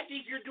 I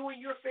think you're doing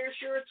your fair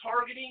share of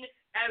targeting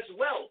as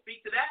well.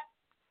 Speak to that.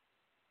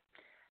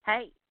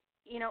 Hey,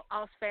 you know,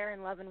 all's fair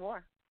in love and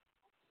war.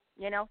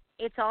 You know,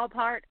 it's all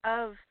part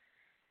of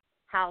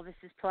how this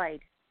is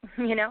played.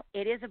 You know,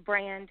 it is a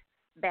brand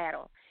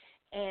battle.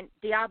 And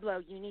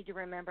Diablo, you need to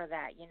remember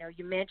that. You know,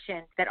 you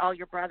mentioned that all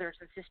your brothers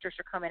and sisters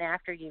are coming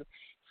after you.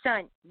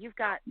 Son, you've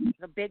got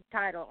the big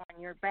title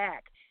on your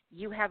back.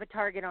 You have a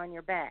target on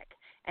your back.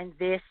 And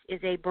this is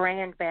a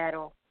brand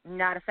battle,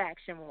 not a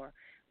faction war.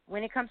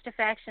 When it comes to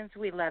factions,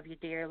 we love you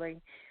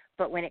dearly.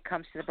 But when it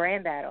comes to the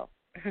brand battle,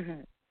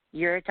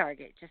 you're a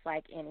target, just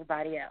like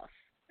anybody else.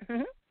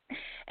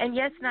 And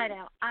yes, Night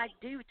Owl, I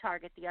do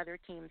target the other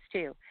teams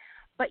too.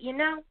 But, you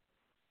know,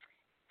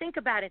 think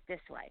about it this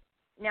way.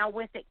 Now,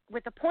 with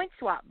the point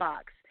swap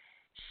box,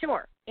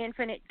 sure,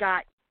 Infinite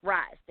got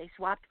Rise. They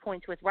swapped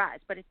points with Rise.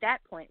 But at that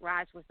point,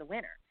 Rise was the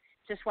winner.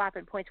 So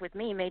swapping points with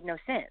me made no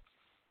sense.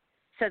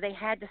 So they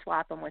had to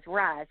swap them with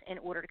Rise in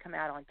order to come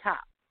out on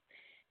top.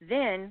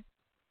 Then,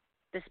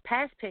 this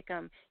past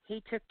pick'em,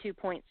 he took 2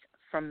 points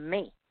from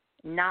me,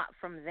 not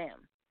from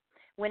them.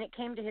 When it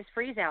came to his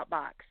freeze-out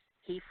box,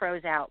 he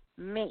froze out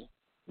me,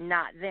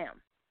 not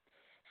them.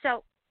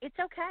 So it's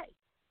okay.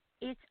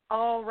 It's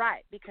all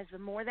right, because the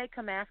more they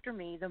come after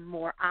me, the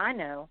more I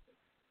know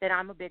that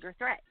I'm a bigger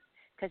threat.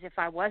 Because if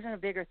I wasn't a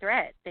bigger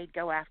threat, they'd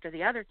go after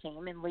the other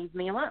team and leave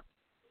me alone.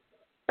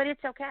 But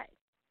it's okay.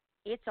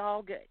 It's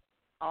all good.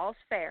 All's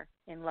fair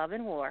in love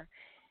and war.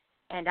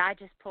 And I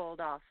just pulled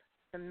off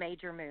the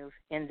major move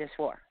in this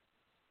war.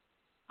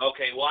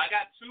 Okay, well, I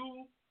got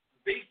 2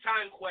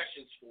 big-time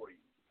questions for you.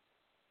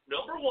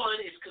 Number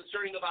 1 is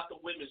concerning about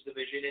the women's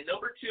division, and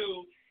number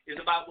 2 is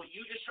about what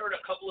you just heard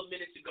a couple of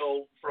minutes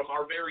ago from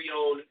our very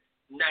own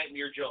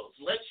Nightmare Jones.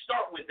 Let's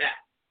start with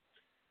that.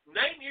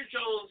 Nightmare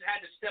Jones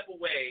had to step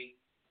away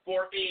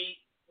for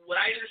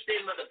what I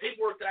understand by the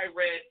paperwork that I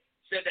read,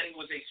 said that it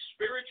was a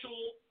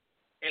spiritual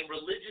and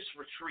religious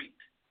retreat.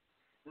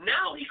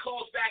 Now he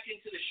calls back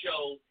into the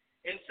show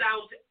and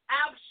sounds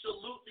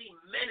absolutely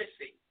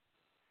menacing.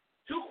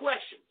 2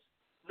 questions.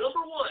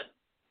 Number 1,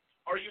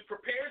 are you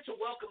prepared to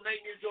welcome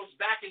Nightmare Jones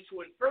back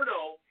into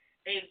Inferno?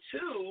 And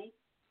 2,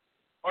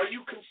 are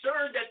you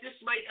concerned that this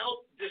might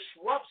help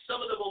disrupt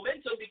some of the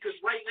momentum? Because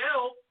right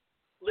now,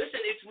 listen,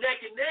 it's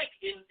neck and neck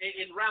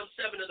in round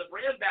 7 of the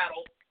brand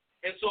battle.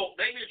 And so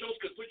Nightmare Jones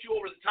could put you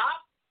over the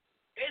top,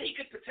 and he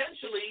could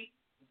potentially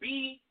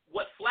be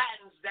what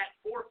flattens that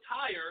 4th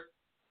tire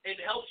and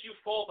helps you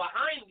fall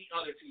behind the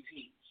other 2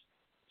 teams.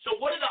 So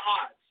what are the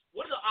odds?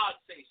 What do the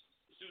odds say,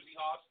 Susie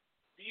Hoss?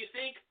 Do you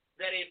think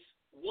that it's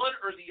one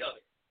or the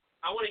other?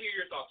 I want to hear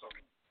your thoughts on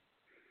that.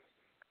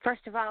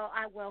 First of all,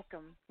 I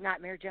welcome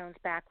Nightmare Jones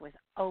back with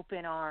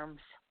open arms.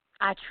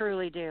 I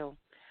truly do.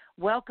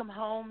 welcome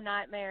home,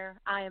 Nightmare.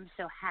 I am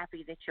so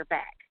happy that you're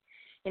back.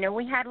 You know,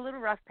 we had a little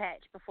rough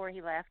patch before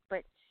he left,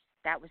 but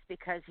that was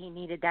because he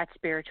needed that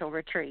spiritual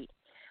retreat.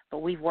 But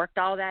we've worked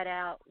all that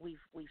out. We've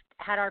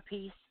had our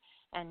peace,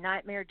 and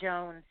Nightmare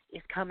Jones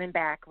is coming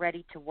back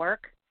ready to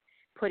work,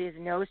 put his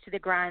nose to the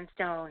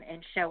grindstone,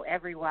 and show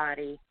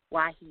everybody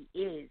why he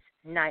is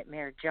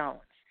Nightmare Jones.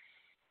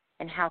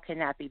 And how can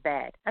that be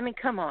bad? I mean,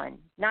 come on,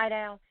 Night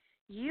Owl,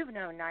 you've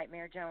known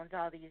Nightmare Jones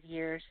all these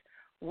years.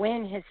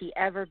 When has he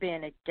ever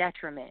been a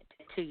detriment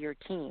to your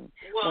team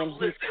when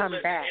he's come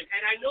back?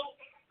 And I know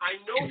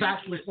if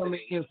I can come in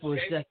here for a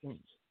second.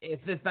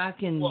 If I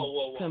can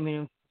come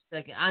in for a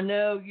second. I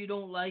know you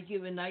don't like it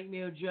when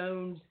Nightmare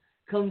Jones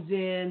comes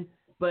in,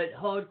 but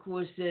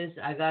Hardcore says,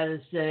 I got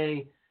to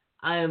say,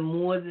 I am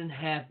more than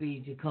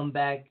happy to come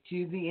back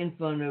to the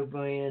Inferno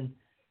brand,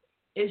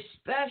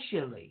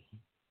 especially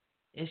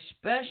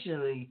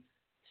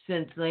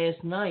since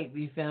last night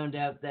we found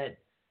out that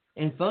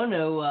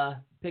Inferno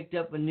picked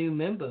up a new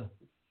member.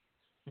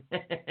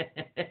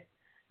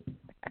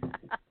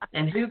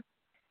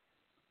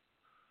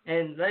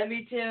 And let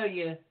me tell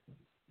you,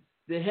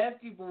 the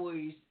Hefty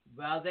Boys,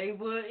 while they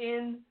were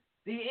in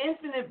the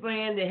Infinite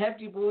brand, the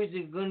Hefty Boys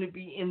are going to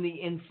be in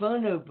the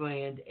Inferno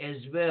brand as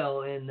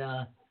well. And,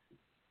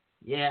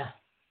 yeah,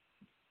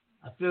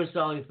 I feel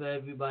sorry for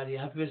everybody.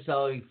 I feel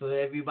sorry for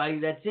everybody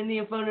that's in the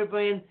Inferno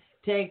brand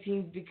tag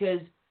teams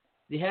because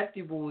the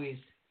Hefty Boys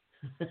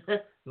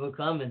were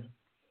coming.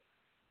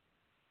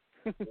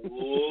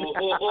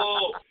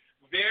 Whoa,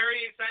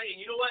 very exciting.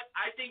 You know what?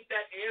 I think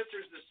that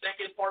answers the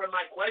second part of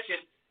my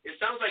question. It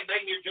sounds like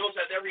Nightmare Jones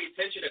has every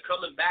intention of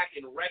coming back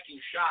and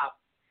wrecking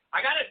shop. I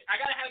gotta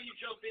have you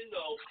jump in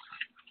though,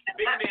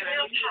 big man. I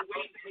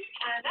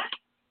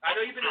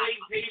know you've been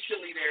waiting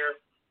patiently there.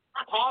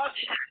 Hoss,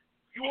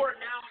 you are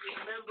now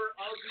a member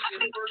of the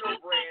Inferno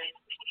brand.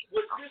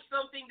 Was this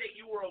something that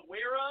you were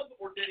aware of,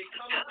 or did it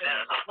come as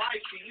a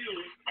surprise to you,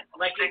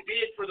 like it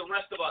did for the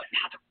rest of us?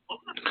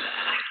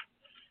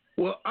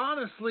 Well,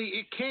 honestly,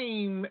 it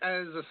came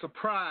as a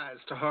surprise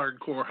to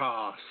Hardcore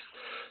Hoss,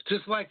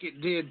 just like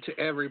it did to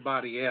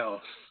everybody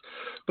else.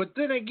 But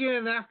then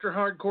again, after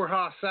Hardcore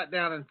Hoss sat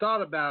down and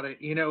thought about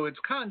it, you know, it's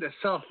kind of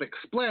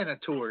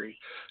self-explanatory,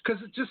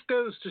 because it just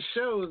goes to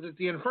show that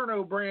the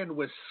Inferno brand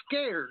was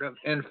scared of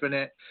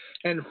Infinite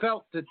and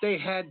felt that they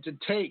had to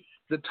take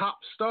the top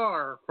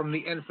star from the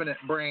Infinite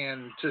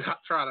brand to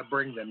try to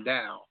bring them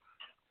down.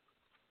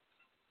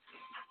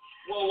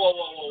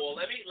 Whoa.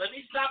 Let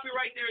me stop you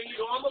right there. You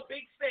know I'm a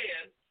big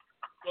fan,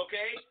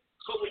 okay?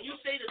 But when you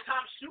say the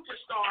top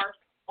superstar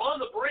on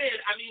the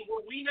brand, I mean,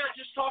 were we not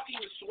just talking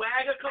to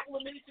Swag a couple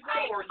of minutes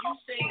ago, or are you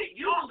saying that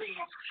you believe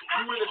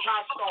you were the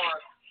top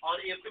star on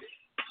Infinite?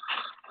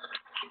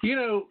 You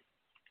know,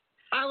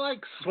 I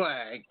like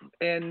Swag,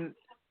 and,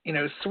 you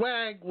know,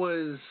 Swag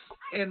was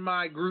in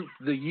my group,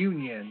 The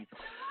Union,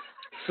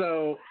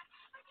 so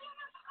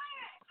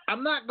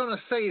I'm not going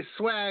to say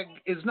Swag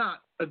is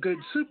not a good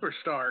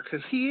superstar,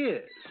 because he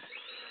is.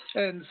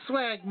 And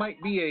Swag might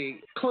be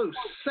a close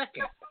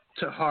second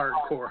to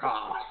Hardcore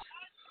Hoss.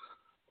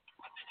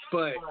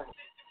 But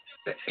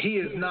he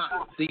is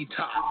not the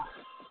top.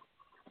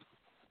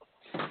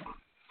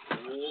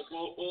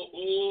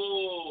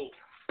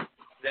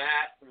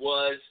 That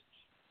was,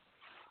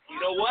 you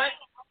know what?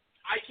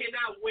 I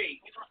cannot wait,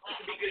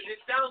 because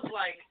it sounds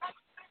like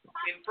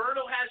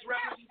Inferno has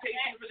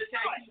representation for the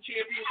Tag Team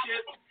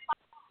Championship.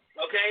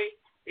 Okay?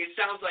 It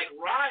sounds like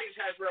Rise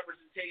has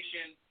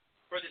representation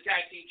for the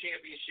Tag Team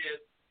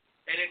Championship.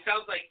 And it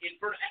sounds like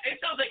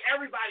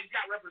everybody's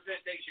got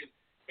representation.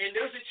 And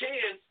there's a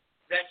chance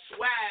that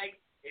Swag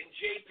and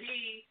JP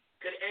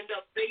could end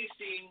up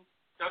facing,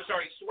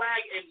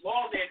 Swag and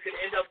Lawman could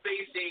end up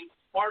facing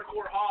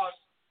Hardcore Hoss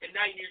and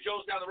Nightmare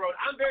Jones down the road.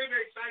 I'm very,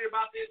 very excited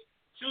about this.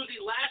 Susie,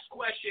 last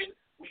question.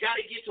 We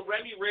got to get to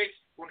Remy Ricks.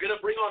 We're going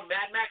to bring on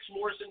Mad Max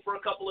Morrison for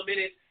a couple of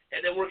minutes, and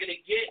then we're going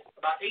to get,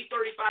 about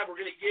 8:35, we're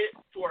going to get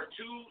to our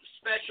two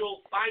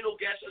special final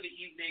guests of the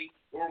evening,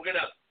 where we're going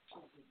to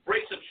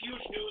break some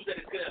huge news that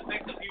is going to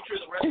affect the future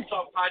of the Wrestle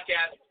Talk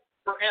podcast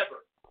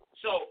forever.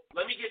 So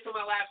let me get to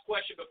my last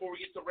question before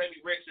we get to Remy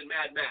Ricks and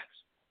Mad Max.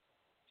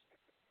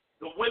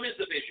 The women's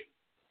division.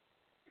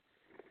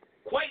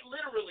 Quite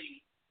literally,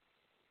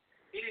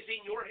 it is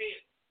in your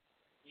hands.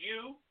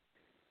 You,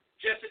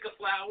 Jessica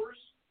Flowers,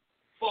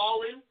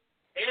 Fallen,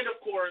 and, of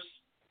course,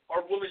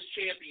 our women's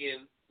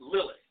champion,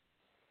 Lilith.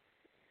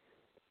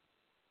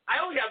 I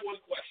only have one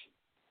question,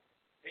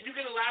 and you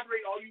can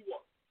elaborate all you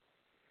want.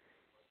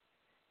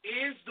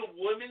 Is the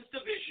women's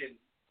division,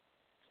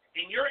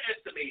 in your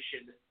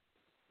estimation,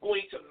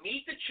 going to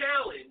meet the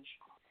challenge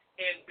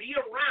and be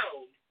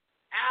around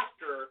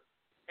after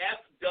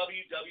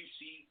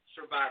FWWC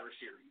Survivor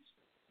Series?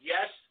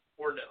 Yes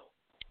or no?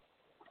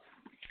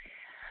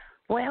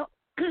 Well,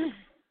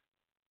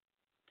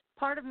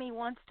 part of me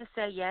wants to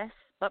say yes,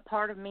 but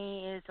part of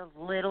me is a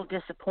little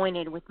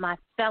disappointed with my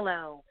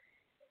fellow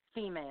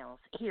females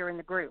here in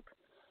the group.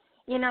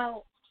 You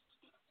know,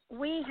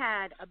 we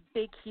had a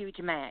big, huge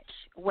match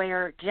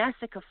where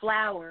Jessica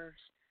Flowers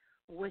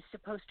was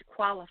supposed to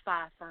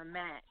qualify for a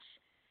match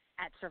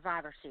at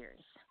Survivor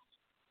Series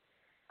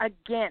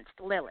against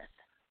Lilith.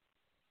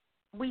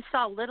 We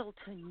saw little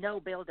to no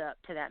build-up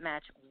to that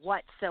match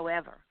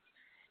whatsoever.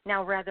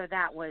 Now, whether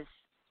that was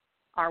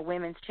our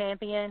women's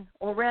champion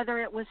or whether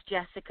it was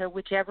Jessica,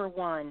 whichever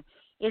one,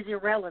 is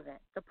irrelevant.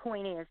 The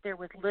point is there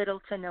was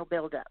little to no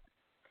build-up.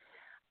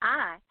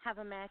 I have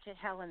a match at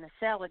Hell in the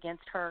Cell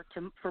against her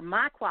for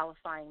my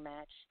qualifying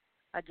match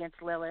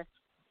against Lilith,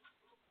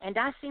 and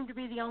I seem to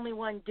be the only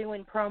one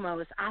doing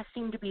promos. I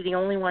seem to be the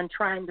only one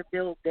trying to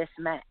build this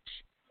match.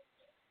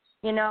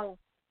 You know,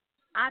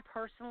 I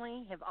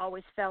personally have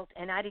always felt,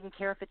 and I didn't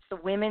care if it's the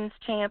women's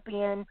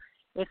champion,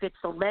 if it's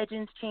the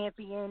Legends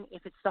champion,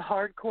 if it's the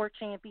Hardcore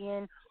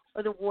champion,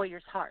 or the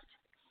Warrior's Heart.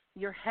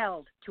 You're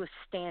held to a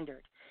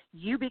standard.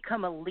 You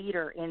become a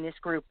leader in this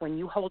group when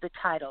you hold a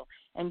title,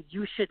 and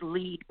you should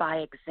lead by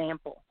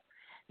example.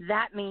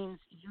 That means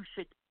you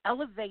should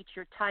elevate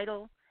your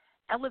title,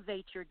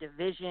 elevate your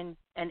division,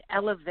 and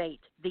elevate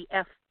the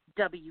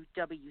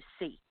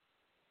FWWC.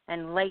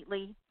 And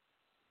lately,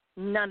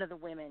 none of the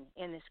women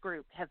in this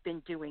group have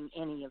been doing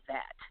any of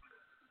that.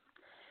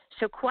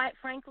 So quite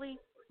frankly,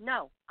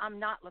 no, I'm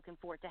not looking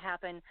for it to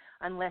happen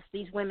unless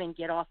these women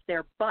get off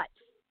their butts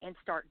and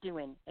start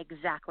doing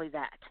exactly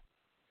that.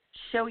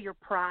 Show your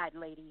pride,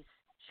 ladies.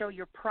 Show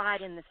your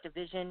pride in this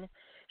division.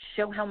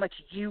 Show how much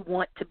you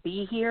want to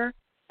be here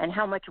and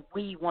how much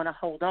we want to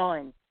hold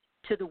on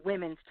to the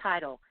women's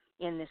title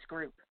in this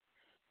group.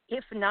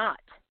 If not,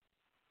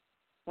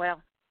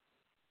 well,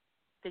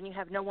 then you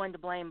have no one to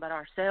blame but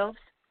ourselves.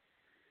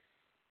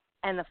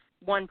 And the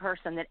one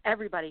person that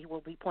everybody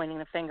will be pointing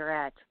the finger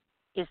at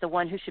is the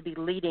one who should be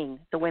leading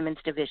the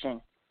women's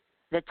division,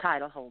 the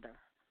title holder.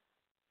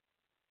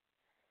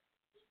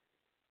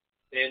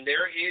 And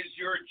there is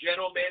your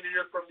general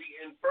manager from the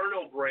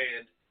Inferno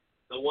brand,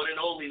 the one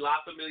and only La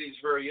Familia's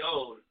very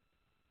own,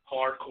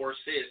 Hardcore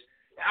Sis.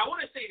 I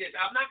want to say this.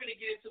 I'm not going to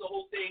get into the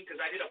whole thing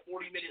because I did a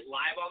 40-minute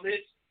live on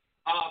this.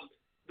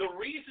 The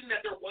reason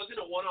that there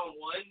wasn't a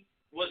one-on-one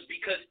was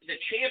because the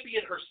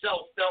champion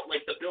herself felt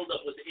like the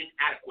build-up was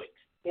inadequate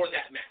for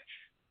that match.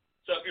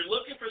 So if you're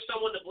looking for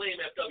someone to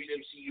blame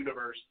FWWC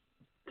Universe,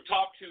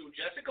 talk to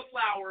Jessica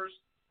Flowers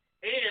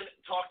and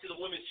talk to the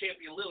women's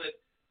champion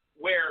Lilith,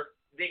 where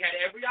they had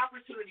every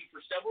opportunity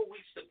for several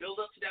weeks to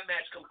build up to that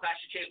match come Clash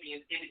of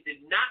Champions, and it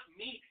did not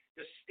meet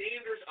the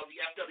standards of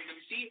the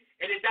FWWC,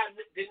 and it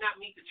did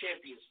not meet the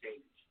champion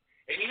standards.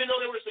 And even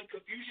though there was some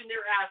confusion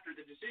thereafter,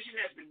 the decision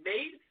has been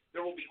made.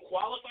 There will be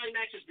qualifying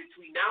matches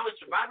between now and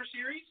Survivor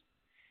Series,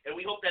 and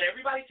we hope that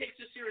everybody takes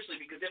this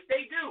seriously, because if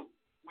they do,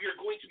 we are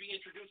going to be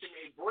introducing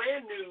a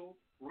brand new,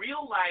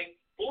 real-life,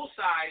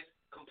 full-size,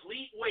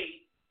 complete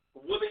weight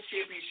women's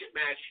championship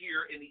match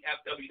here in the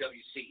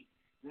FWWC.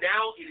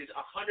 Now it is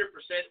 100%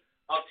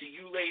 up to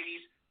you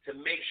ladies to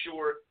make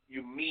sure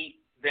you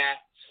meet that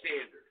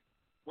standard.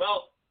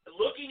 Well,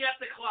 looking at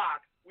the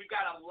clock, we've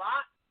got a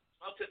lot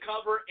to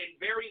cover in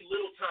very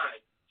little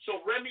time.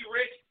 So, Remy,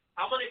 Rick,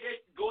 I'm going to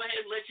go ahead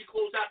and let you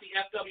close out the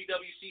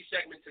FWWC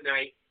segment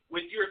tonight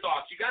with your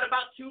thoughts. You got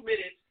about 2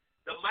 minutes.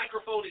 The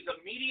microphone is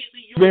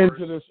immediately yours. Been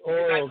to this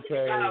oral You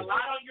got a cave.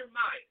 lot on your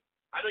mind.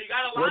 I know you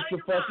got a lot on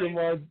your mind. What's the fucking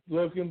one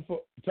looking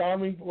for?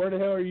 Tommy, where the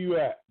hell are you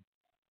at?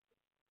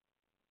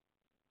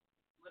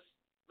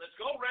 Let's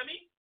go,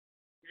 Remy.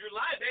 You're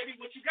live, baby.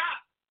 What you got?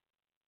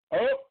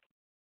 Oh.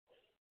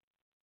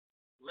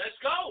 Let's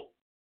go.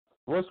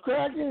 What's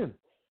cracking?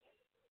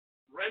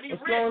 Remy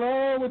What's Rick. going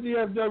on with the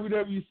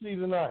FWWC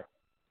tonight?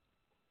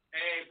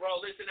 Hey, bro,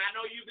 listen, I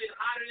know you've been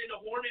hotter than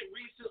a hornet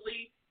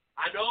recently.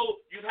 I know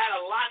you've had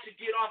a lot to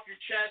get off your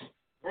chest.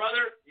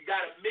 Brother, you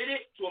got a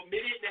minute to a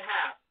minute and a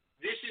half.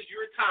 This is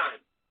your time.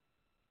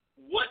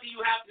 What do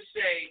you have to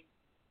say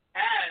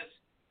as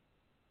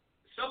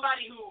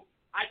somebody who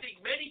I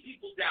think many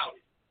people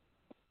doubted,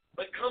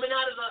 but coming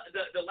out of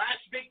the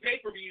last big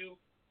pay-per-view,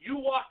 you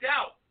walked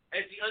out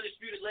as the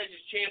Undisputed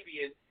Legends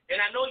champion, and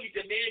I know you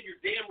demand your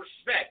damn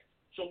respect.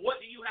 So what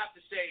do you have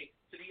to say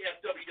to the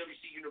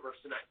FWWC Universe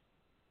tonight?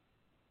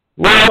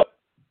 Well,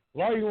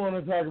 why you want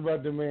to talk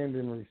about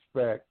demanding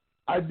respect?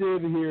 I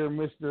did hear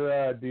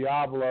Mr.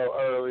 Diablo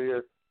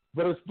earlier,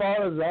 but as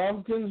far as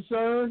I'm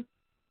concerned,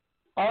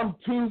 I'm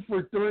 2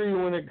 for 3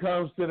 when it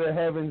comes to the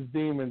Heaven's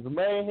Demons.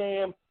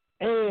 Mayhem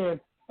and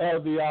El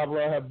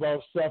Diablo have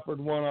both suffered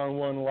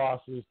one-on-one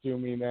losses to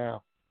me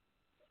now.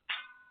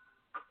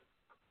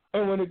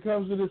 And when it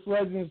comes to this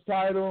Legends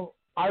title,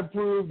 I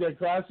proved at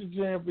Clash of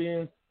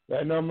Champions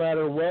that no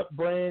matter what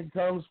brand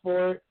comes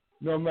for it,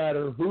 no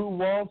matter who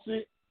wants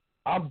it,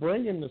 I'm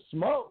bringing the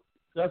smoke.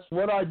 That's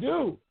what I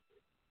do.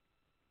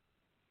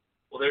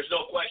 Well, there's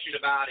no question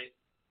about it.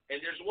 And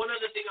there's one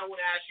other thing I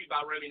want to ask you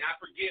about, Remy. Now,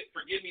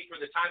 forgive me for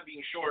the time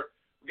being short.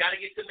 We got to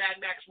get to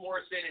Mad Max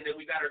Morrison, and then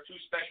we got our 2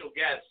 special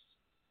guests.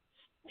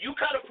 You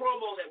cut a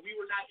promo that we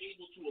were not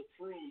able to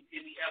approve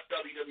in the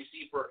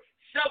FWWC for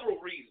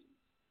several reasons.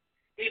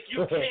 If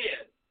you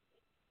can,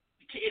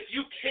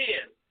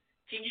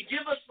 can you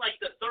give us like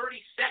the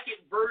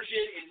 30-second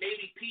version in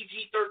maybe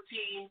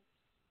PG-13?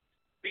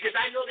 Because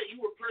I know that you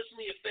were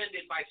personally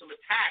offended by some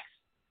attacks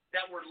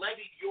that were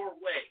levied your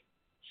way.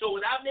 So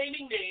without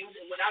naming names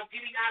and without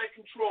getting out of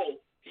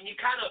control, can you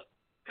kind of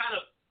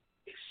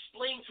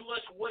explain to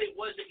us what it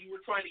was that you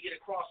were trying to get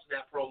across in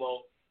that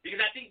promo?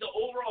 Because I think the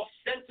overall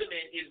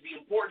sentiment is the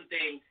important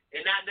thing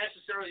and not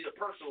necessarily the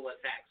personal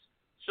attacks.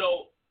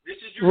 So this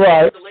is your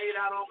chance to lay it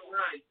out on the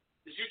line.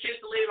 This is your chance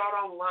to lay it out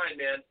on the line,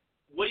 man.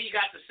 What do you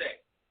got to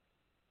say?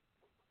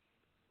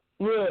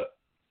 Look,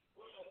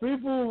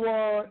 people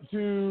want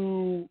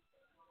to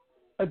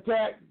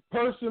attack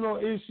personal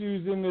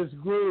issues in this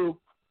group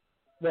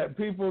that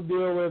people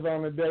deal with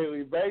on a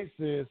daily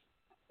basis,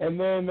 and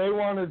then they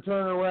want to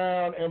turn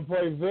around and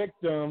play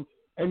victim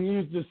and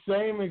use the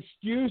same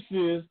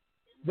excuses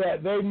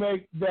that they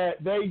make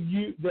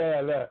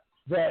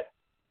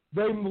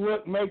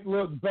make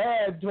look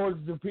bad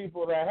towards the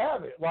people that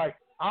have it. Like,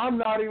 I'm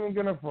not even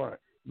gonna front.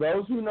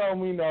 Those who know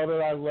me know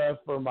that I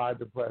left for my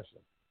depression,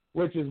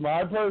 which is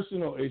my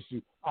personal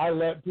issue. I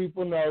let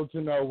people know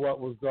to know what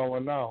was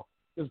going on,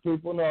 because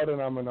people know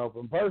that I'm an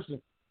open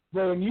person.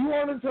 But when you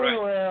want to turn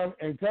around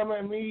and come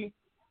at me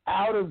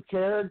out of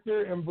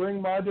character and bring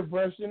my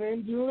depression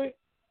into it,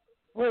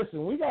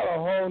 listen, we got a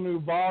whole new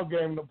ball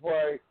game to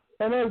play.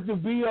 And as the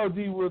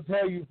BOD will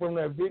tell you from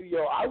that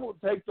video, I will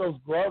take those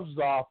gloves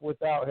off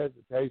without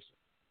hesitation.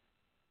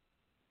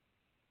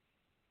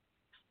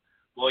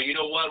 Well, you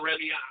know what,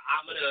 Remy?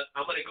 I'm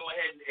gonna go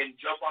ahead and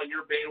jump on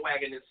your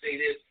bandwagon and say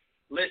this.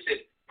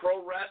 Listen, pro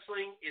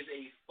wrestling is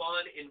a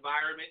fun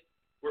environment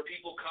where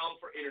people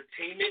come for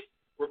entertainment,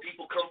 where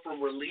people come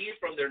from relief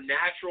from their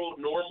natural,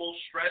 normal,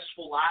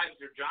 stressful lives,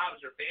 their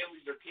jobs, their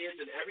families, their kids,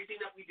 and everything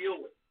that we deal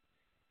with.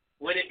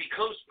 When it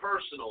becomes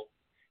personal,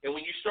 and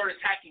when you start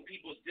attacking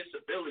people's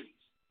disabilities,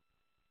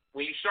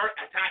 when you start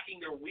attacking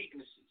their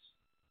weaknesses,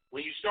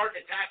 when you start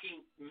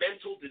attacking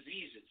mental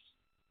diseases,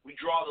 we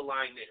draw the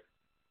line there.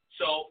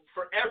 So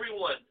for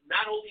everyone,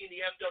 not only in the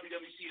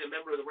FWWC and a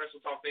member of the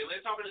Wrestle Talk family,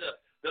 I'm talking to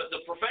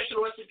the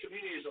professional wrestling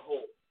community as a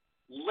whole.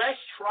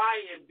 Let's try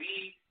and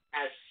be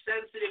as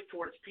sensitive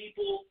towards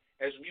people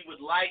as we would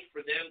like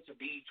for them to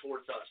be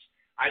towards us.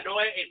 I know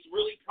it's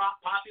really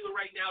popular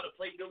right now to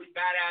play Billy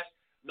Badass.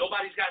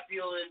 Nobody's got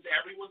feelings.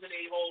 Everyone's an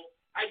a-hole.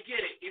 I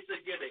get it. It's a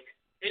gimmick.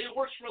 And it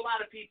works for a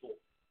lot of people.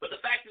 But the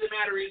fact of the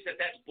matter is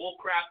that that's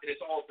bullcrap and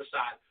it's all a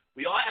facade.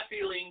 We all have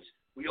feelings.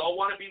 We all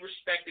want to be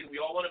respected. We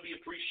all want to be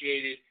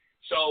appreciated.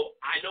 So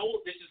I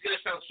know this is going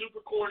to sound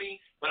super corny,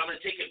 but I'm going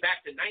to take it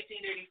back to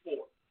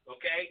 1984,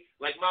 okay?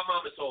 Like my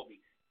mama told me.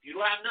 If you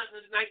don't have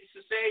nothing nice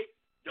to say,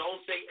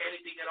 don't say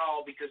anything at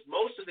all, because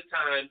most of the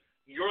time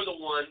you're the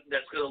one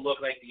that's going to look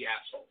like the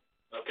asshole,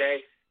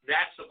 okay?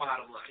 That's the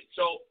bottom line.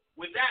 So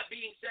with that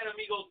being said,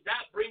 amigos,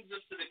 that brings us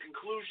to the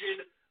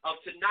conclusion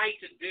of tonight's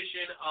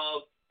edition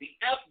of the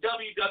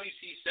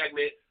FWWC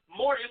segment.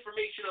 More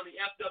information on the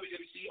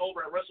FWWC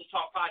over at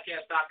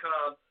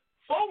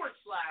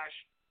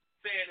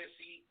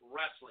WrestleTalkPodcast.com/fantasy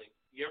wrestling.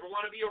 You ever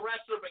want to be a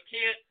wrestler but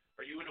can't?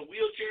 Are you in a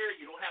wheelchair?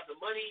 You don't have the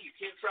money? You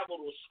can't travel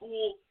to a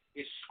school?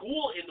 Is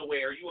school in the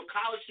way? Are you a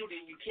college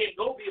student and you can't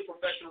go be a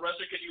professional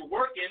wrestler because you're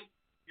working?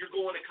 You're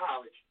going to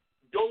college.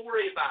 Don't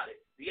worry about it.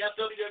 The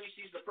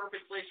FWWC is the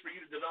perfect place for you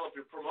to develop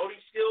your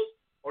promoting skills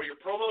or your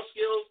promo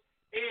skills,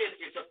 and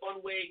it's a fun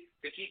way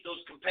to keep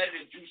those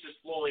competitive juices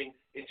flowing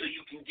until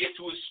you can get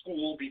to a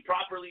school, be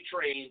properly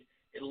trained,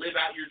 and live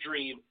out your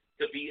dream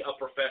to be a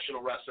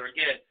professional wrestler.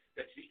 Again,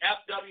 that's the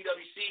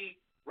FWWC,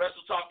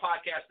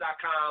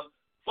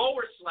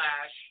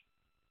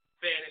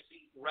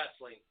 WrestleTalkPodcast.com/fantasy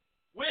wrestling.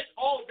 With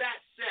all that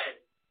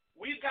said,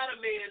 we've got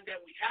a man that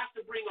we have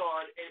to bring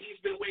on, and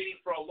he's been waiting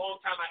for a long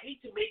time. I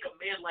hate to make a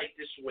man like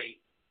this wait,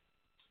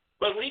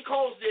 but when he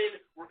calls in,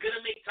 we're going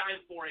to make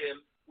time for him.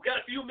 We got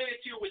a few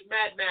minutes here with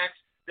Mad Max,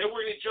 then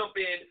we're going to jump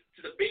in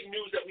to the big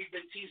news that we've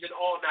been teasing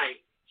all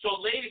night. So,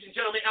 ladies and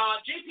gentlemen,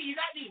 JP, you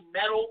got any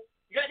metal?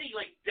 You got any,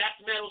 like, death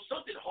metal,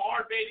 something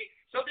hard, baby?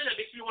 Something that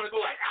makes me want to go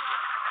like,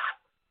 ah!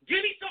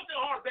 Give me something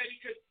hard, baby,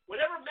 because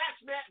whenever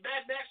Mad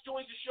Max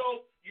joins the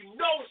show, you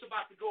know it's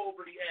about to go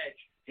over the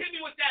edge. Hit me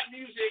with that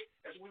music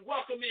as we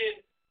welcome in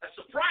a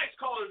surprise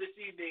caller this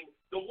evening,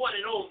 the one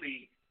and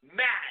only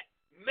Mad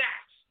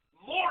Max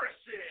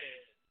Morrison.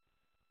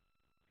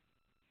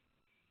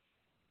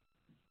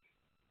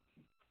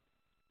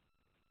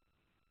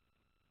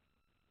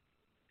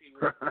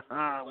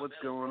 What's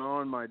going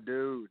on, my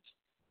dudes?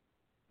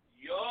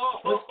 Yo,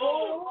 what's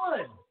going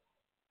on?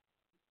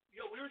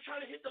 Yo, we were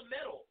trying to hit the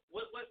metal.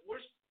 Where's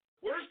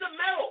the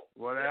metal?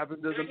 What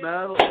happened to the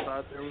metal? I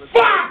thought there was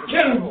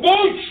fucking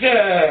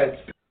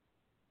bullshit.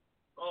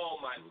 Oh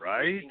my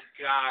right?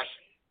 gosh.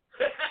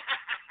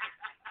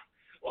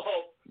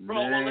 Oh, bro,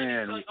 well, let me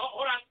tell you. Oh,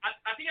 hold on.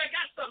 I think I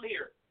got some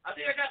here. Let's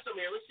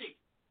see.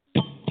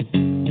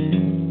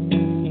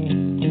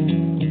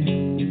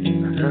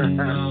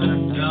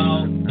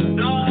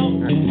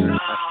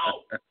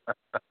 No.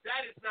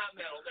 That is not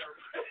metal. Never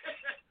mind.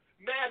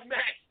 Mad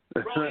Max,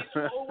 bro.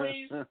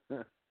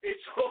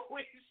 It's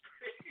always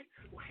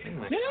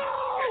great.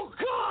 No,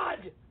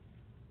 God.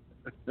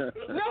 No.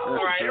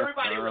 All right,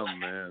 everybody relax.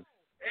 Man.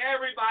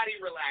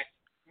 Everybody relax.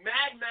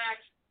 Mad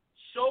Max,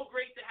 so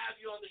great to have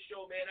you on the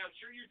show, man. I'm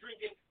sure you're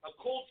drinking a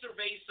cold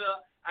cerveza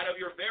out of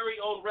your very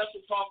own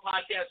Wrestle Talk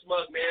podcast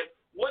mug, man.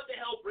 What the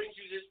hell brings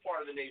you to this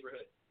part of the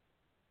neighborhood?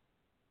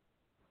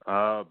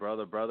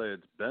 Brother,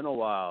 it's been a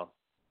while.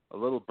 A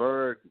little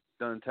bird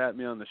done tapped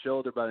me on the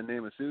shoulder by the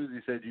name of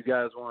Susie. Said you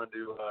guys wanted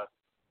to,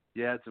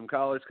 you had some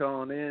callers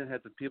calling in,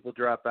 had some people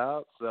drop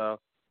out, so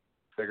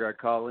figure I'd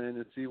call in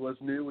and see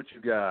what's new with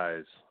you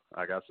guys.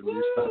 I got some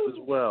new stuff as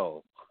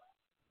well.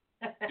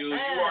 Dude, you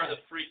are the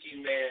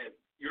freaking man.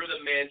 You're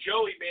the man.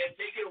 Joey, man,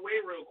 take it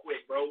away real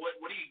quick, bro. What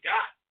do you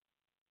got?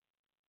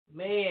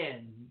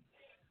 Man,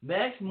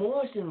 Max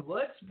Morrison,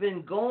 what's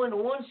been going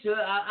on, sir?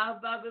 I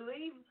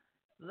believe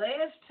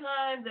last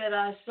time that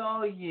I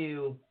saw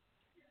you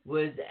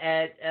was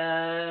at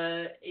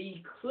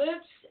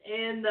Eclipse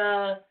and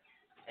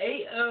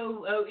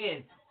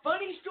AOON.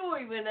 Funny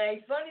story,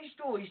 Renee. Funny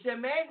story. So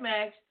Mad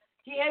Max,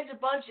 he has a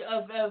bunch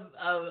of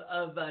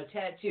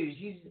tattoos.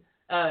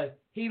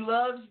 He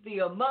loves the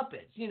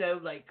Muppets, you know,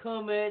 like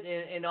Kermit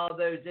and all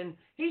those. And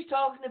he's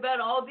talking about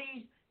all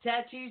these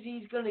tattoos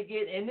he's gonna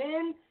get. And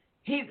then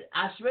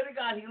I swear to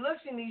God, he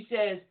looks and he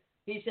says,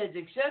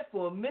 except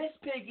for Miss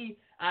Piggy,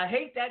 I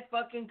hate that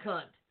fucking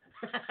cunt.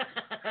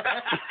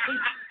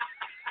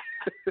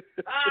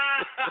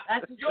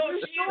 That's a true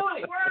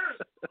story. The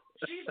worst.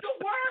 She's the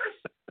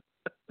worst.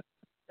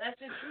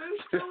 That's a true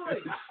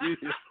story.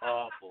 She's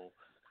awful.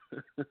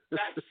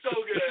 That's so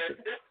good.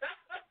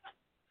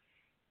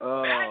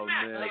 Oh, Mad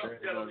man, Max, there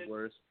ain't nothing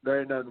worse. There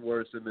ain't nothing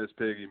worse than Miss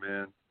Piggy,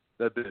 man.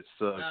 That bitch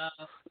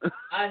sucks.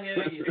 I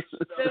hear you.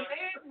 So,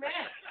 Mad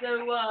Max,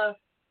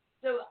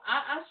 so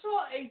I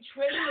saw a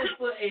trailer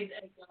for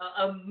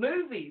a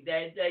movie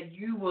that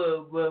you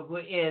were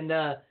in.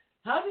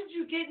 How did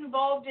you get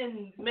involved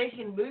in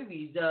making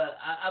movies?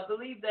 I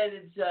believe that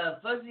it's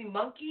Fuzzy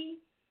Monkey.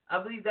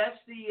 I believe that's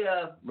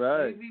the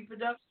movie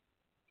production.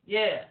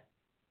 Yeah.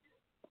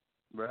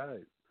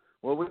 Right.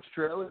 Well, which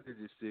trailer did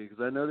you see?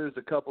 Because I know there's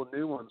a couple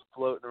new ones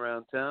floating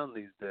around town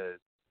these days.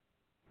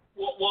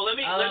 Well, let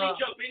me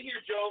jump in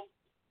here, Joe.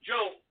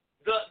 Joe,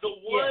 the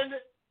one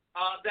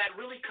that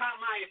really caught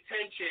my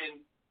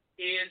attention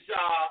is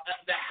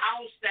the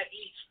house that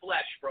eats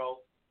flesh,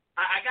 bro.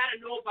 I got to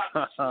know about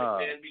this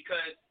one, man,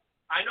 because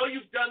I know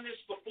you've done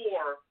this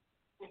before,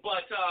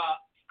 but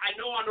I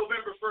know on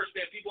November 1st,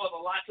 man, people have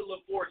a lot to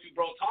look forward to,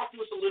 bro. Talk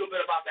to us a little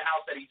bit about the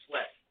house that eats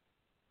flesh.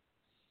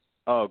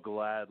 Oh,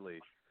 gladly.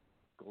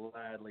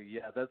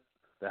 Yeah, that's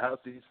the House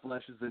That Eats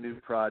Flesh is the new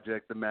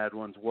project the Mad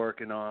One's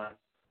working on.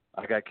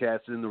 I got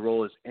cast in the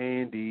role as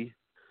Andy,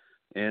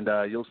 and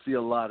you'll see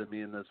a lot of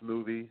me in this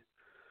movie.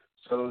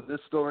 So this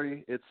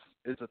story, it's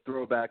a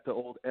throwback to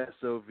old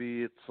SOV.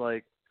 It's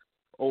like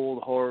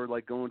old horror,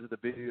 like going to the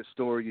video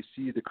store. You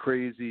see the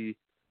crazy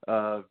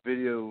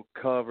video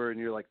cover, and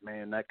you're like,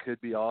 man, that could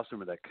be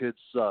awesome or that could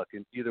suck.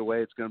 And either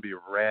way, it's going to be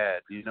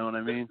rad. You know what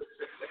I mean?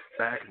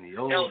 Back in the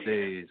old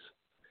days.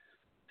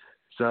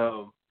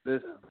 So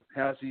this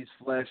House That Eats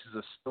Flesh is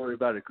a story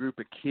about a group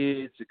of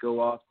kids that go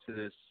off to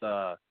this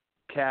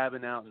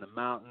cabin out in the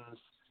mountains,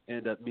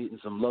 end up meeting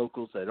some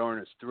locals that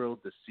aren't as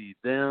thrilled to see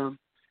them,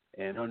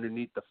 and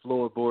underneath the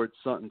floorboard,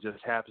 something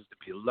just happens to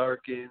be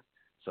lurking.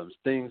 Some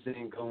things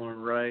ain't going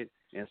right,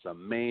 and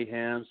some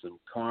mayhem, some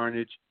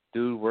carnage.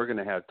 Dude, we're going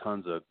to have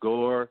tons of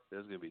gore.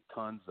 There's going to be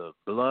tons of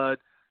blood.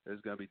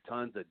 There's going to be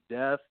tons of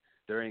death.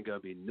 There ain't going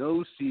to be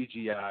no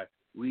CGI.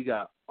 We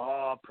got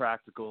all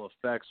practical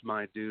effects,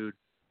 my dude.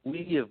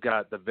 We have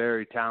got the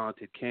very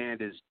talented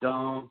Candace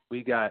Dome.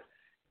 We got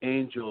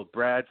Angel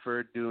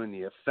Bradford doing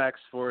the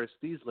effects for us.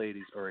 These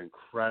ladies are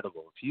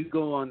incredible. If you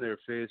go on their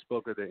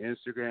Facebook or their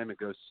Instagram and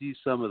go see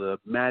some of the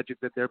magic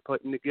that they're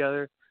putting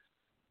together,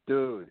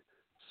 dude,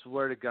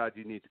 swear to God,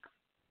 you need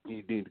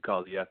to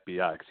call the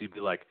FBI, because you'd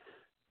be like,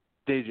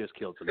 they just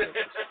killed some locals.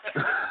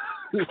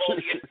 Call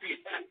the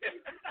FBI.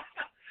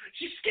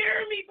 She's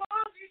scaring me,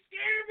 Bob. She's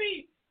scaring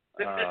me.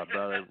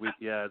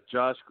 Brother,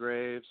 Josh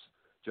Graves.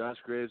 Josh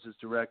Graves is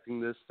directing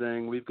this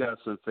thing. We've got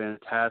some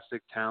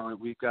fantastic talent.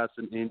 We've got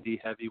some indie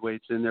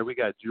heavyweights in there. We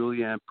got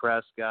Julianne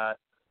Prescott.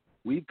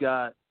 We've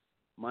got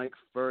Mike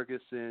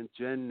Ferguson,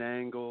 Jen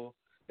Nangle,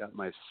 got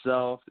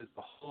myself. There's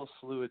a whole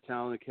slew of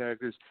talented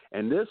characters.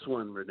 And this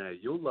one, Renee,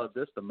 you'll love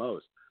this the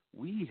most.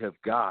 We have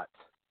got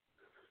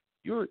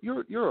you're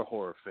a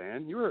horror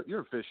fan. You're a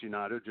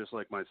aficionado just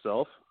like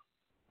myself.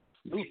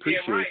 You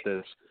appreciate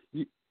this.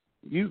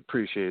 You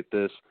appreciate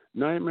this.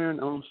 Nightmare on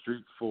Elm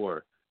Street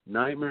 4.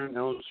 Nightmare on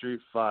Elm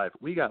Street 5.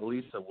 We got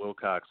Lisa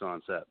Wilcox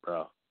on set,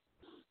 bro.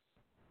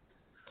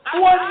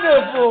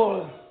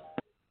 Wonderful!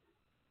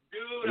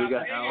 Dude, we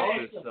got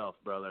Alice herself,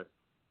 brother.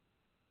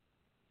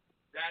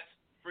 That's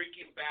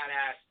freaking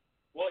badass.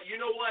 Well, you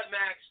know what,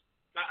 Max?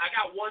 I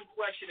got one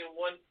question and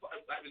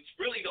it's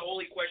really the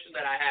only question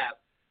that I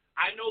have.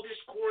 I know this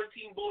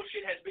quarantine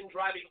bullshit has been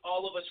driving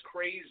all of us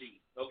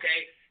crazy,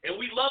 okay? And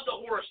we love the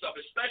horror stuff,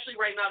 especially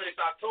right now that it's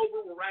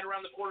October. We're right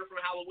around the corner from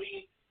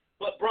Halloween.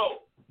 But,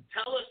 bro,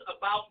 tell us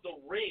about The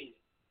Ring.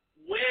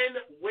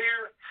 When,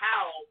 where,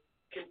 how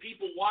can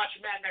people watch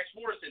Mad Max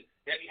Morrison?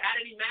 Have you had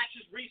any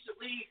matches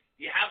recently?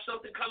 Do you have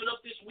something coming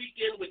up this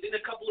weekend within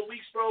a couple of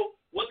weeks, bro?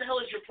 What the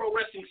hell is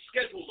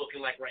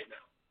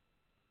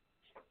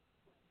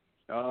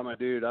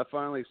dude, I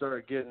finally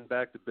started getting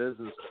back to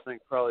business. I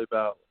think probably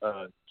about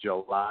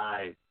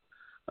July.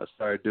 I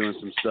started doing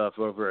some stuff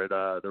over at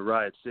the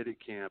Riot City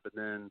camp, and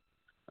then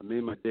I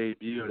made my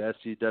debut at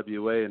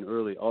SCWA in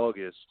early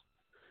August,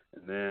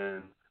 and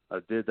then I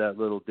did that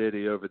little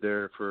ditty over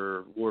there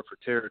for War for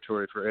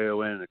Territory for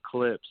AON and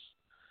Eclipse,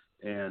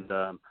 and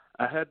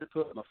I had to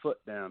put my foot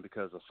down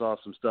because I saw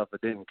some stuff I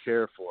didn't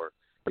care for.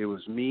 It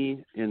was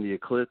me and the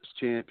Eclipse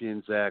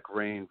champion Zach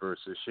Rain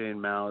versus Shane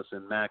Malice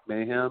and Mac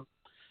Mayhem,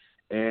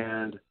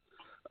 and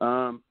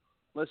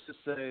let's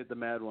just say the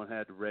Mad One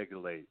had to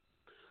regulate.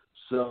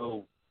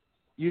 So,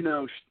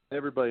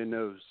 everybody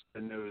knows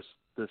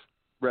this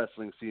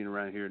wrestling scene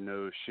around here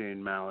knows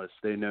Shane Malice.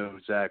 They know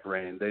Zach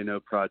Rain. They know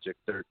Project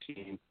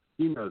 13.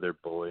 They're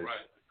boys. Right.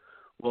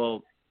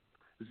 Well,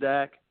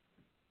 Zach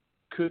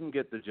couldn't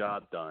get the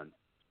job done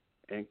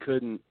and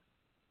couldn't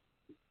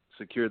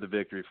secure the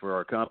victory for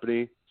our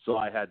company, so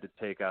I had to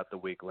take out the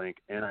weak link,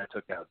 and I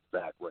took out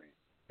Zach Rain.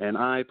 And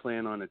I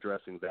plan on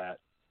addressing that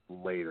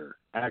later,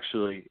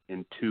 actually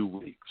in 2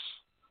 weeks,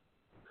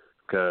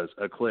 because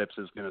Eclipse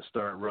is going to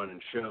start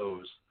running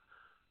shows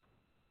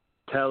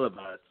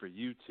televised for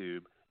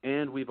YouTube,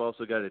 and we've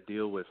also got to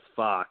deal with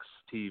Fox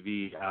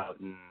TV out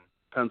in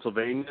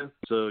Pennsylvania,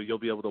 so you'll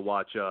be able to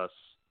watch us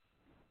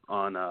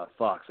on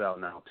Fox out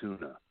in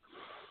Altoona.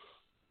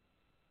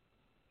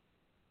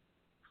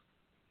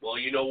 Well,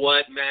 you know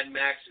what, Mad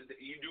Max,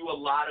 you do a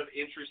lot of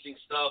interesting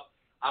stuff.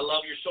 I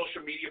love your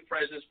social media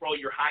presence, bro.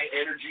 You're high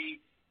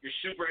energy. You're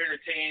super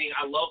entertaining.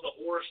 I love the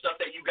horror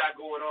stuff that you got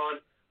going on.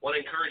 Want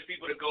to encourage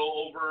people to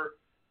go over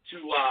to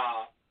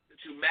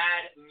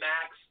Mad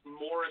Max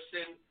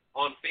Morrison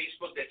on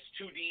Facebook. That's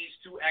 2 D's,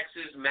 2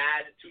 X's,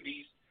 Mad, 2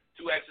 D's,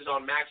 2 X's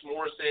on Max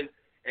Morrison.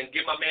 And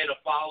give my man a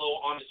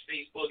follow on his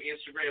Facebook,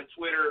 Instagram,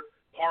 Twitter,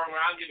 Parler.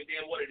 I don't give a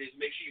damn what it is.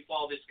 Make sure you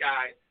follow this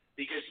guy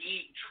because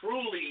he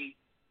truly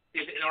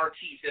is an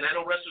artiste. And I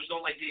know wrestlers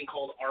don't like getting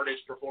called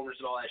artists, performers,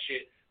 and all that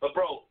shit. But,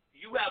 bro,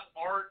 you have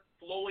art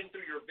flowing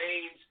through your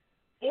veins.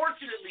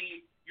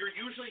 Fortunately, you're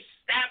usually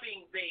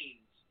stabbing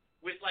veins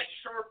with,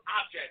 sharp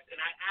objects, and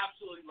I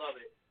absolutely love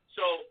it.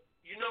 So,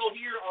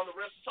 here on the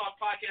Wrestle Talk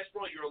podcast,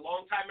 bro, you're a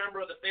longtime member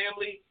of the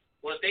family. I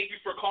want to thank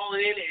you for calling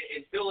in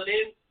and filling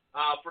in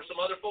for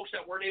some other folks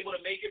that weren't able to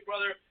make it,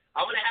 brother.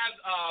 I'm going to have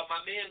my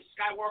man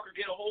Skywalker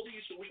get a hold of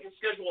you so we can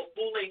schedule a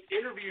full-length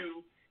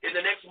interview in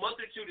the next month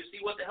or two to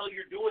see what the hell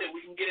you're doing, and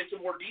we can get into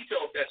more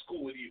detail if that's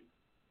cool with you.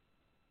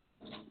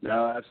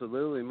 No,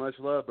 absolutely. Much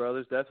love,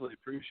 brothers. Definitely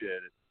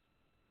appreciate it.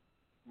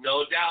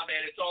 No doubt,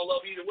 man. It's all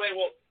love either way.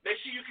 Well, make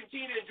sure you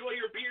continue to enjoy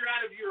your beer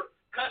out of your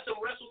custom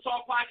Wrestle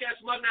Talk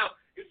podcast mug. Now,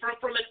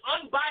 from an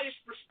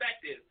unbiased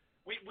perspective,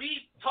 we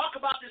talk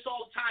about this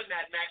all the time,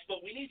 Mad Max,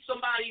 but we need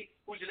somebody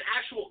who's an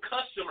actual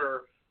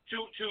customer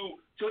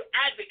to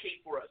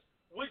advocate for us.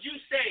 Would you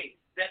say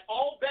that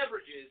all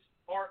beverages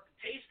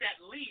taste at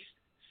least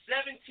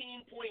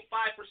 17.5%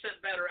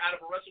 better out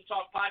of a Wrestle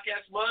Talk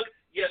podcast mug?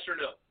 Yes or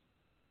no?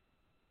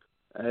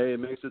 Hey,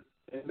 it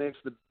makes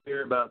the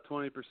beer about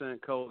 20%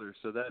 colder,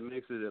 so that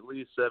makes it at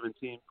least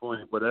 17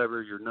 point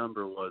whatever your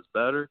number was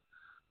better,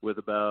 with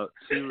about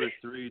 2 or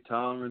 3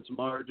 tolerance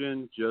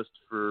margin just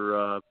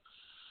for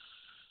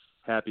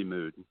happy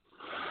mood.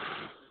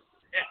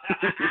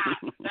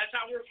 That's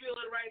how we're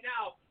feeling right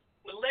now.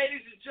 But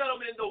ladies and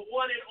gentlemen, the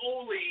one and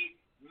only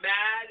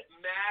Mad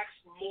Max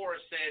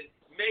Morrison.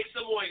 Make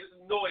some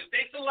noise.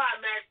 Thanks a lot,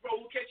 Max, bro.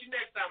 We'll catch you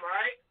next time, all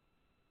right?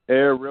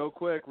 Hey, real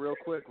quick.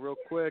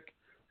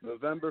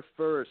 November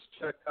 1st,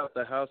 check out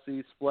the House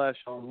East Splash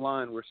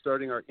online. We're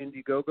starting our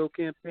Indiegogo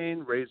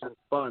campaign, raising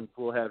funds.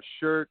 We'll have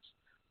shirts,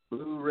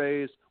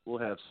 Blu-rays. We'll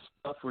have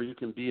stuff where you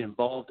can be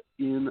involved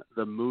in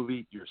the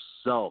movie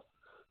yourself.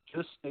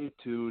 Just stay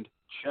tuned.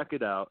 Check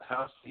it out.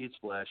 House East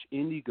Splash,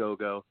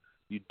 Indiegogo.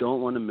 You don't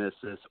want to miss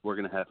this. We're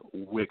going to have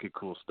wicked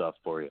cool stuff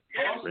for you.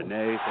 Yes.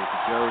 Renee, thank you,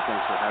 Joe.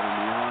 Thanks for having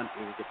me on.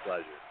 It was a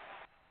pleasure.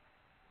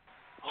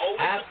 Always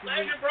a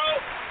pleasure, bro.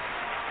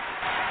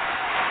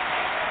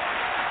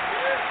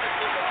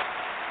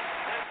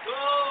 Let's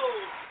go.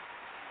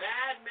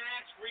 Mad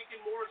Max freaking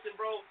Morrison,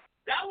 bro.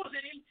 That was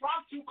an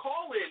impromptu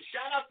call-in.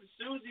 Shout out to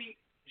Susie,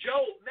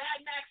 Joe,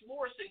 Mad Max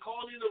Morrison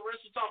calling in the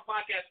Wrestle Talk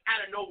podcast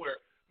out of nowhere.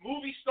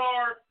 Movie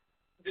star.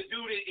 The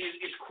dude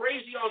is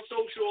crazy on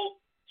social,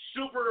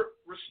 super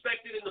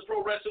respected in the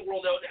pro wrestling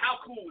world. How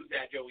cool was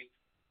that, Joey?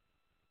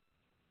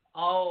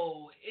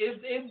 Oh,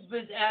 it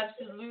was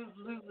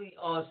absolutely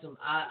awesome.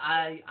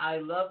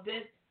 I loved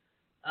it.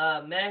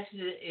 Max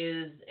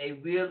is a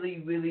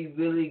really, really,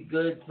 really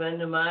good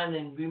friend of mine.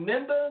 And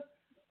remember,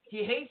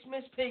 he hates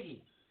Miss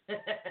Piggy. You're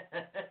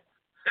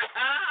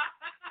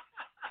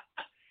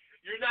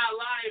not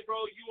lying,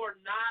 bro. You are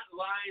not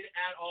lying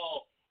at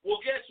all. Well,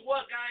 guess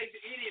what, guys?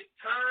 It is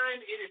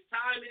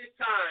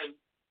time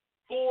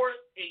for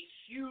a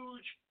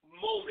huge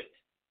moment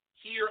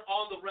here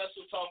on the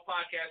Wrestle Talk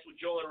podcast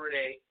with Joe and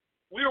Renee.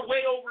 We're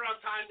way over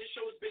on time. This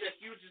show has been a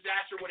huge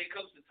disaster when it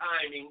comes to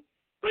timing,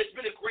 but it's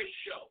been a great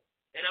show,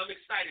 and I'm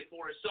excited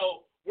for it.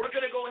 So we're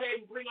going to go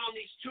ahead and bring on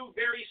these 2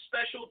 very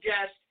special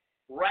guests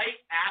right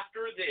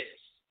after this.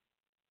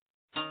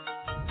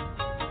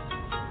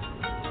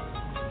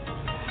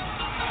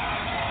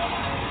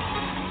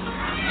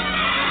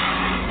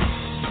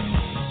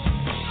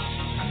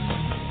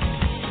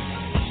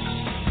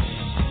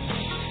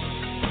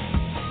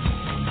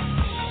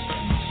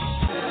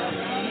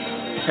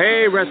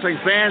 Hey, wrestling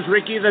fans,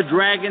 Ricky the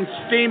Dragon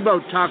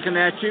Steamboat talking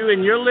at you, and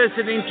you're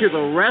listening to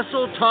the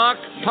Wrestle Talk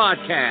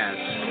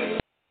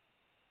Podcast.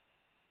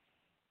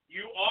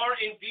 You are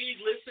indeed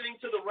listening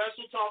to the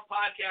Wrestle Talk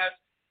Podcast.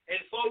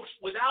 And, folks,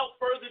 without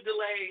further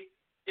delay,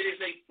 it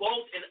is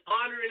both an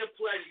honor and a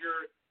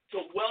pleasure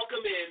to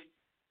welcome in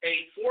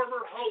a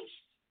former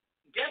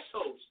guest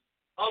host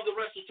of the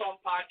Wrestle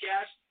Talk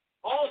Podcast,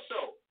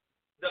 also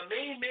the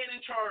main man in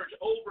charge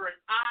over at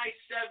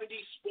I-70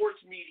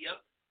 Sports Media,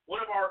 one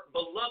of our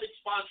beloved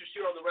sponsors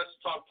here on the Wrestle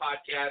Talk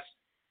Podcast,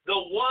 the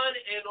one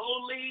and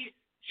only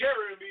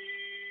Jeremy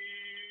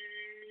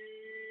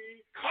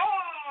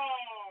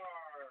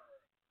Carr.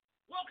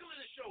 Welcome to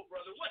the show,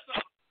 brother. What's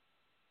up?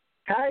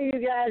 How are you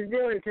guys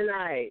doing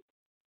tonight?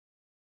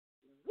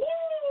 Woo!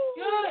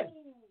 Good.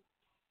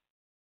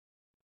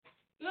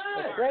 Good.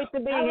 It's great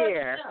to be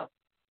here.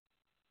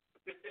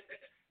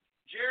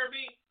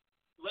 Jeremy,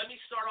 let me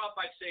start off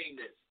by saying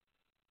this.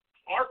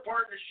 Our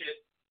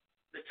partnership,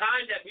 the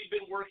time that we've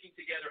been working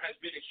together, has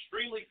been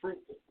extremely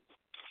fruitful.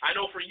 I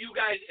know for you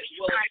guys as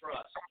well as for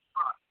us.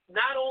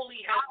 Not only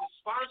has the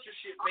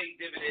sponsorship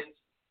paid dividends,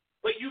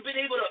 but you've been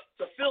able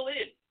to fill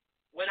in.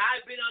 When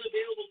I've been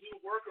unavailable due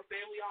to work or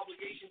family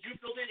obligations, you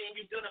filled in and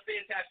you've done a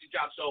fantastic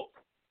job. So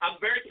I'm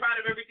very proud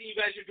of everything you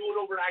guys are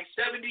doing over at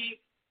I-70.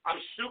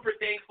 I'm super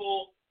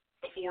thankful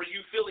for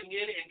you filling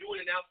in and doing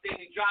an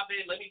outstanding job,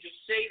 man. Let me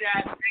just say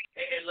that,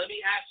 and let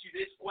me ask you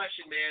this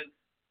question, man.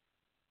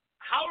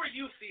 How are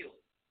you feeling?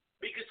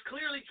 Because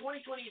clearly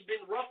 2020 has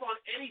been rough on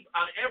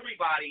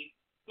everybody,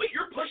 but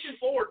you're pushing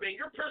forward, man.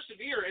 You're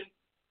persevering,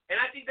 and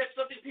I think that's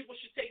something people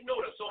should take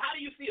note of. So how do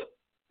you feel?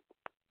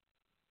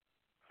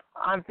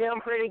 I'm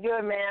feeling pretty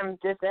good, man.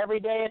 Just every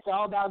day it's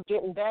all about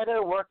getting better,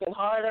 working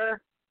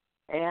harder,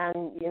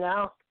 and,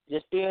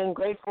 just being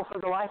grateful for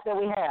the life that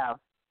we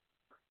have.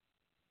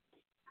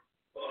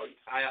 Well,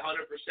 I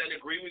 100%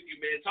 agree with you,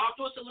 man.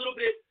 Talk to us a little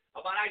bit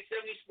about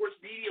I-70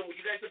 Sports Media and what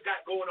you guys have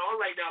got going on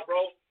right now,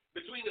 bro.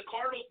 Between the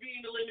Cardinals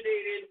being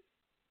eliminated,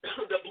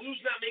 the Blues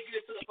not making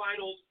it to the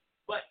finals,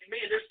 but,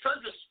 man, there's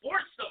tons of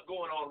sports stuff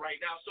going on right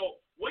now.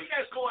 So what do you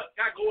guys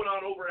got going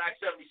on over at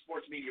I-70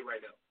 Sports Media right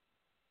now?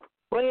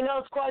 Well,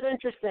 it's quite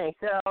interesting.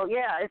 So,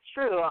 yeah, it's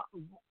true.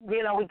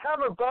 We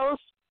cover both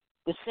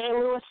the St.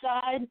 Louis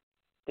side,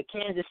 the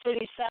Kansas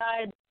City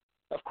side.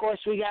 Of course,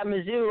 we got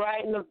Mizzou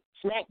right in the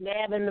smack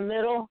dab in the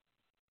middle.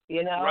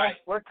 Right.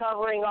 We're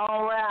covering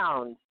all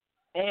around.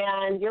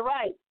 And you're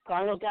right.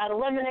 Cardinals got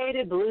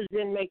eliminated. Blues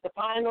didn't make the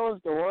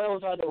finals. The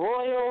Royals are the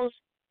Royals.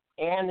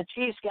 And the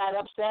Chiefs got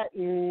upset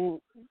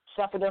and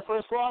suffered their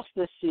first loss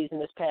this season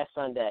this past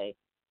Sunday.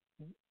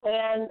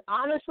 And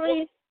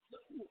honestly,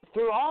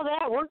 through all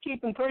that, we're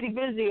keeping pretty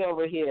busy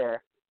over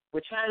here.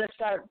 We're trying to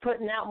start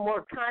putting out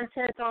more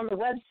content on the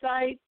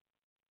website.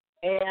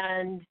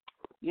 And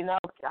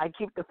I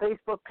keep the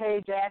Facebook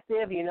page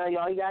active.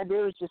 All you got to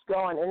do is just go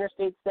on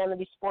Interstate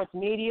 70 Sports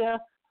Media.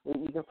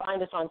 You can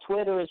find us on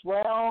Twitter as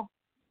well.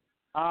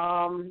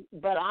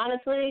 But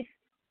honestly,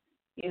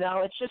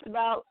 it's just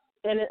about,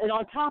 and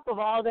on top of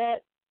all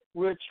that,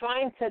 we're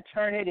trying to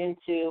turn it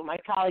into, my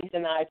colleagues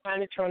and I, trying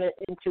to turn it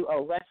into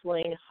a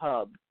wrestling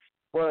hub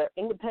where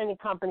independent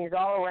companies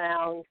all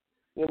around,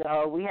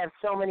 we have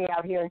so many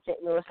out here in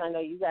St. Louis. I know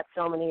you got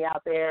so many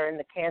out there in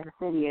the Kansas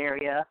City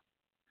area.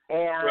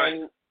 And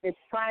right. It's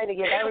trying to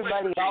get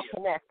everybody all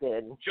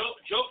connected.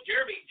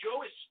 Jeremy, Joe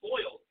is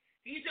spoiled.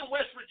 He's in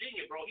West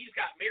Virginia, bro. He's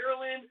got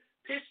Maryland,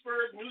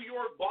 Pittsburgh, New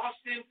York,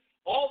 Boston.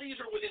 All these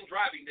are within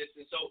driving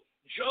distance. So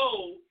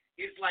Joe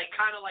is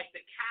kind of like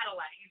the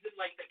Cadillac. He's in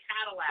the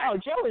Cadillac.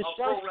 Oh, Joe is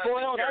so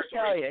spoiled, I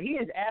tell you.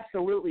 He is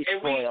absolutely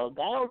spoiled.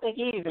 I don't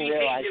think he even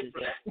realizes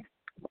it.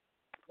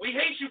 We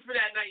hate you for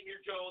that,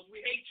 Nightmare Jones.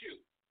 We hate you.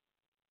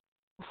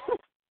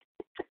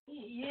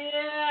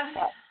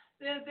 Yeah.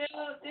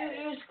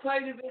 There is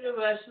quite a bit of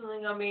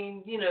wrestling. I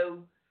mean, you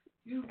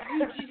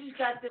just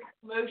got the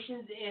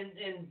promotions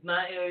in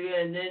my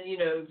area, and then,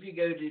 if you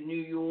go to New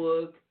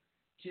York,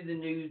 to the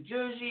New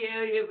Jersey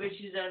area, which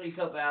is only a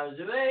couple hours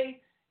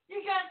away,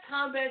 you got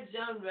Combat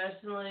Zone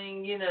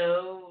Wrestling,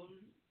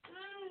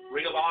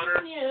 Ring of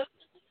Honor.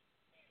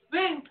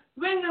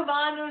 Ring of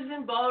Honor's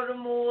in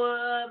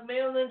Baltimore,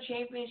 Maryland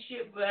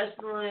Championship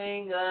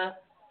Wrestling,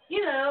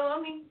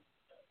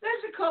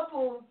 there's a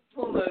couple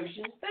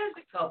promotions. There's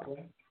a couple.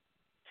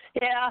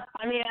 Yeah,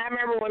 I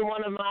remember when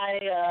one of my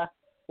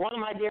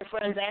dear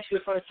friends actually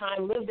for a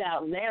time lived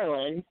out in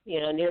Maryland,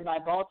 nearby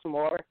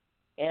Baltimore,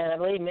 and I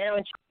believe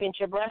Maryland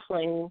Championship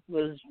Wrestling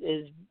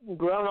is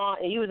grown on.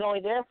 He was only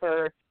there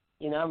for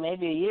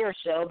maybe a year or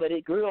so, but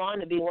it grew on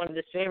to be one of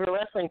his favorite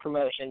wrestling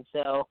promotions.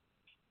 So,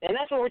 and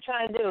that's what we're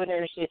trying to do at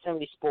Interstate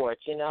 70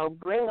 Sports.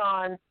 Bring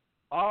on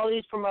all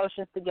these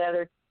promotions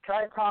together,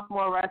 try to talk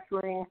more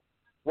wrestling,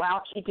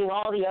 while keeping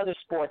all the other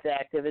sports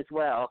active as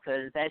well,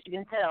 because as you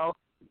can tell,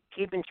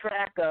 keeping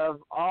track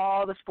of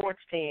all the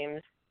sports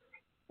teams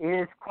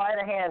is quite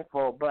a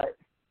handful. But,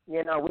 we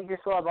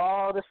just love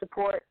all the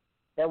support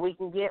that we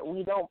can get.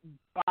 We don't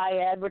buy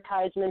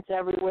advertisements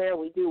everywhere.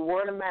 We do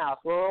word of mouth.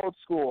 We're old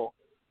school.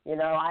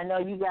 I know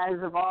you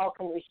guys of all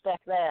can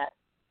respect that.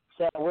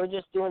 we're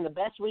just doing the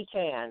best we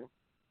can.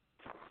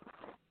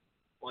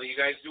 Well, you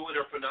guys doing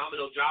a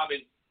phenomenal job,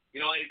 and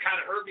it kind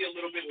of hurt me a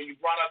little bit when you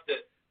brought up the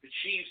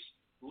Chiefs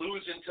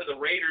losing to the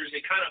Raiders.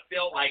 It kind of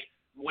felt like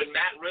when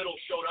Matt Riddle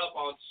showed up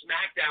on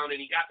SmackDown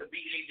and he got to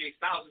beat AJ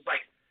Styles, it's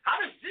like, how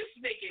does this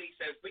make any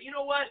sense? But you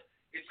know what?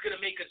 It's going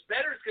to make us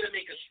better. It's going to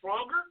make us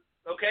stronger,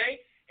 okay?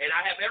 And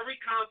I have every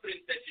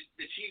confidence that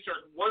the Chiefs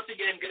are once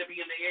again going to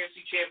be in the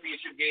AFC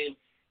Championship game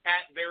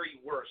at very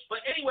worst.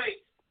 But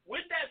anyway,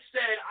 with that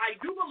said, I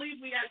do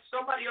believe we had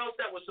somebody else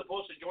that was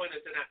supposed to join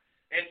us tonight.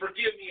 And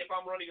forgive me if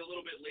I'm running a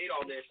little bit late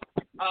on this.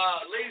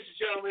 Ladies and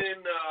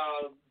gentlemen,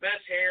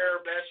 best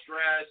hair, best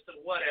dressed,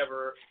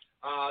 whatever,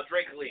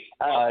 Drake Lee,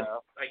 I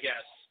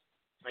guess.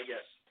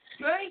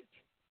 Drake,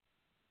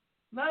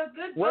 my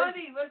good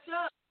buddy, what's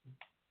up?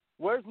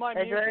 Where's my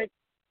music?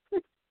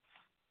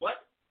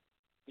 What?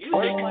 Music?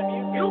 Where's my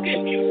music? You get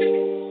music?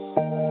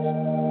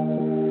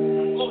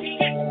 Oh, he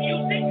gets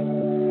music?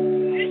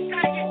 This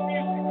guy gets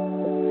music.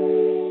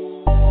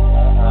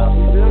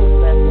 We're doing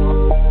special.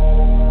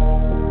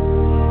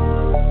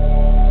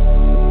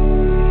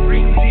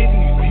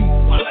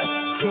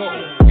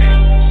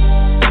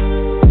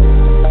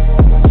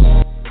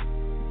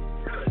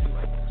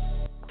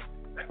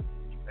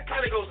 That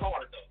kind of goes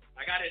hard, though.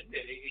 I gotta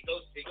admit, it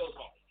goes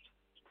hard.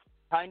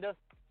 Kinda.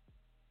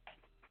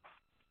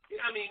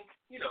 I mean,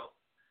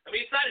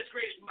 it's not as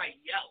great as my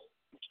yell.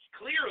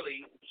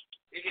 Clearly,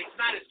 it's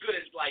not as good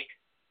as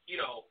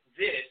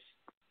this.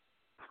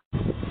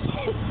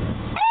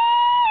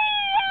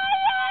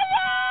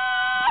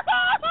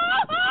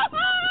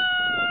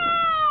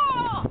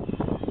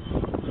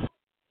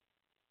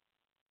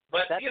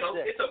 But That's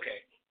sick. It's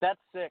okay. That's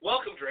sick.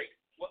 Welcome, Drake.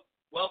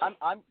 Welcome.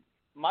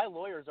 My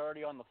lawyer's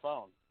already on the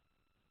phone.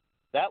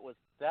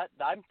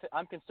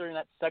 I'm considering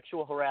that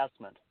sexual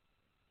harassment.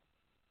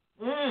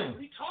 What are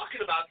you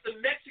talking about? It's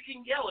the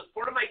Mexican yell. It's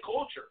part of my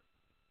culture.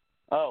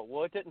 Oh,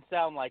 well, it didn't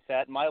sound like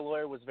that. My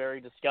lawyer was very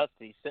disgusted.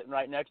 He's sitting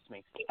right next to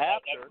me.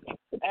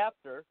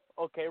 After,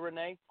 okay,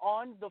 Renee,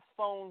 on the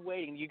phone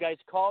waiting. You guys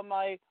call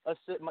my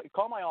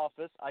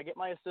office. I get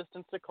my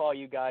assistants to call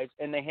you guys,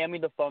 and they hand me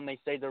the phone. They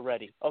say they're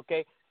ready.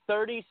 Okay,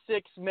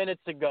 36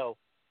 minutes ago.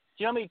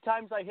 Do you know how many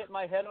times I hit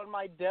my head on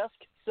my desk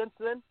since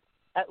then?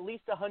 At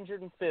least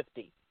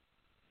 150.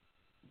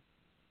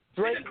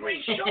 It's a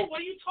great show. What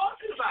are you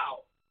talking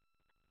about?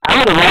 I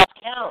would have lost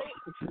count.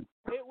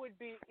 It would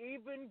be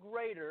even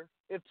greater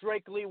if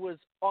Drake Lee was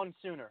on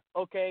sooner,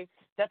 okay?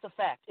 That's a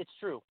fact. It's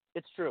true.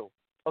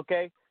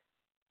 Okay?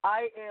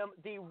 I am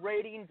the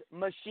ratings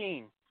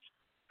machine.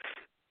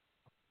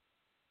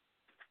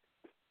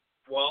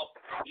 Well,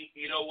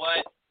 you know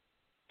what?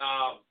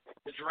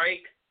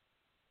 Drake,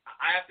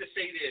 I have to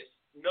say this.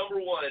 Number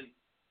one,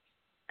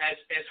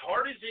 as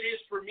hard as it is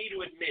for me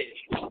to admit,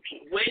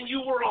 when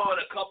you were on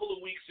a couple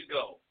of weeks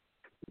ago,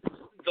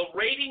 the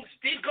ratings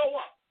did go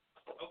up.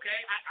 Okay,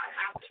 I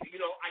have to,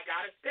 I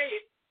gotta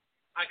say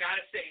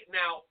it.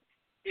 Now,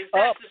 is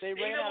that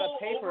sustainable? They ran out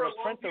of paper to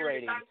print the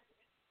ratings.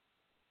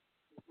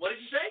 What did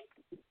you say?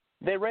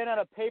 They ran out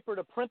of paper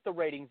to print the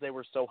ratings. They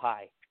were so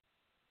high.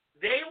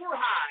 They were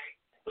high,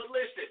 but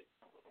listen,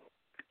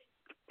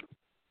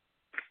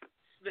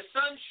 the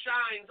sun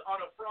shines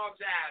on a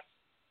frog's ass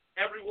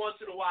every once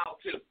in a while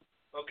too.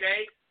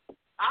 Okay,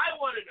 I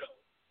want to know,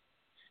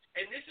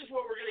 and this is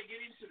what we're going to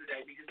get into today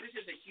because this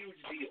is a huge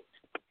deal.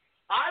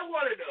 I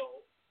want to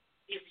know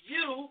if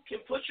you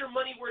can put your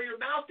money where your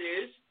mouth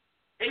is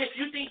and if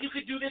you think you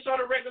could do this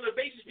on a regular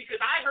basis because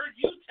I heard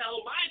you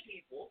tell my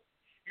people,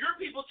 your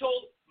people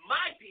told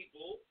my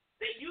people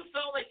that you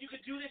felt like you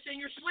could do this in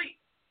your sleep.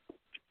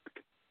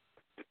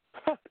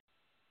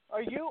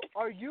 Are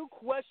you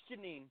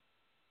questioning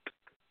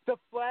the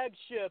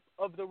flagship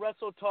of the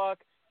Wrestle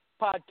Talk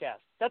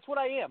podcast? That's what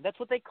I am. That's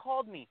what they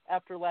called me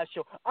after last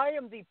show. I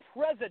am the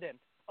president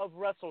of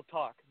Wrestle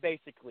Talk,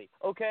 basically,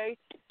 okay?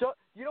 So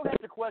you don't have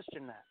to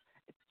question that.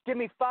 Give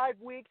me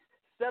 5 weeks,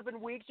 7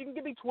 weeks. You can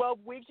give me 12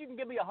 weeks. You can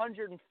give me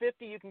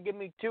 150. You can give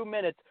me 2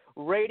 minutes.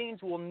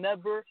 Ratings will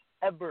never,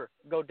 ever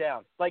go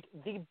down. Like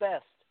the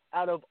best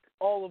out of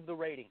all of the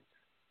ratings.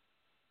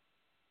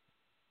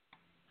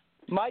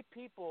 My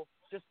people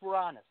just were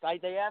honest.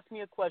 They asked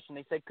me a question.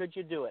 They said, could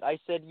you do it? I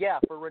said, yeah,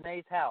 for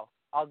Renee's house,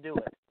 I'll do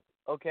it,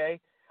 okay?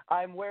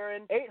 I'm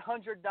wearing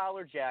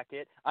 $800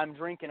 jacket. I'm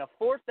drinking a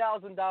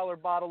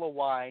 $4,000 bottle of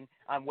wine.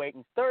 I'm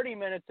waiting 30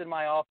 minutes in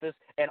my office,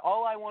 and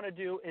all I want to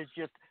do is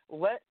just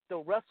let the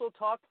Wrestle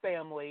Talk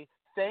family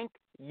thank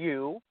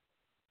you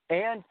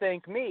and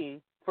thank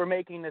me for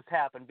making this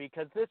happen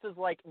because this is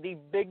like the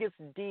biggest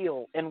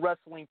deal in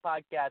wrestling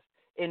podcast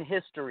in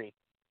history.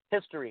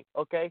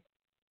 Okay?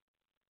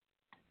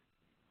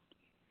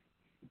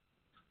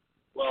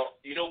 Well,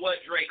 you know what,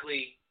 Drake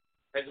Lee?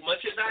 As much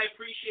as I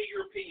appreciate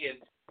your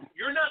opinion,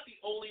 you're not the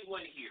only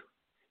one here.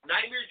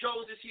 Nightmare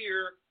Jones is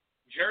here,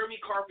 Jeremy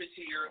Carpet's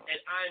here, and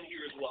I'm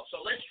here as well.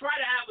 So let's try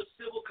to have a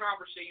civil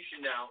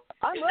conversation now.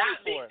 I'm ready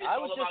for it.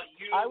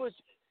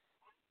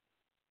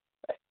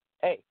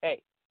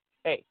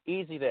 Hey,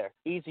 easy there.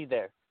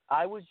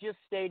 I was just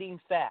stating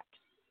facts.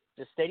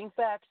 Just stating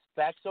facts,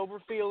 facts over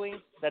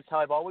feelings. That's how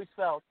I've always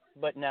felt.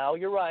 But now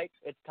you're right.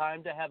 It's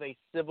time to have a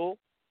civil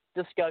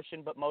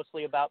discussion, but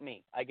mostly about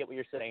me. I get what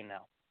you're saying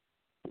now.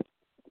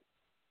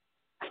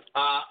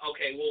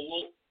 Okay,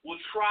 well,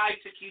 we'll try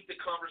to keep the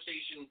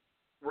conversation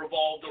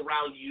revolved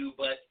around you,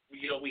 but,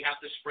 we have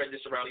to spread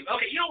this around you.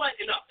 Okay, you know what?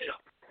 Enough.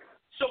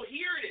 So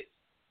here it is.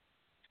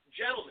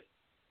 Gentlemen,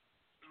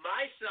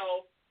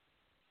 myself,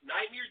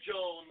 Nightmare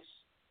Jones,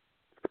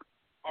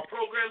 our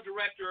program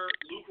director,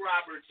 Luke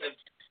Roberts,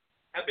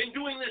 have been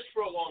doing this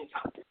for a long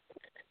time.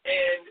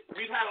 And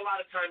we've had a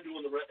lot of time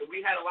we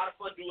had a lot of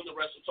fun doing the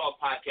Wrestle Talk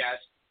podcast.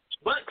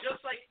 But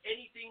just like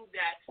anything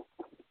that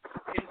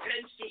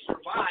intends to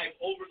survive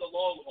over the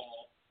long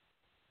haul,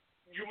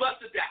 you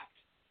must adapt.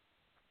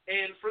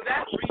 And for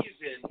that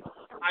reason,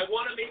 I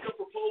want to make a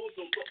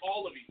proposal to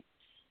all of you.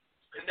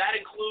 And that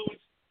includes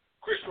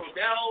Chris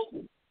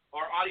Rodell,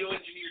 our audio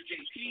engineer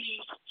JP,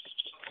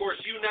 of course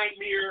you,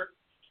 Nightmare,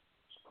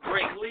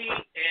 Greg Lee,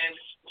 and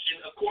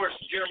of course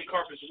Jeremy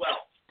Karp as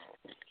well.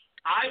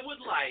 I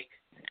would like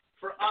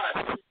for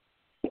us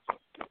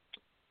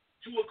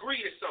to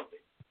agree to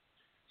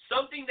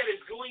something that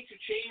is going to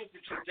change the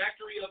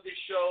trajectory of this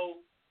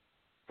show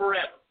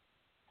forever.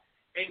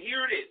 And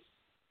here it is.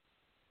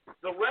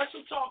 The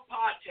Wrestle Talk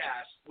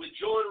podcast with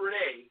Joe and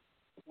Renee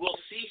will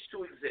cease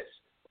to exist.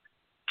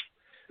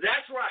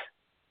 That's right.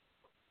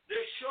 The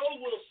show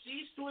will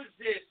cease to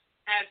exist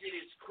as it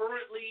is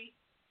currently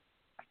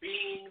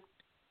being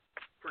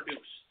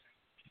produced.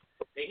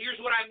 And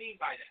here's what I mean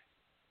by that.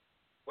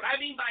 What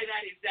I mean by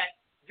that is that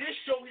this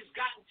show has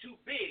gotten too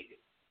big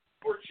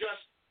for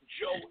just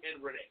Joe and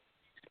Renee.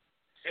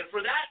 And for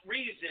that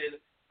reason,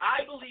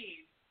 I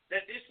believe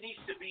that this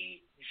needs to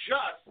be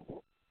just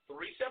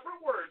 3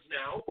 separate words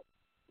now,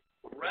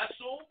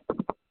 Wrestle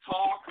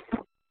Talk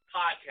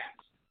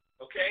Podcast.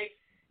 Okay?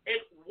 And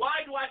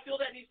why do I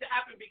feel that needs to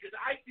happen? Because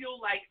I feel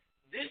like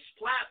this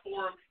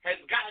platform has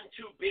gotten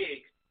too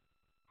big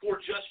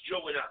for just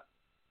Joe and I.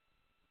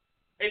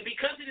 And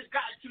because it has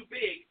gotten too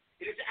big,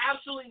 it is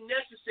absolutely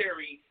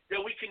necessary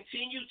that we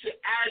continue to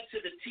add to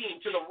the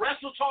team, to the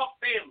Wrestle Talk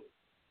family.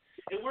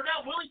 And we're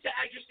not willing to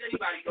add just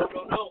anybody.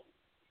 No.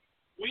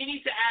 We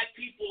need to add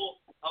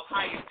people of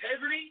high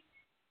integrity,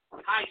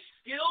 high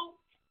skill,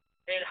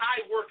 and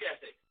high work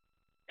ethic.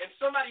 And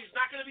somebody who's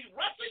not going to be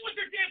wrestling with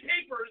their damn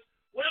papers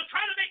when I'm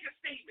trying to make a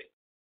statement.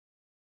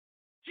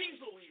 Jeez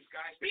Louise,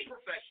 guys, be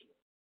professional.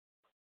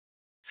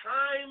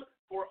 Time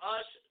for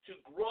us to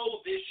grow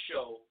this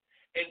show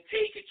and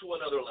take it to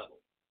another level.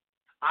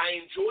 I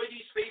enjoy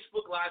these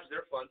Facebook Lives.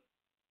 They're fun.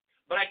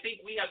 But I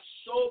think we have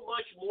so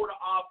much more to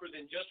offer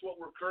than just what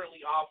we're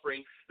currently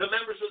offering the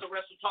members of the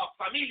Wrestle Talk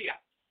Familia.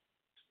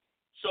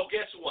 So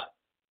guess what?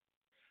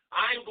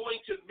 I'm going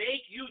to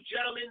make you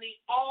gentlemen the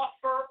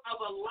offer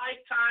of a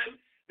lifetime.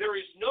 There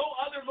is no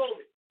other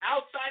moment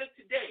outside of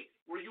today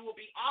where you will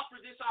be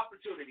offered this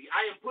opportunity.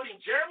 I am putting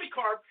Jeremy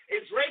Karp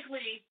and Drake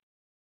Lee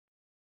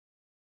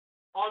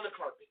on the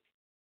carpet.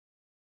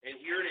 And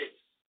here it is.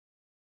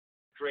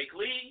 Drake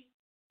Lee,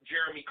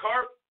 Jeremy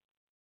Karp,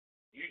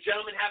 you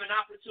gentlemen have an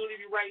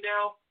opportunity right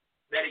now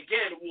that,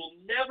 again, will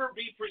never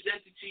be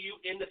presented to you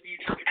in the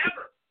future,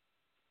 ever.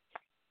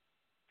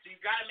 So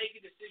you've got to make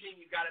a decision.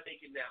 You've got to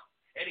make it now.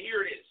 And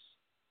here it is.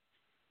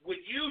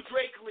 Would you,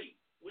 Drake Lee,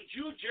 would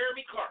you,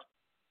 Jeremy Karp,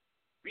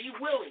 be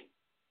willing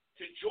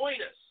to join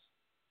us,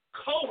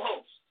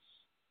 co-hosts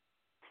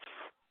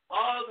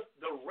of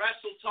the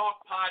Wrestle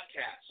Talk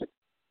podcast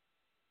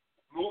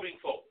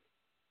moving forward?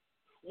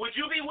 Would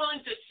you be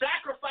willing to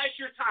sacrifice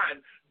your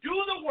time, do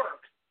the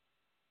work,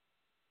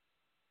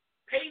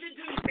 pay the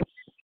dues,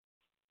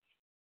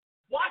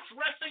 watch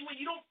wrestling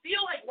when you don't feel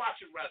like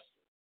watching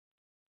wrestling,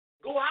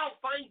 go out,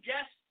 find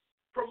guests,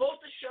 promote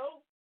the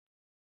show,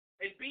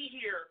 and be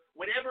here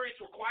whenever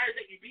it's required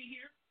that you be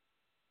here?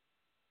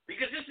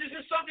 Because this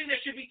isn't something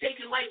that should be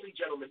taken lightly,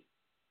 gentlemen.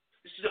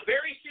 This is a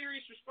very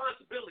serious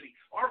responsibility.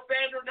 Our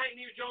founder,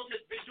 Nightmare Jones,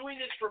 has been doing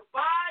this for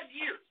 5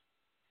 years,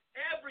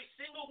 every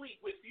single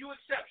week with few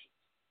exceptions.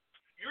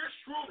 Yours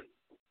truly,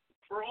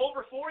 for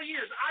over 4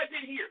 years, I've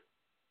been here,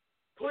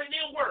 putting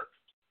in work,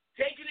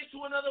 taking it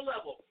to another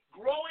level,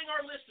 growing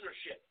our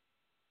listenership,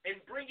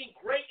 and bringing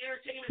great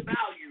entertainment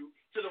value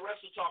to the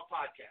Wrestle Talk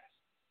podcast.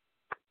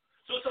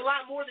 So it's a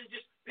lot more than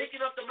just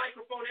picking up the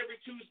microphone every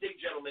Tuesday,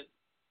 gentlemen.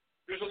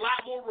 There's a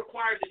lot more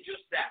required than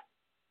just that.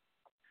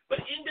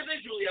 But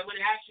individually, I'm going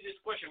to ask you this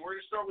question. We're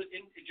going to start with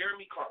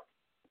Jeremy Karp.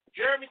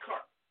 Jeremy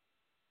Karp,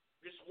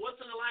 this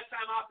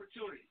once-in-a-lifetime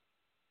opportunity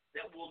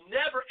that will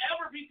never,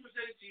 ever be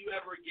presented to you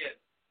ever again.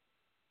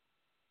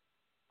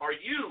 Are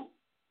you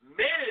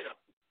man enough?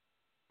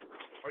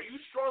 Are you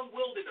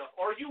strong-willed enough?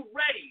 Are you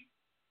ready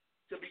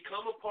to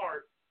become a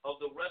part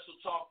of the Wrestle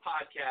Talk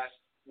podcast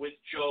with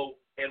Joe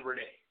and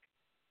Renee?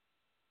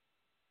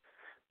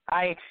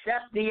 I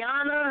accept the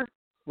honor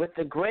with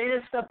the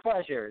greatest of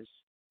pleasures.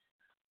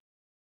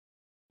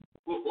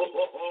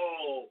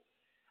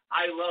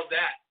 I love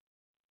that.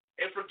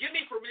 And forgive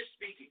me for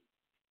misspeaking,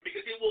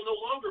 because it will no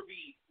longer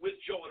be with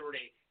Joe and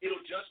Renee.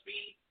 It'll just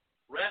be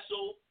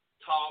Wrestle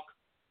Talk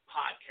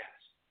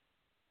Podcast.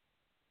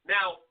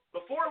 Now,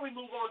 before we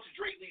move on to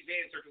Drake Lee's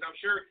answer, because I'm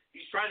sure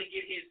he's trying to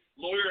get his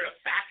lawyer to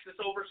fax us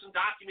over some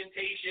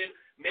documentation,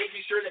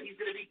 making sure that he's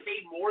going to be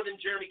paid more than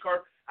Jeremy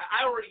Carp,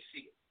 I already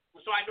see it.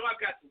 So I know I've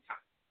got some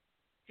time.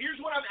 Here's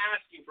what I'm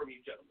asking from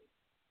you, gentlemen.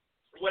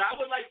 What I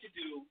would like to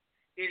do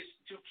is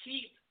to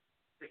keep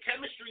the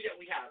chemistry that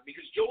we have,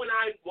 because Joe and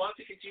I want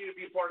to continue to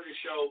be a part of the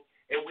show,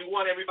 and we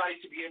want everybody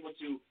to be able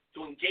to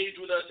engage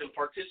with us and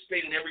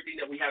participate in everything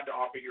that we have to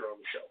offer here on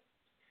the show.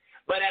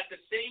 But at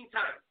the same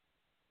time,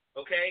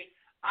 okay,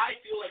 I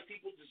feel like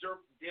people deserve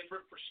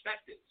different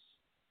perspectives.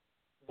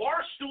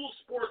 Barstool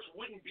Sports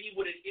wouldn't be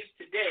what it is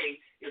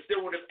today if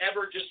there would have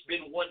ever just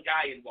been one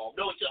guy involved.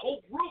 No, it's a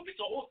whole group.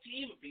 It's a whole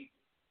team of people.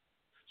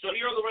 So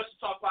here on the Wrestle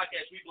Talk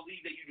Podcast, we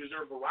believe that you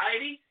deserve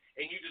variety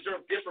and you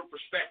deserve different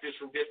perspectives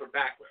from different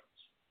backgrounds.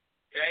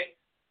 Okay?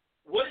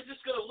 What is this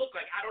going to look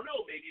like? I don't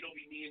know. Maybe it'll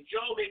be me and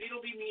Joe. Maybe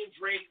it'll be me and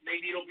Drake.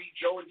 Maybe it'll be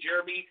Joe and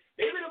Jeremy.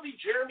 Maybe it'll be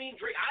Jeremy and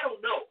Drake. I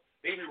don't know.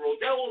 Maybe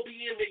Rodell will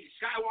be in. Maybe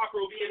Skywalker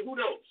will be in. Who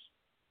knows?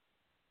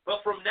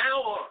 But from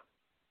now on,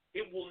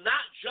 it will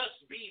not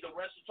just be the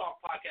Wrestle Talk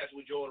Podcast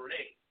with Joe and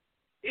Renee.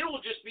 It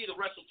will just be the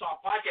Wrestle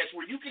Talk Podcast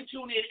where you can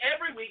tune in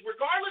every week,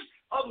 regardless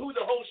of who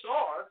the hosts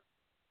are,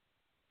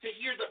 to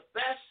hear the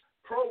best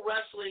pro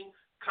wrestling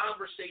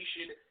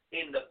conversation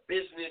in the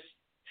business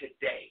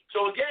today.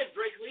 So again,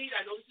 Drake Lee,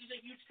 I know this is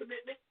a huge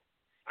commitment.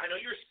 I know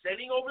you're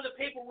sending over the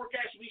paperwork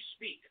as we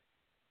speak.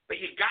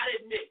 But you got to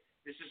admit,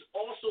 this is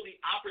also the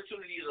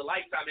opportunity of a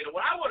lifetime. And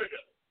what I want to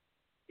know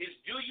is,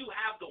 do you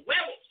have the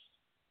huevos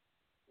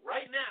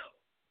right now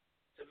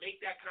to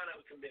make that kind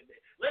of a commitment?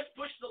 Let's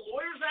push the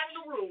lawyers out of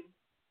the room,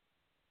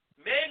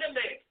 man to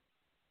man,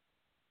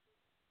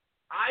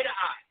 eye to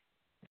eye.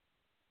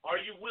 Are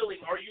you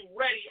willing? Are you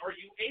ready? Are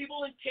you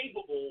able and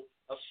capable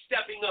of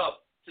stepping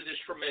up to this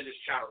tremendous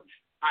challenge?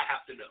 I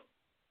have to know.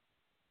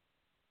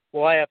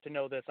 Well, I have to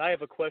know this. I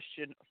have a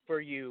question for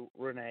you,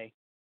 Renee.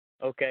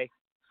 Okay?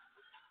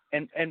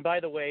 And by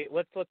the way,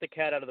 let's let the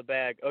cat out of the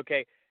bag.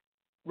 Okay,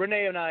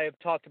 Renee and I have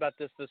talked about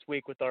this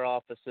week with our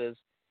offices.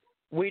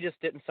 We just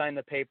didn't sign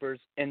the papers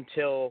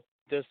until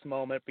this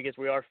moment because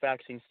we are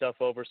faxing stuff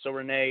over. So,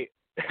 Renee,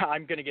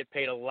 I'm going to get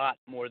paid a lot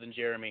more than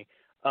Jeremy.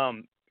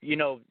 A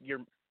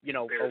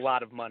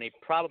lot of money,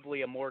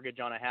 probably a mortgage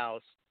on a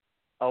house,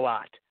 a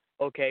lot.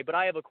 Okay, but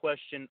I have a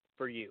question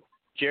for you.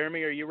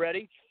 Jeremy, are you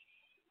ready?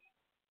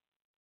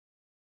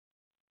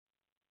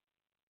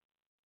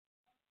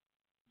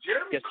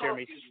 Jeremy Carp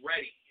is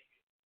ready.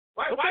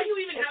 Why are you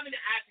even having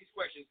to ask these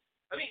questions?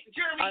 I mean,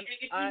 Jeremy,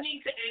 if you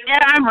need to answer.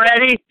 Yeah, I'm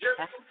ready.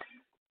 Jeremy,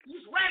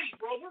 he's ready,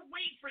 bro. We're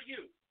waiting for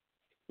you.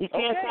 You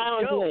can't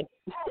silence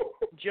me.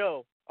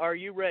 Joe, are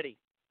you ready?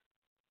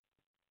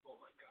 Oh,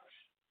 my gosh.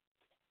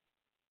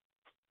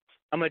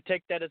 I'm going to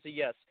take that as a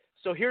yes.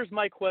 So here's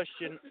my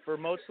question for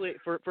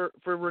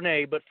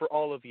Renee, but for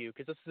all of you,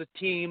 because this is a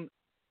team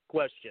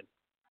question.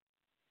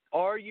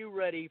 Are you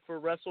ready for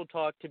Wrestle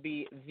Talk to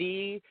be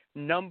the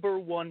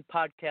 #1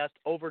 podcast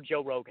over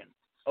Joe Rogan?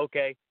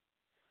 Okay.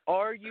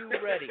 Are you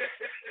ready?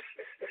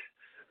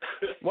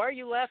 Why are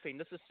you laughing?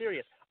 This is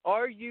serious.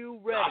 Are you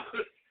ready?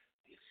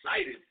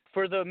 Excited.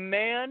 For the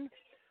man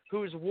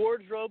whose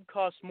wardrobe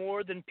costs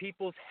more than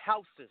people's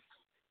houses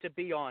to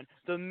be on,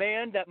 the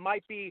man that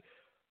might be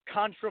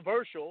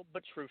controversial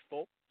but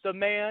truthful, the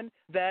man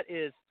that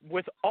is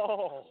with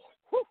all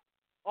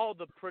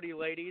the pretty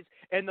ladies,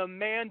 and the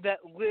man that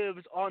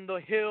lives on the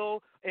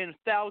hill and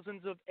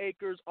thousands of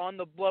acres on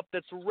the bluff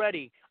that's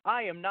ready.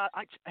 Am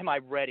I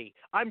ready?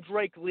 I'm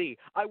Drake Lee.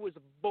 I was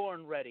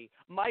born ready.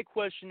 My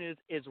question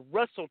is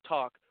Wrestle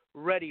Talk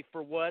ready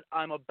for what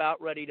I'm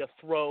about ready to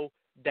throw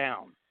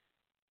down?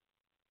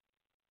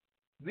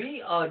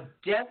 We are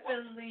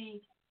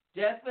definitely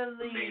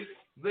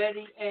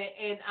ready,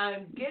 and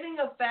I'm getting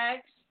a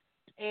fax,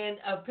 and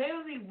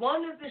apparently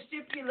one of the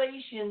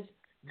stipulations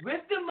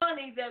with the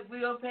money that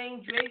we are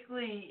paying Drake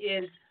Lee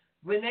is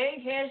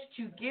Renee has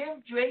to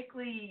give Drake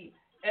Lee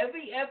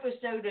every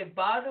episode a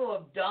bottle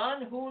of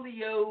Don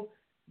Julio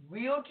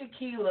real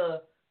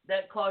tequila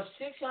that costs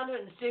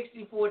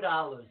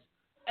 $664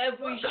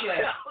 every show.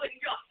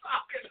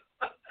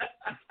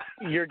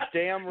 You're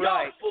damn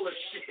right. Y'all full of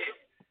shit.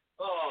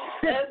 Oh.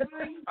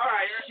 Every all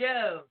right.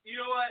 show. You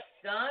know what?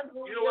 Don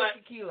Julio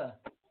tequila.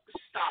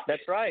 Stop.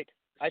 That's right.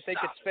 I think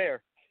it's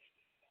fair.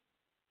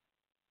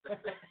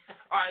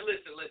 All right,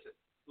 listen. Let's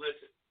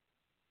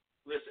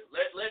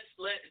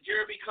let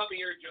Jeremy come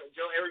here, Joe.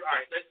 All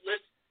right,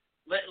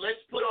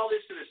 let's put all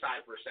this to the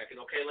side for a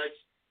second, okay?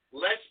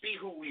 Let's be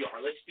who we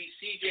are. Let's be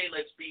CJ.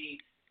 Let's be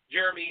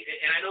Jeremy.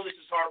 And I know this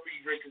is hard for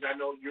you, Drake, because I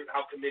know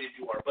how committed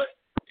you are. But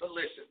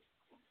listen,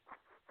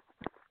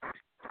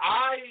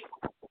 I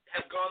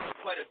have gone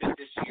through quite a bit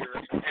this year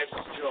as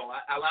Joe.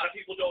 A lot of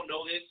people don't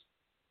know this,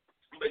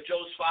 but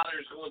Joe's father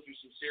is going through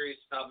some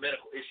serious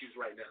medical issues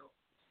right now.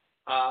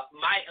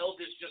 My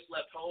eldest just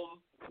left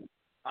home.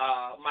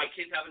 My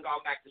kids haven't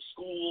gone back to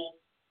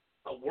school.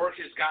 Work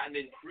has gotten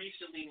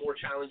increasingly more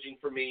challenging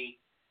for me,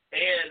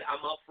 and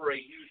I'm up for a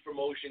huge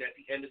promotion at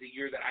the end of the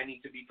year that I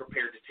need to be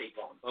prepared to take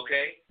on,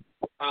 okay?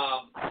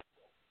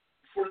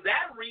 for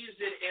that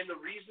reason and the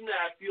reason that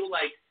I feel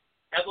like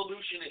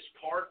evolution is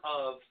part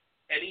of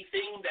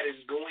anything that is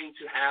going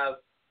to have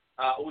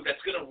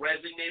that's going to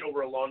resonate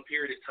over a long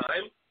period of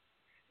time.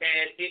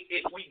 And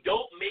if we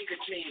don't make a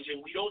change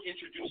and we don't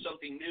introduce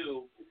something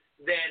new,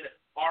 then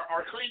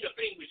our claim to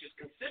fame, which is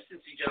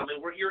consistency, gentlemen,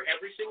 we're here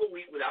every single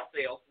week without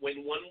fail,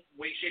 in one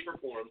way, shape, or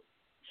form,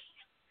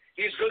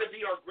 is going to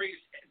be our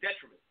greatest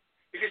detriment.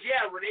 Because,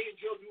 yeah, Renee and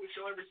Joe do a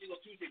show every single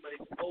Tuesday, but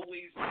it's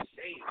always the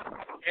same.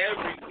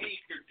 Every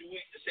week they're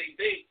doing the same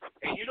thing.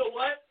 And you know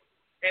what?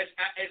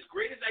 As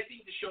great as I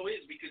think the show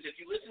is, because if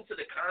you listen to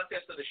the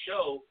context of the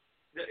show,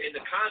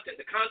 the context and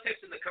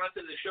the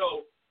content of the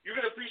show, you're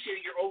going to appreciate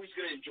it. You're always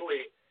going to enjoy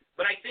it.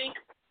 But I think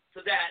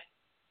for that,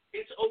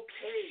 it's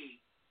okay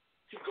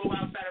to go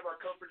outside of our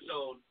comfort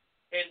zone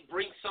and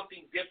bring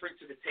something different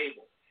to the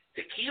table.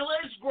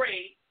 Tequila is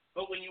great,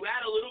 but when you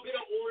add a little bit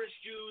of orange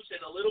juice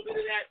and a little bit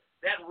of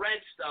that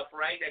red stuff,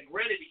 right, that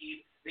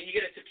grenadine, then you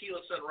get a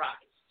tequila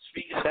sunrise.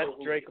 Speaking of that's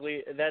Drake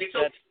Lee.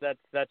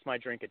 That's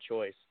my drink of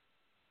choice.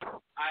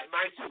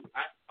 Mine too.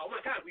 Oh my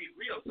God, we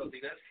agree on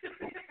something. That's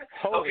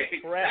Holy okay.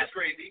 crap. That's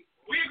crazy.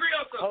 We agree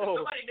on something. Oh.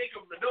 Somebody make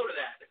a note of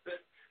that.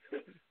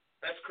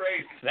 That's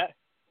crazy. That.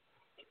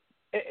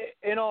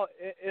 In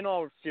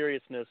all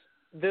seriousness,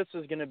 this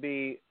is going to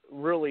be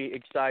really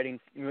exciting,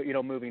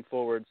 moving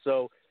forward.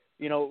 So,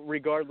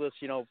 regardless,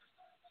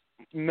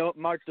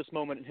 mark this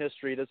moment in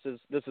history. This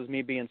is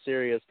me being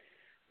serious.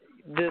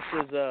 This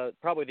is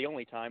probably the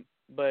only time,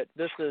 but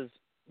this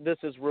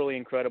is really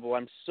incredible.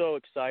 I'm so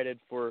excited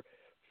for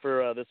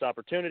this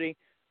opportunity.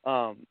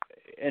 And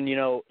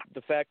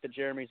the fact that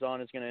Jeremy's on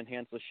is going to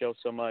enhance the show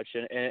so much.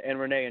 And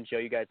Renee and Joe,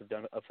 you guys have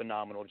done a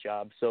phenomenal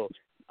job. So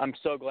I'm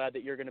so glad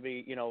that you're going to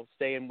be,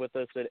 staying with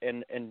us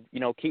and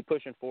keep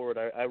pushing forward.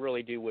 I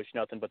really do wish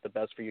nothing but the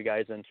best for you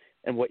guys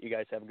and what you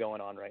guys have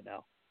going on right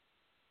now.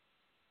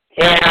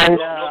 And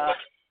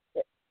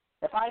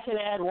if I can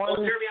add one,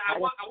 Jeremy, I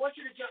want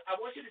you to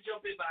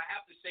jump in, but I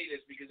have to say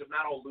this because if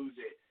not, I'll lose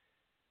it.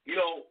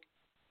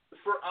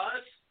 For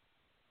us,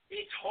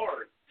 it's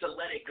hard to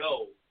let it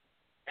go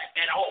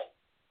at all.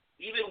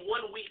 Even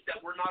 1 week that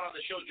we're not on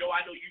the show, Joe,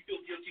 I know you feel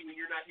guilty when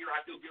you're not here.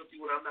 I feel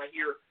guilty when I'm not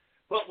here.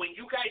 But when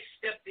you guys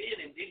stepped in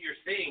and did your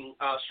thing,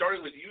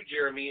 starting with you,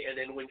 Jeremy, and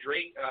then when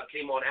Drake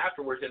came on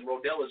afterwards and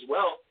Rodell as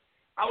well,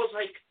 I was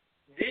like,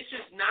 this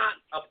is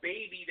not a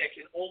baby that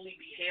can only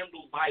be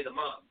handled by the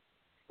mom,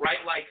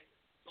 right? Like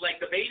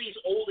the baby's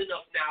old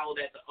enough now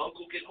that the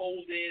uncle can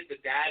hold it,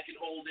 the dad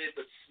can hold it,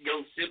 the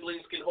young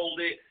siblings can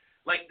hold it.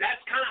 Like, that's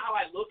kind of how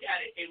I look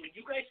at it. And when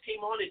you guys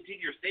came on and did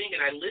your thing,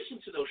 and I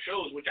listened to those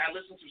shows, which I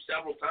listened to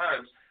several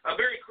times, I'm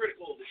very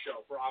critical of the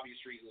show for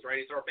obvious reasons, right?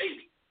 It's our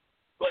baby.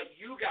 But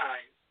you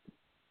guys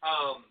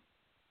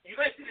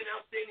did an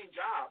outstanding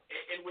job.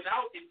 And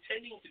without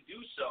intending to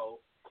do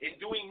so, and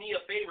doing me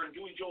a favor and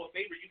doing Joe a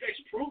favor, you guys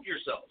proved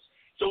yourselves.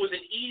 So it was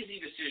an easy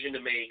decision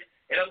to make.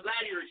 And I'm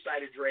glad you're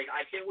excited, Drake.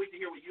 I can't wait to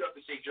hear what you have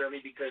to say, Jeremy,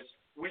 because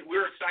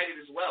we're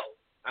excited as well.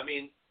 I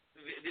mean,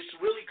 this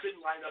really couldn't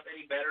line up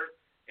any better.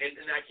 And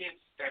I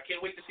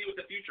can't wait to see what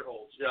the future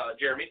holds,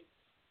 Jeremy.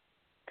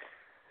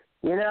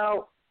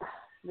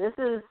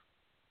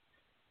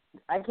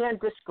 I can't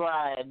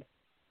describe.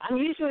 I'm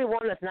usually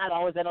one that's not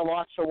always at a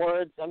loss for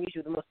words. I'm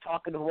usually the most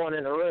talkative one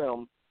in the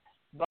room.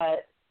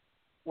 But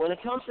when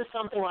it comes to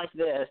something like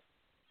this,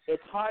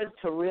 it's hard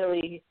to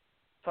really,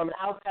 from an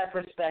outside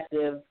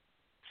perspective,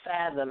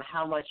 fathom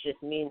how much this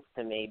means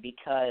to me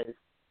because,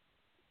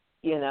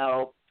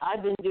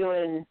 I've been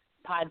doing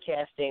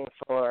podcasting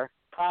for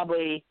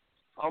probably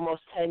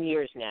almost 10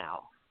 years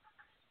now.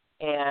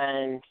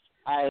 And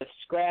I've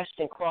scratched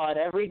and clawed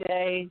every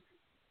day,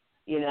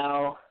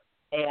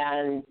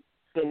 and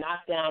been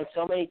knocked down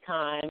so many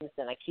times,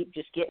 and I keep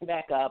just getting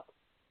back up.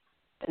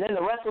 And then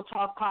the Wrestle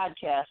Talk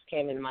podcast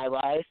came in my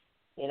life.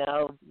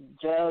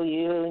 Joe,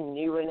 you, and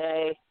you,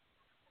 Renee.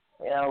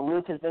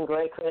 Luke has been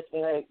great. Chris,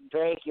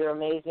 Drake, you're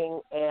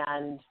amazing.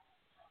 And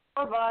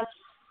all of us,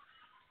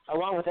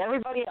 along with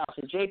everybody else,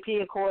 and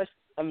JP, of course,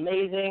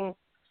 amazing.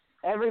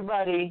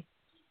 Everybody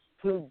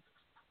who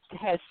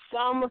has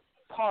some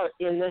part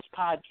in this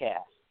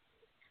podcast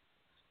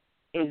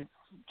is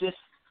just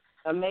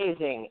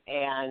amazing,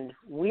 and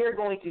we're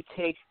going to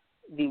take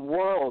the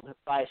world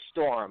by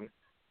storm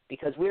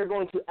because we're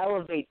going to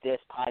elevate this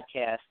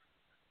podcast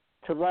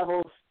to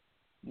levels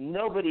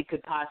nobody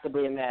could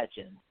possibly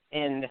imagine,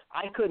 and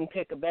I couldn't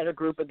pick a better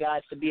group of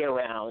guys to be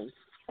around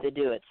to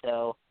do it,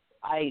 so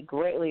I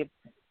greatly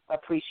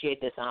appreciate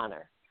this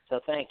honor,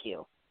 so thank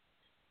you.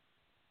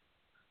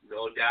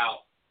 No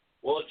doubt.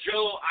 Well,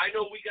 Joe, I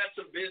know we got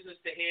some business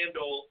to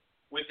handle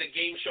with the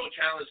game show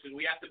challenge because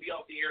we have to be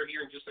off the air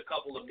here in just a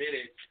couple of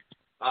minutes.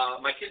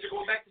 My kids are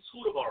going back to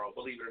school tomorrow,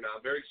 believe it or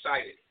not. I'm very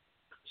excited.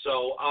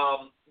 So,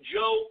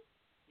 Joe,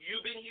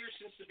 you've been here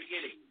since the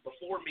beginning,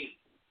 before me.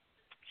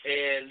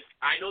 And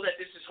I know that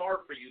this is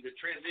hard for you. The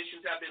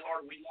transitions have been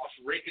hard. We lost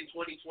Rick in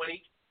 2020.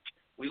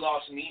 We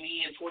lost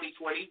Nene in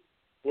 2020.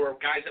 We're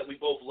guys that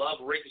we both love,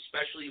 Rick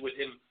especially with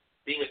him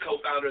being a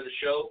co-founder of the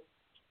show.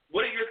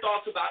 What are your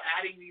thoughts about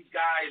adding these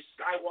guys,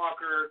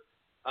 Skywalker,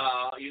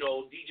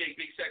 DJ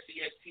Big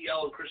Sexy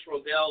STL and Chris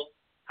Rodell.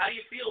 How do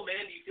you feel,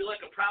 man? Do you feel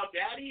like a proud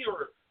daddy,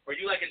 or are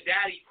you like a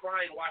daddy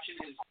crying watching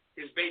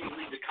his baby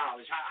leave to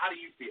college? How do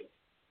you feel?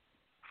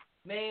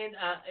 Man,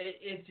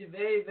 it's a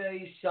very,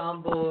 very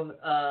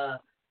somber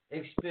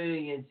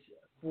experience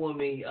for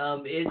me.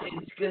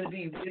 It's going to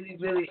be really,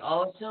 really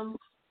awesome,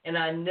 and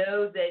I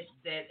know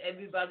that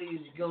everybody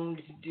is going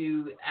to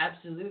do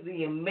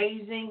absolutely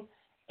amazing,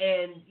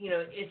 and,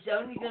 it's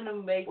only going to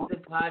make the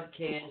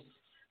podcast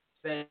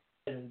better.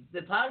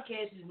 The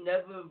podcast has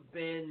never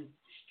been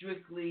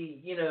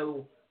strictly,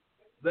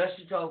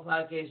 Wrestle Talk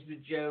Podcast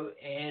with Joe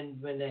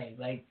and Renee.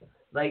 Like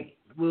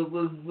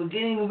we're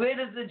getting rid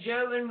of the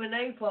Joe and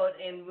Renee part,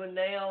 and we're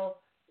now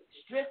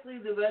strictly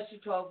the Wrestle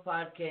Talk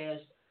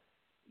Podcast.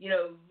 We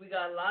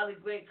got a lot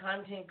of great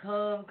content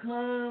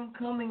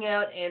coming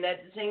out, and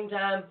at the same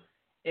time,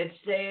 it's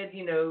sad,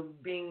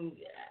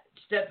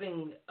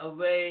 stepping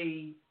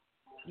away,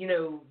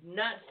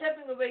 not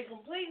stepping away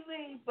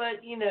completely,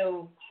 but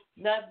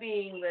not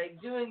being like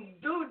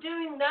not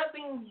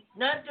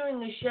doing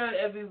the show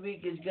every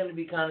week is going to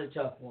be kind of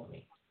tough for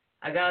me.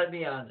 I got to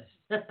be honest.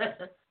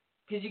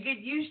 Because you get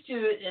used to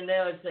it, and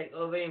now it's like,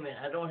 oh, wait a minute,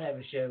 I don't have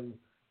a show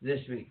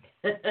this week.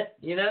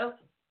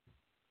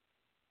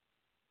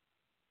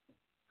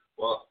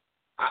 Well,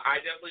 I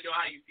definitely know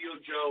how you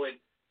feel, Joe, and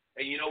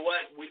you know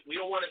what? We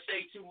don't want to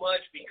say too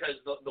much because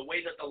the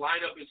way that the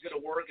lineup is going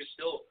to work is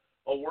still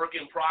a work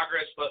in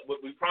progress, but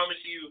we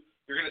promise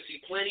you're going to see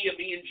plenty of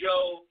me and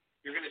Joe.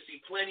 You're going to see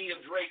plenty of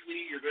Drake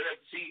Lee. You're going to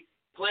see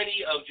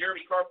plenty of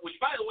Jeremy Carp, which,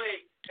 by the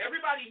way,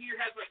 everybody here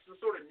has like some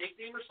sort of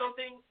nickname or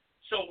something.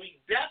 So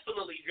we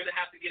definitely are going to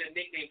have to get a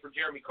nickname for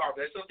Jeremy Carp.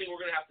 That's something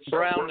we're going to have to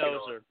start working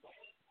on.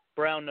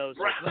 Brown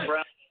Noser.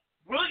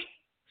 Really?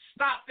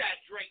 Stop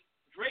that, Drake.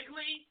 Drake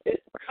Lee,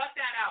 cut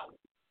that out.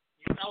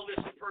 You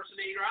Elvis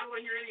impersonator. I don't want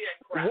to hear any of that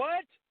crap.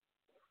 What?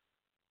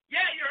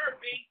 Yeah, you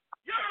heard me.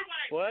 You heard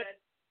what I said.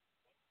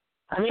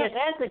 I mean, if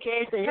that's the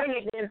case, then your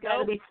nickname's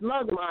got to be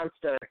Smug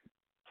Monster.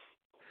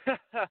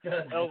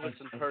 Elvis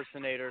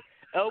impersonator.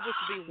 Elvis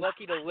would be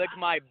lucky to lick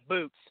my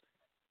boots.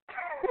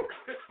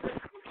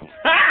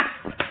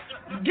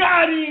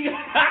 Got him!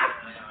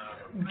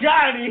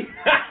 Got him!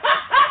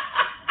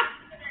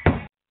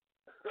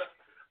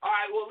 All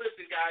right, well,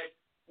 listen, guys.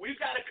 We've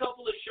got a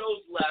couple of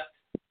shows left.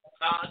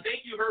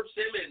 Thank you, Herb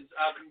Simmons,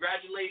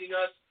 congratulating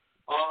us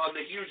on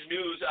the huge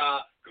news.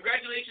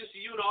 Congratulations to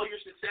you and all your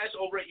success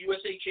over at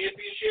USA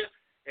Championship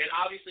and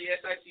obviously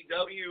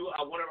SICW,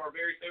 one of our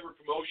very favorite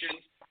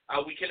promotions.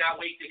 We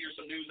cannot wait to hear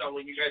some news on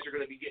when you guys are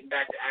going to be getting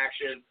back to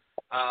action.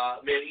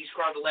 Man, East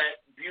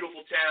Carondelet,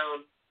 beautiful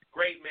town,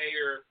 great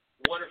mayor,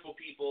 wonderful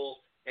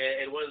people,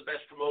 and one of the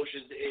best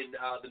promotions in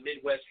the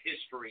Midwest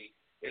history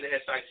in the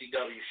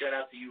SICW. Shout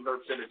out to you,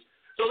 Herb Simmons.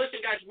 So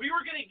listen, guys, we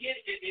were going to get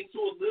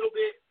into a little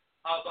bit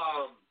of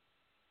a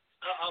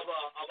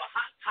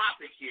hot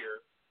topic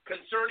here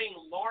concerning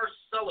Lars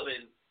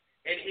Sullivan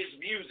and his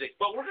music,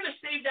 but we're going to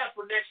save that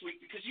for next week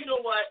because you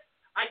know what?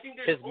 I think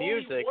there's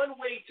only one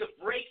way to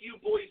break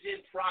you boys in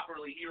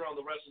properly here on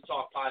the Wrestle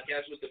Talk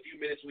Podcast with the few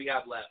minutes we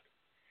have left,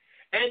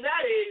 and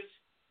that is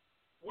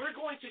we're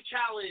going to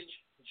challenge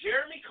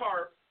Jeremy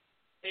Carp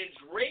and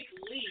Drake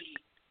Lee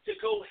to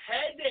go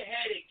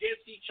head-to-head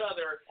against each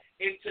other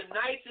in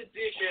tonight's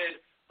edition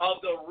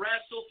of the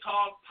Wrestle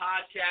Talk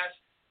Podcast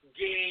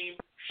Game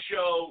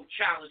Show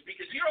Challenge.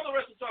 Because here on the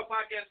Wrestle Talk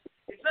Podcast,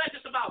 it's not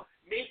just about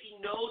making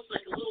notes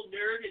like a little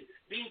nerd and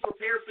being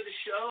prepared for the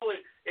show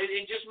and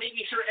just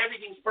making sure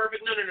everything's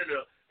perfect. No.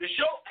 The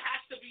show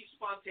has to be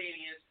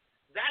spontaneous.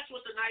 That's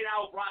what the Night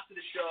Owl brought to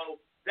the show.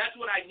 That's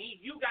what I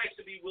need you guys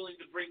to be willing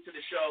to bring to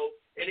the show.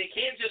 And it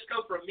can't just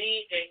come from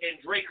me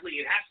and Drake Lee.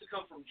 It has to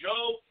come from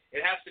Joe.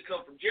 It has to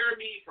come from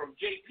Jeremy, from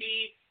JP,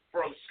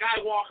 from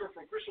Skywalker,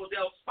 from Chris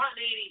Waddell.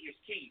 Spontaneity is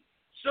key.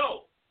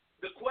 So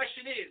the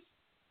question is,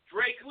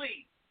 Drake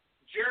Lee,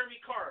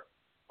 Jeremy Carp,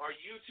 are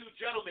you two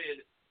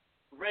gentlemen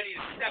ready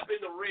to step in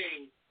the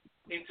ring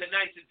in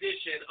tonight's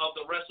edition of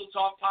the Wrestle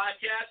Talk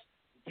Podcast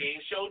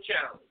Game Show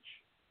Challenge?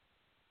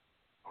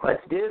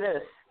 Let's do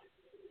this.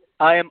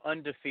 I am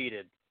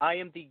undefeated. I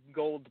am the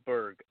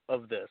Goldberg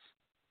of this.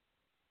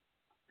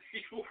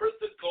 You were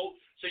the gold.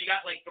 So you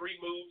got like 3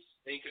 moves,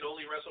 and you can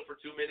only wrestle for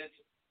 2 minutes?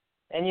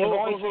 And you've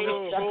only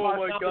faced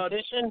my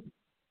competition?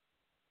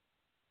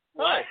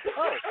 What?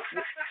 Oh.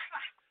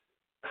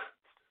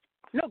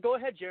 No, go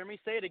ahead, Jeremy.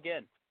 Say it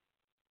again.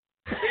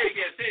 Say it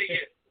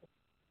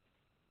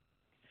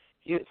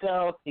again.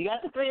 So you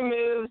got the 3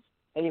 moves,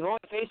 and you've only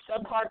faced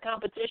subpar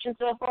competition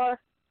so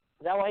far?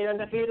 Is that why you're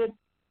undefeated?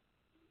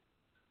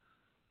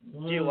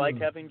 Do you like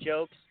having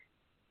jokes?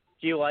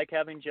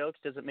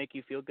 Does it make you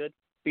feel good?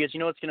 Because you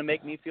know what's going to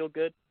make me feel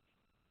good?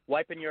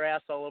 Wiping your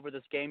ass all over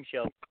this game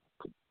show.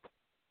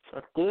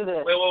 Let's do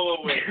this. Wait.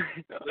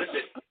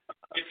 Listen,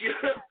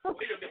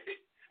 wait a minute.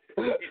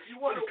 If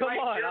you want to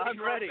wipe Jeremy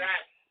Carp's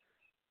ass,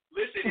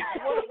 listen, if you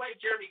want to wipe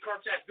Jeremy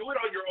Carp's ass, do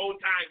it on your own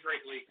time,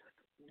 Drake Lee.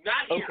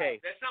 Not here. Okay.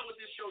 That's not what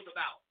this show's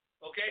about.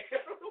 Okay? I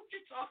don't know what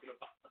you're talking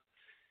about.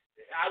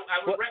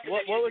 I would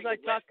recommend what was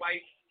I talking?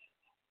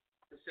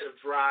 instead of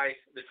dry.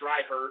 The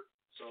dry hurt.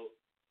 So,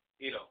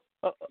 use a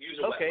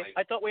wet Okay, wipe.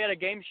 I thought we had a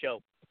game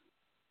show.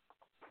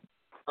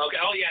 Okay.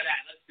 Oh yeah,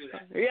 that. Let's do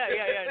that. Yeah.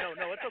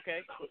 No, it's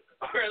okay.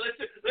 All right, let's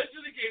do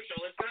the game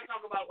show. Let's not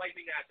talk about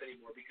wiping ass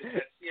anymore because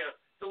that's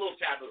it's a little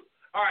taboo.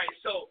 All right,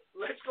 so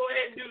let's go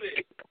ahead and do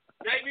this.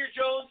 Nightmare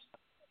Jones,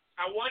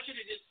 I want you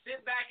to just sit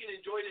back and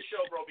enjoy the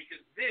show, bro,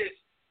 because this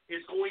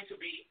is going to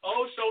be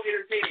so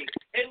entertaining.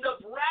 And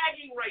the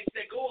bragging rights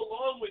that go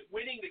along with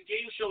winning the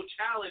game show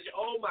challenge.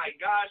 Oh my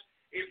gosh!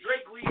 If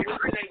Drake Lee wins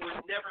tonight,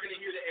 we're never going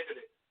to hear the end of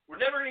it. We're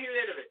never going to hear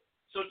the end of it.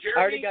 So Jeremy,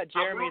 I already got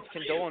Jeremy's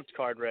condolence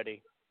card ready.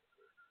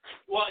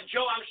 Well,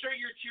 Joe, I'm sure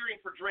you're cheering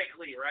for Drake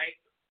Lee, right?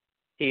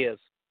 He is.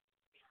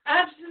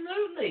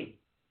 Absolutely.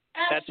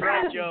 That's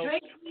right, Joe.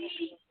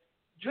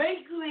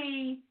 Drake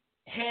Lee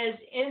has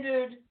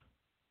entered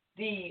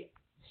the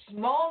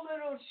small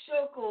little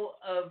circle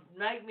of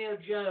Nightmare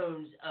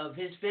Jones, of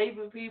his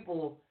favorite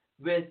people,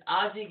 with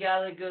Ozzy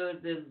Gallagher,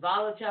 the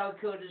Volatile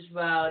Curtis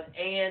Wild,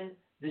 and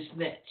the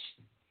Snitch.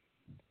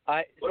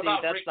 That's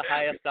the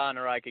highest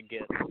honor I could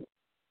get.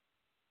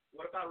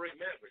 What about Rick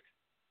Maverick?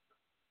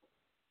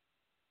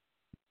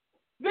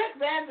 Rick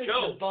Maverick's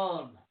a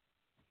bum.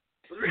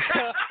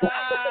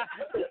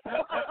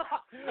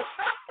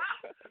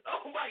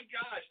 Oh my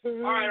gosh!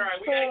 All right.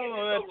 We gotta get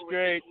this that's over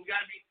great. with. We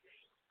gotta be.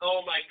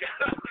 Oh my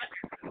god!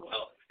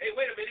 Well, hey,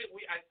 wait a minute.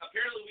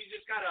 Apparently we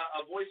just got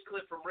a voice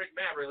clip from Rick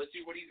Maverick. Let's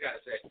see what he's got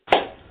to say.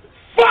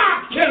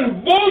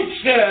 Fucking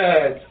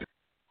bullshit!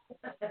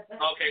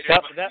 Okay.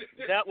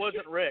 That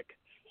wasn't Rick.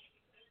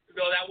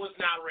 No, that was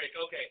not Rick.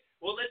 Okay.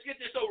 Well, let's get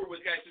this over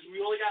with, guys, because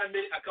we only got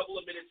a couple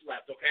of minutes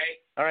left.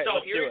 Okay. All right.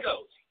 So let's here do it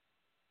goes.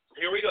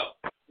 Here we go.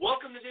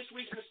 Welcome to this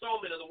week's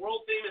installment of the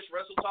world-famous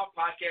Wrestle Talk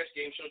Podcast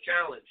Game Show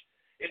Challenge.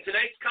 In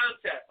tonight's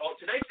contest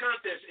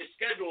is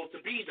scheduled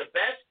to be the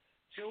best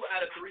 2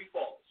 out of 3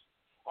 falls.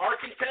 Our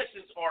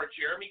contestants are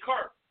Jeremy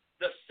Karp,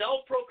 the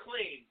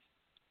self-proclaimed.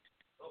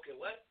 Okay,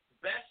 what?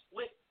 Best.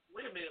 Wait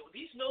a minute.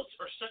 These notes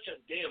are such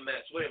a damn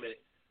mess. Wait a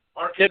minute.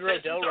 Our Did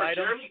contestants Rodell are write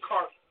 'em? Jeremy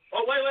Karp.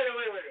 Oh, wait.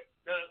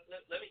 No,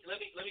 let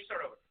me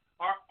start over.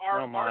 Our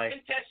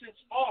contestants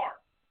are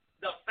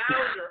the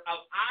founder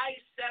of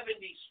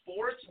I-70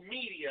 Sports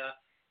Media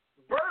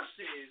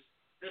versus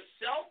the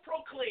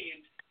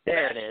self-proclaimed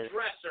best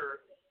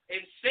dresser in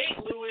St.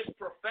 Louis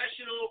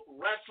professional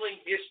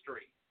wrestling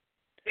history.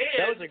 And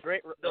that was a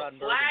great the Ron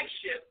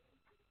flagship.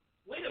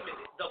 Wait a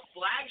minute. The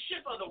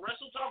flagship of the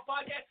Wrestle Talk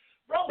podcast?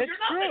 Bro, It's you're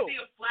not true. going to be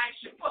a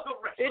flagship of the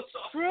Wrestle It's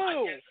Talk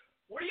true. podcast.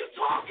 What are you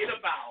talking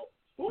about?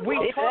 We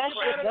talked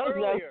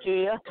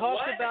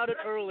about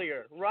it What?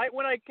 earlier. Right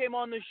when I came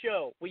on the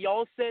show, we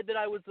all said that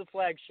I was the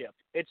flagship.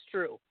 It's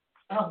true.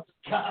 Oh,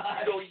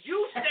 God. So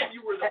you said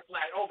you were the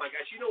flag. Oh, my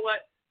gosh. You know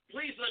what?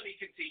 Please let me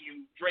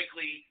continue. Drake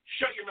Lee,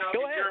 shut your mouth.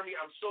 Go And ahead. Jeremy,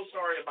 I'm so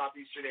sorry about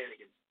these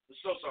shenanigans. I'm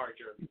so sorry,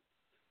 Jeremy.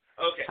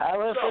 Okay. I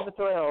live so, for the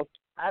thrill.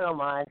 I don't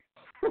mind.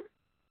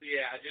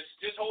 Yeah,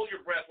 just hold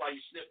your breath while you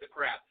sniff the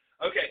crap.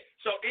 Okay,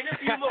 so in a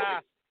few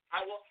moments,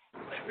 I will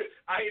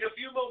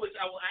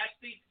ask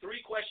the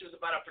 3 questions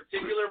about a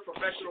particular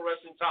professional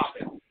wrestling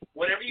topic.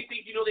 Whenever you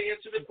think you know the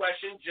answer to the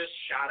question, just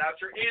shout out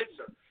your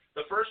answer.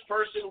 The first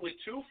person with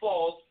 2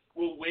 falls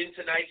will win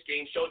tonight's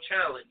game show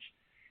challenge.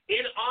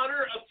 In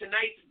honor of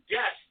tonight's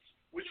guests,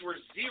 which were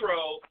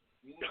 0,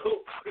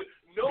 no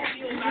Neil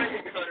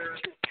Diamond Cutter,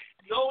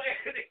 no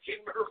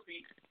Anakin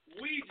Murphy,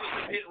 we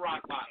just hit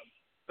rock bottom.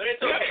 But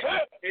it's okay.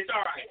 It's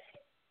all right.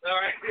 All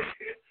right.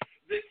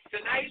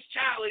 Tonight's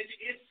challenge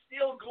is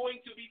still going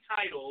to be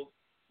titled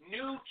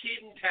New Kid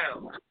in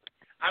Town.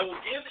 I will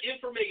give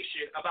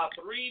information about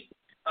 3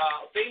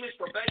 famous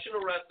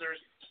professional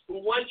wrestlers who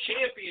won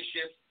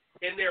championships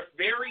in their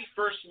very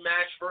first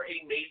match for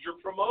a major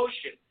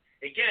promotion.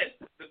 Again,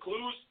 the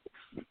clues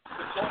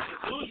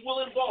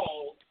will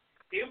involve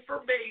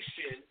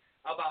information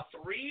about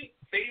 3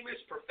 famous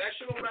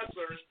professional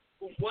wrestlers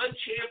who won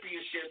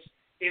championships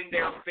in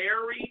their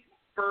very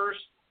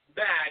first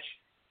match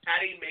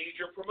at a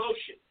major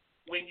promotion.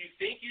 When you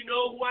think you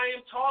know who I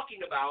am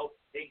talking about,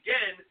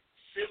 again,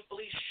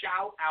 simply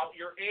shout out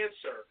your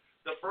answer.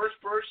 The first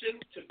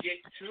person to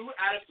get 2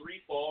 out of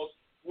 3 falls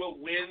will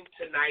win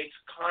tonight's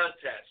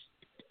contest.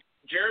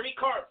 Jeremy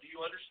Karp, do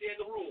you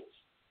understand the rules?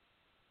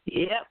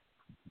 Yep.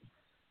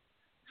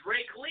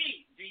 Drake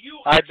Lee, do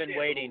you I've understand been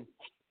waiting. the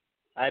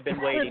rules? I've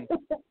been waiting.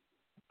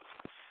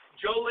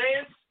 Joe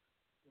Lance,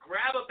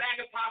 grab a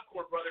bag of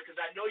popcorn, brother, because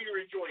I know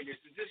you're enjoying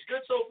this. Is this good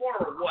so far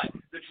or what?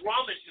 The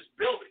drama's just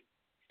building.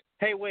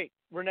 Hey, wait,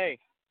 Renee.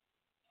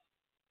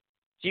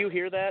 Do you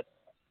hear that?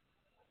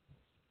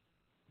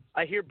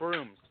 I hear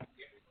brooms.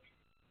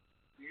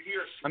 You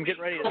hear I'm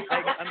getting ready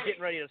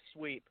to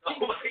sweep. Oh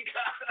my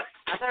God!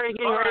 I thought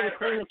you were getting ready to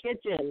clean the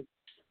kitchen.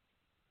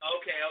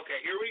 Okay.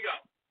 Here we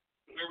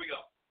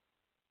go.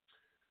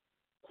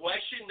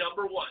 Question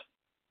number 1.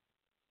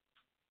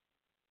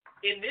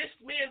 In this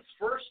man's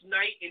first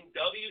night in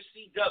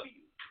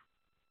WCW,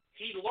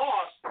 he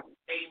lost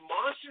a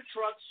monster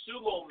truck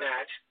sumo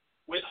match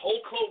with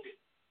Hulk Hogan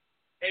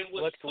and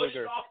was pushed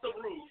off the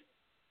roof.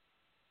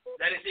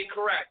 That is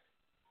incorrect.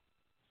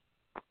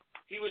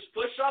 he was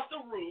pushed off the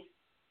roof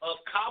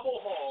of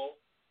Cabo Hall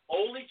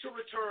only to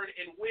return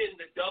and win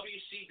the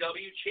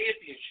WCW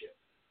Championship.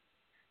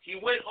 He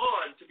went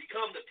on to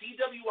become the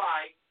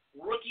PWI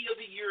Rookie of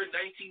the Year in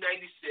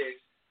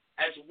 1996,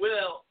 as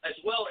well as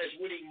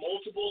winning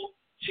multiple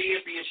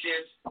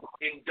championships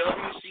in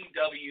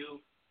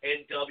WCW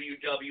and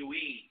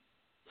WWE.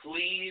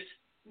 Please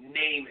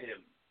name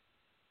him.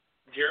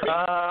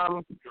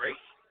 Jeremy? Drake?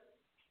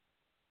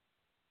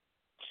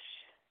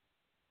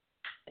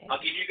 I'll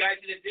give you guys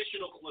an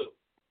additional clue.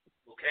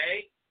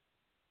 Okay?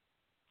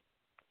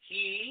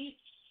 He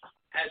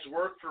has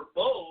worked for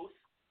both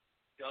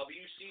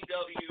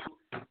WCW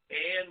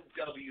and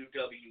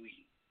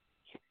WWE.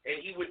 And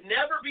he would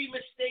never be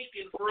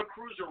mistaken for a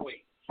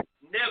cruiserweight.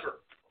 Never.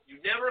 You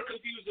never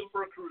confuse him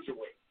for a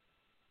cruiserweight.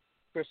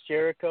 Chris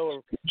Jericho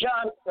or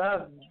John,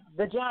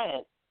 the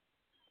Giant.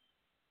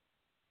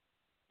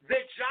 The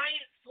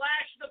Giant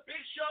 / the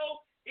Big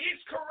Show is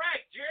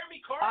correct. Jeremy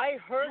Carter, I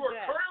heard you are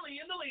that.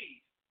 currently in the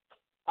lead.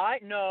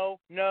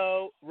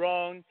 No,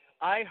 wrong.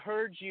 I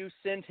heard you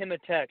send him a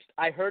text.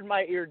 I heard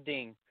my ear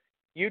ding.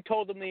 You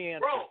told him the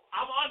answer. Bro,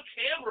 I'm on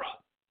camera.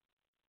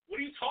 What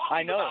are you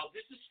talking about?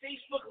 This is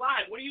Facebook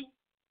Live. You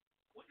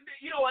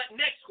know what?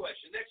 Next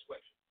question.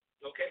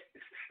 Okay?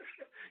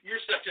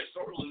 You're such a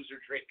sore loser,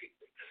 Drake.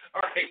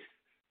 All right.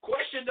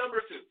 Question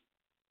number 2.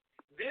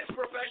 This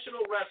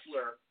professional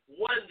wrestler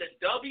won the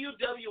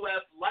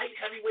WWF Light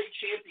Heavyweight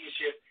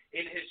Championship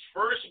in his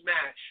first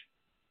match.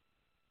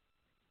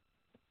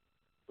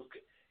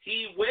 Okay.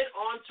 He went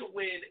on to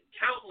win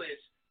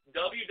countless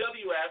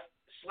WWF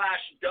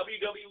 /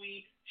 WWE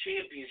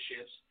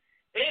championships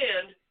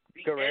and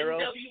the Guerrero?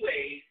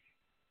 NWA.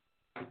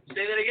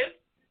 Say that again?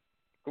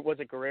 Was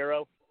it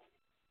Guerrero?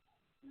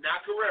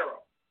 Not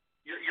Guerrero.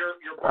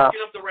 You're barking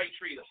up the right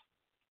tree, though.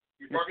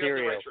 You're barking up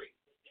the right tree.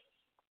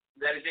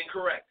 That is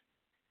incorrect.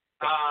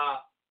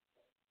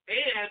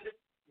 And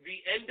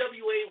the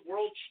NWA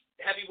World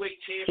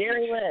Heavyweight Championship.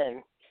 Jerry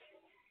Lynn.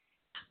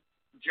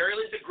 Jerry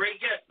Lynn's a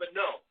great guess, but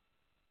no.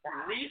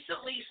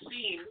 Recently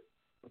seen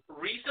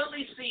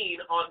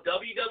on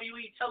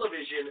WWE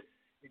television,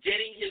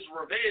 getting his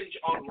revenge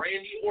on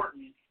Randy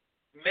Orton.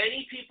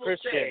 Many people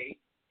say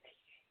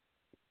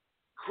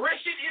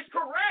Christian is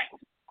correct.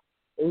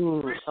 Ooh,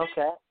 Christian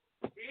okay.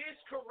 is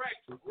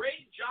correct.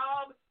 Great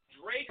job,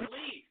 Drake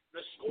Lee.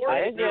 The score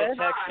I is didn't need a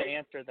now text to tied.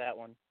 answer that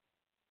one.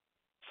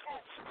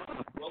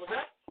 What was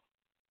that?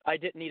 I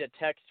didn't need a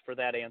text for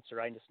that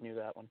answer. I just knew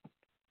that one.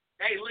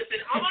 Hey, listen,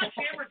 I'm on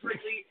camera,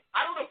 Drake Lee.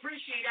 I don't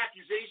appreciate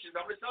accusations.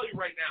 I'm going to tell you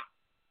right now.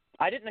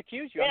 I didn't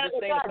accuse you. I'm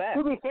just saying the fact.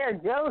 To be fair,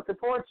 Joe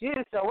supports you,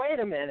 so wait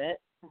a minute.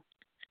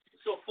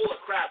 So full of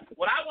crap.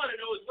 What I want to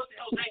know is what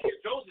the hell Anakin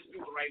Jones is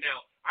doing right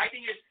now. I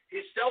think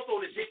his cell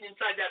phone is hidden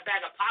inside that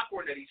bag of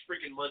popcorn that he's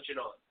freaking munching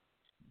on.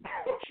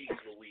 Jeez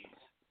Louise.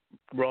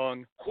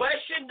 Wrong.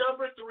 Question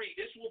number 3.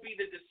 This will be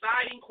the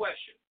deciding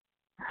question.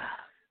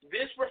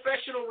 This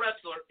professional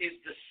wrestler is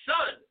the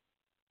son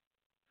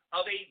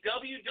of a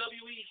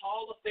WWE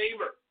Hall of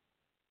Famer.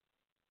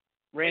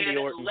 Randy and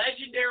Orton.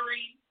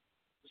 Legendary.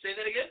 Say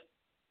that again?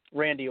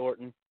 Randy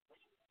Orton.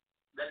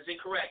 That is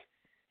incorrect.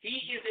 He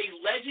is a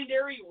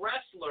legendary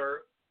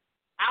wrestler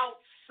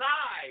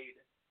outside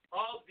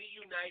of the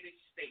United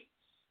States.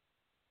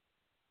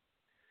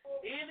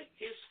 In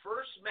his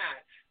first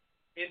match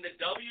in the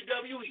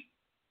WWE,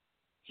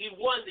 he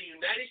won the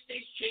United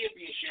States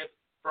Championship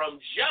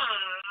from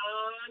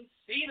John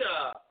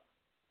Cena.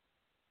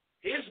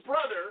 His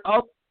brother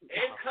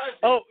and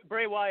cousin. Oh,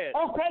 Bray Wyatt.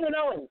 Oh, Kevin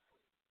Owens.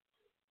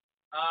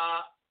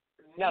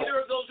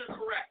 Neither of those are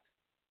correct.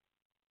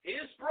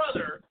 His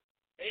brother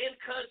and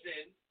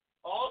cousin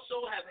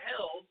also have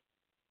held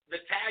the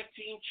tag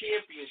team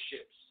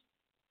championships.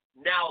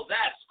 Now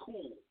that's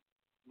cool.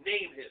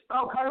 Name him.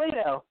 Oh,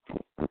 Carlito.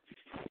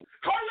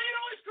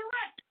 Carlito is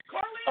correct.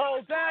 Carlito.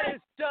 Oh, that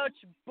is such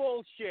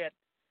bullshit.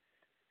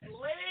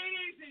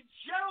 Ladies and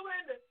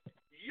gentlemen,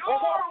 your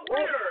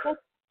winner.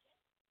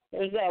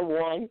 Is that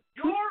one?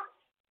 Your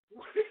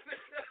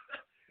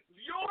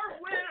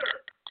winner,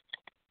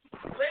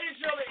 ladies and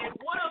gentlemen, and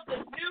one of the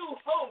new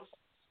hosts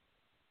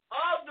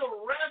of the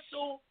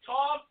Wrestle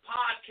Talk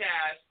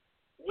podcast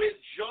with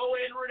Joe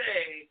and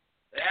Renee.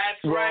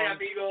 That's right,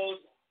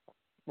 amigos.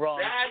 Wrong.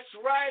 That's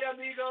right,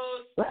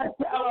 amigos. The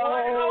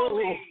one and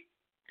only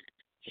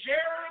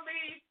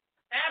Jeremy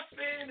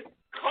effing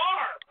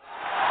Carr.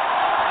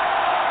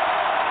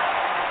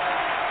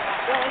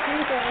 Thank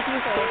you.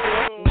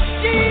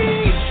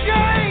 DJ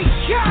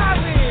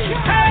Khaled.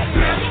 Hey.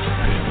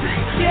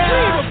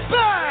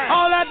 Yeah.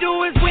 All I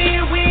do is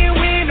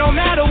win, no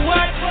matter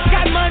what.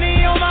 Got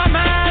money on my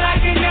mind, I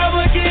can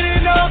never get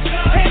enough.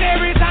 And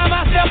every time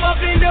I step up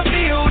in the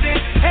building,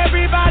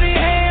 everybody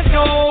hands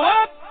go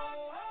up.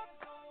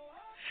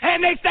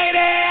 And they stay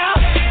there,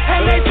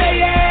 and they say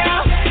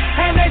yeah,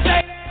 and they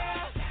say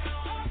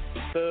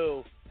yeah.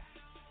 Boo.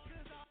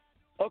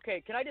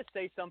 Okay, can I just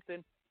say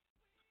something?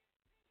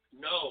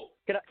 No.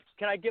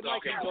 Can I give my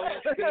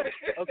condolences?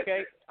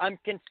 Okay, I'm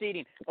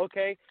conceding.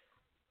 Okay,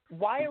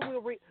 why are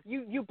we?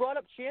 You brought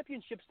up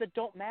championships that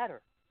don't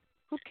matter.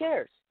 Who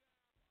cares?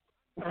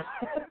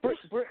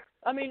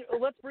 I mean,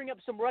 let's bring up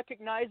some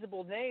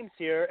recognizable names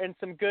here and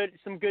some good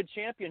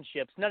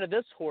championships. None of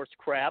this horse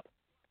crap.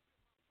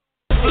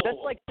 That's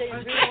like saying who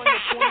won the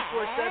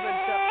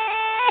 24/7.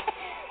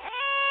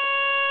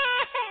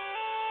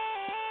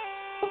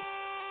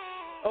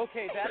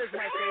 Okay, that is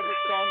my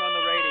favorite song on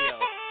the radio.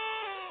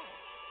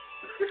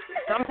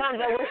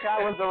 Sometimes I wish I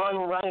was the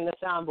one running the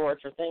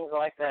soundboard for things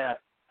like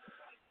that.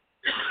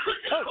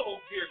 Oh,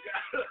 dear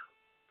God.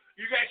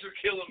 You guys are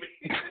killing me.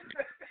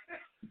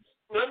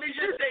 Let me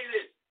just say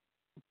this.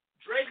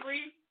 Drake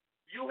Lee,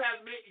 you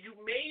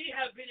may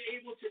have been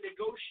able to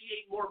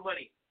negotiate more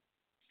money.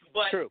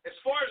 But True. As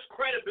far as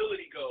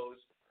credibility goes,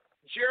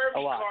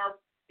 Jeremy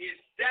Carp is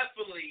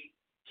definitely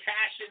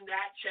cashing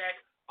that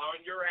check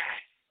on your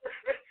ass.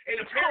 And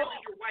apparently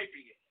you're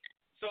wiping it.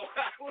 So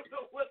I don't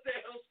know what the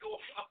hell's going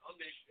on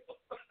this show.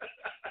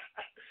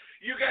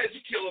 You guys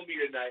are killing me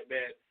tonight,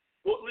 man.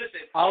 Well,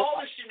 listen, all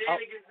the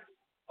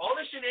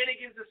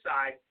shenanigans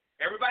aside,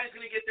 everybody's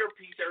going to get their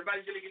piece.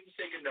 Everybody's going to get to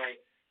say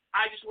goodnight.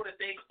 I just want to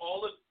thank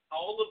all of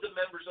the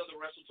members of the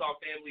Wrestle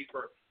Talk family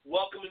for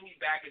welcoming me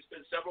back. It's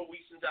been several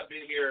weeks since I've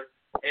been here,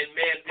 and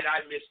man, did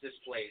I miss this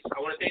place. I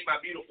want to thank my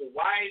beautiful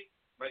wife,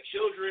 my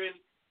children,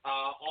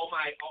 all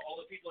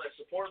the people that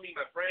support me,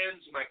 my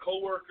friends, my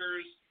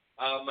coworkers,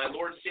 my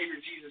Lord and Savior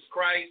Jesus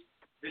Christ.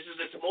 This is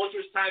a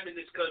tumultuous time in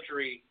this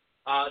country.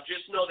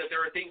 Just know that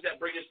there are things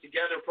that bring us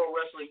together. Pro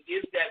wrestling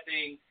is that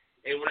thing,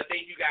 and I want to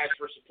thank you guys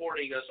for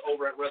supporting us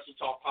over at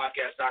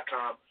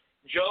WrestleTalkPodcast.com.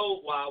 Joe,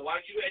 why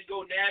don't you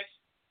go next?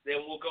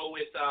 Then we'll go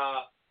with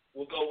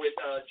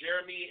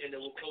Jeremy, and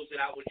then we'll close it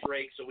out with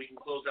Drake, so we can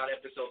close out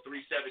episode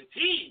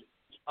 317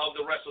 of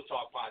the Wrestle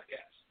Talk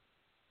podcast.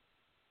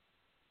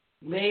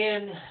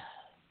 Man,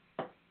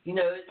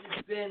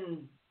 it's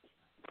been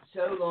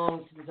so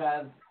long since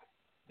I've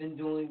been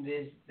doing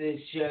this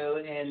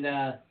show, and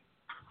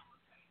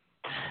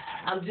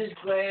I'm just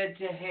glad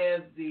to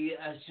have the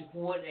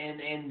support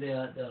and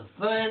the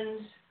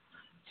funds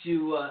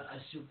to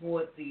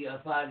support the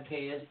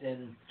podcast,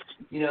 and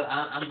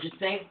I'm just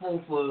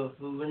thankful for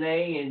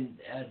Renee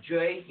and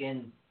Drake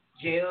and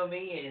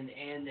Jeremy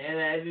and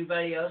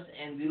everybody else,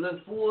 and we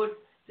look forward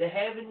to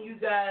having you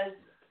guys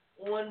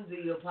on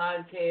the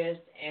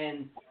podcast,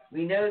 and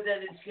we know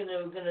that it's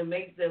gonna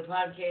make the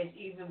podcast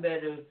even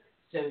better.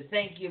 So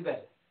thank you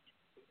both.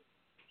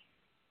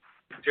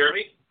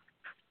 Jeremy?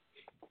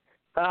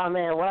 Oh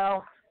man,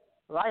 well,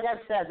 like I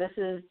said, this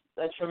is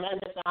a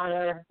tremendous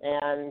honor,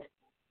 and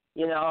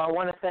I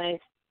want to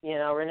thank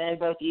Renee,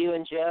 both you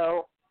and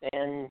Joe,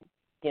 and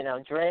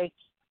Drake.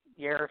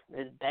 You're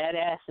as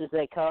badass as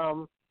they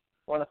come.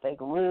 I want to thank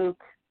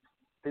Luke,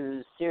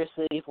 who's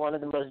seriously one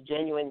of the most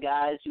genuine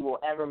guys you will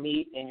ever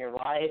meet in your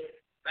life.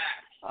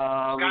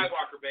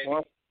 Skywalker,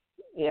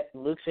 baby.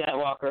 Luke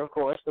Skywalker, of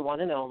course, the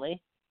one and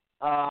only.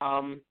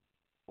 Want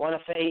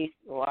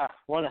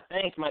to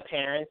thank my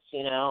parents.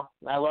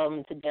 I love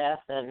them to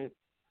death, and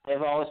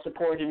they've always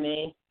supported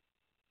me.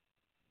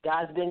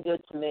 God's been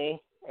good to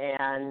me,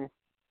 and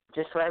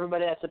just for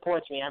everybody that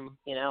supports me, I'm,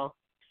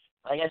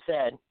 like I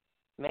said,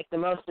 make the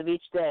most of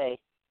each day.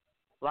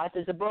 Life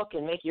is a book,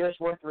 and make yours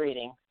worth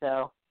reading.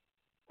 So,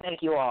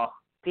 thank you all.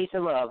 Peace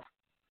and love.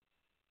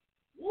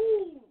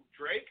 Woo!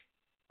 Drake?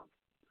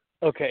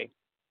 Okay.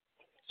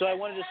 So I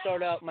wanted to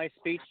start out my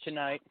speech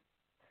tonight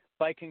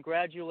by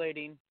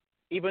congratulating,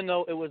 even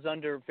though it was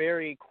under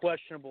very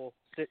questionable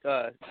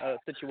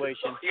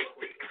situation,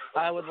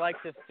 I would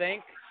like to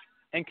thank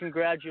and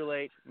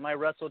congratulate my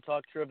Wrestle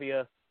Talk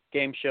Trivia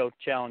game show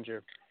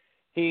challenger.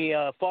 He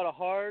fought a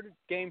hard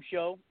game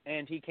show,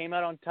 and he came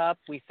out on top,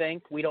 we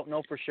think. We don't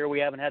know for sure. We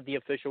haven't had the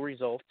official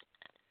results.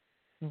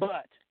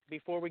 But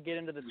before we get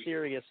into the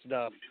serious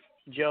stuff,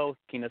 Joe,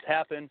 can this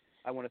happen?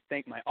 I want to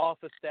thank my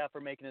office staff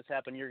for making this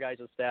happen, your guys'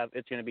 staff.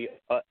 It's going to be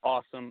an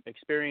awesome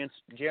experience.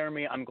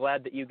 Jeremy, I'm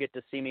glad that you get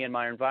to see me in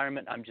my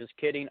environment. I'm just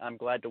kidding. I'm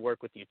glad to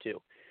work with you,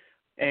 too.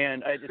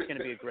 And it's going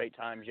to be a great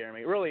time,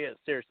 Jeremy. It really is,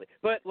 seriously.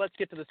 But let's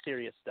get to the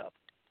serious stuff.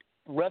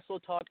 Wrestle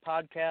Talk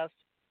Podcast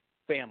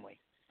family.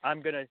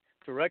 I'm going to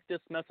direct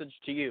this message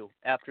to you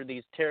after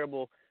these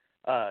terrible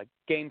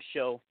game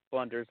show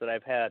blunders that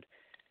I've had.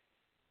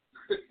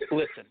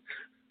 Listen,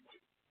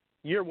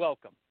 you're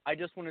welcome. I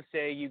just want to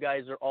say you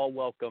guys are all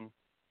welcome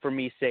for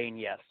me saying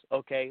yes,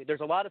 okay?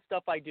 There's a lot of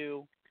stuff I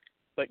do,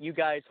 but you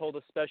guys hold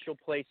a special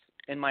place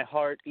in my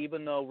heart,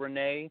 even though,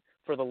 Renee,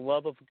 for the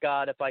love of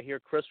God, if I hear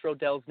Chris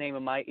Rodell's name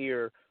in my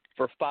ear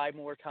for 5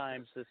 more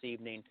times this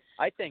evening,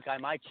 I think I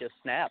might just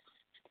snap.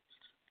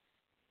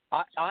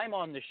 I'm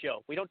on the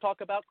show. We don't talk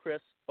about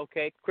Chris,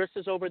 okay? Chris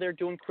is over there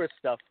doing Chris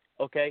stuff,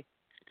 okay?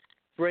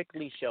 Drake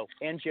Lee show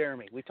and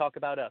Jeremy. We talk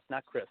about us,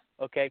 not Chris,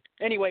 okay?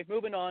 Anyway,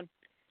 moving on.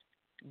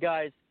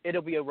 Guys,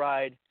 it'll be a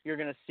ride. You're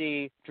going to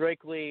see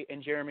Drake Lee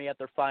and Jeremy at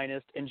their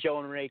finest, and Joe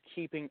and Renee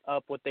keeping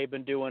up what they've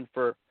been doing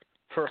for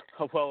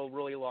a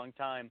really long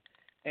time.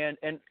 And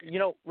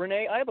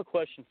Renee, I have a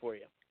question for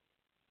you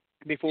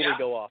before we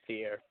go off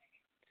the air.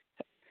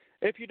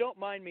 If you don't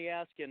mind me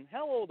asking,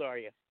 how old are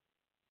you?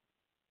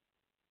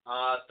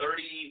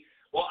 30.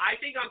 Well, I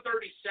think I'm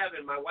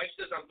 37. My wife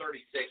says I'm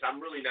 36. I'm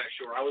really not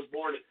sure. I was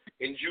born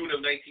in June of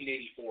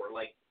 1984.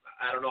 Like,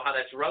 I don't know how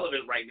that's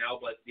relevant right now,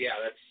 but yeah,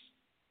 that's.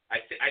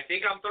 I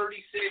think I'm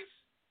 36.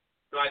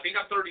 No, I think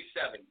I'm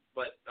 37,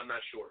 but I'm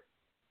not sure.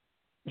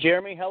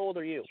 Jeremy, how old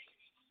are you?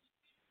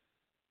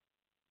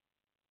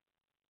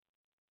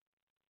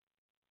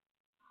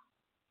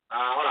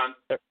 Hold on.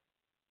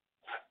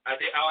 I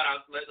think. Hold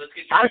on. Let's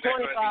get you. I'm back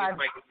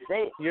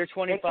 25. You're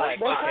 25. They okay.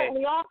 cut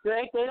me off,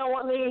 Drake. They don't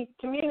want me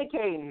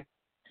communicating.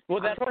 Well,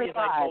 that's because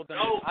I told them.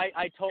 No,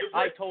 I told them to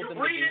do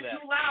You're breathing that.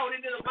 too loud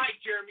into the mic,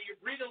 Jeremy. You're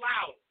breathing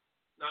loud.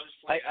 No, I'm just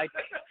playing.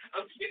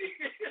 I'm kidding.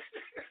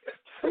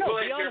 No, Go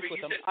be ahead, honest Jeremy.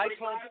 with You him. said I 25?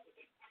 told.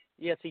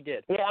 Yes, he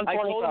did. Yeah, I'm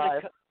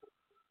 25.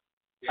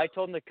 I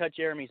told him to cut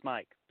Jeremy's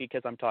mic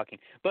because I'm talking.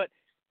 But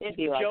It'd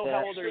be like Joe,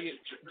 that. how old are you?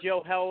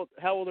 Joe, how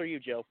old are you,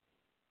 Joe?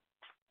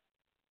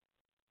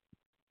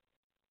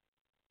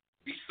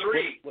 He's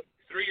 3. 3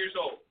 years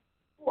old.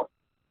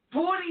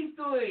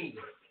 43.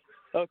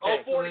 Okay. Oh,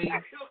 40.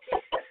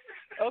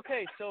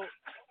 Okay, so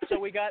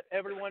we got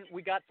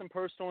some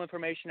personal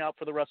information out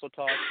for the Wrestle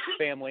Talk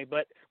family,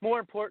 but more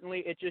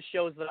importantly, it just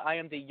shows that I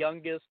am the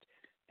youngest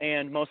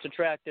and most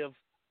attractive,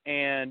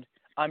 and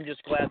I'm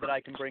just glad that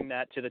I can bring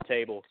that to the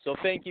table. So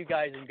thank you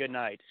guys and good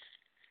night.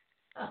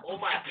 Oh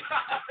my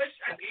gosh,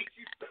 I hate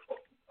you so much.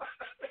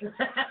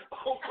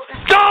 Oh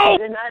my Go!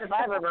 Good night if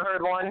I've ever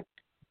heard one.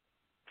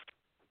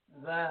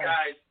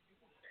 Guys,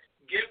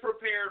 get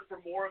prepared for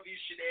more of these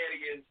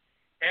shenanigans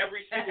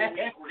every single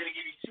week. We're gonna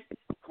give you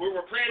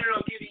we're planning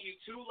on giving you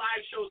 2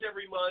 live shows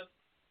every month,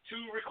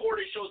 2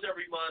 recorded shows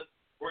every month.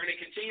 We're going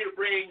to continue to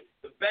bring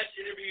the best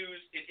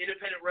interviews in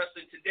independent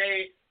wrestling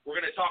today.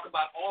 We're going to talk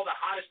about all the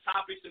hottest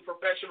topics in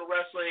professional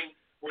wrestling.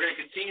 We're going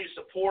to continue to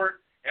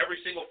support every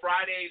single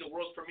Friday the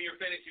world's premier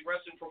fantasy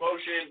wrestling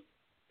promotion.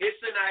 It's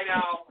the Night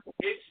Owl.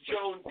 It's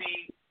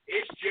Jonesy.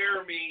 It's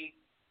Jeremy.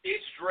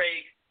 It's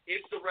Drake.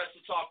 It's the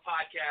Wrestle Talk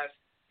Podcast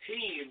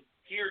team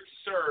here to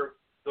serve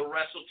the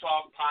Wrestle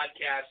Talk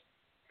Podcast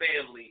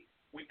family.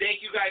 We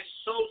thank you guys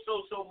so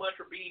much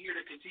for being here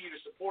to continue to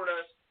support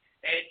us.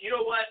 And you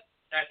know what?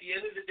 At the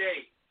end of the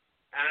day,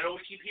 and I know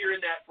we keep hearing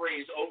that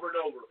phrase over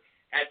and over,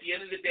 at the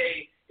end of the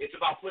day, it's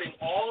about putting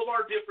all of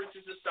our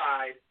differences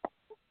aside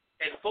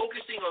and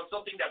focusing on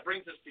something that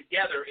brings us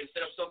together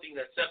instead of something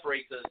that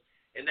separates us,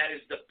 and that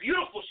is the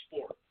beautiful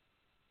sport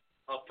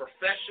of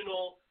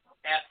professional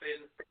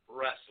effing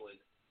wrestling.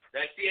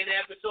 That's the end of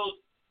episode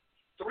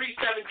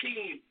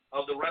 317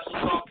 of the Wrestle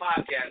Talk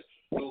Podcast.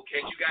 We will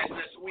catch you guys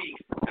next week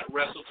at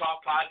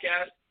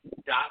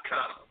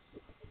WrestleTalkPodcast.com.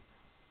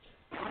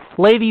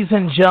 Ladies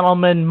and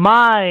gentlemen,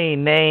 my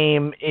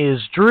name is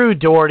Drew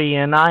Doherty,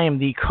 and I am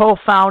the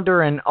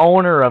co-founder and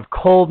owner of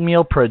Cold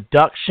Meal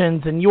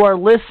Productions, and you are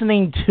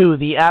listening to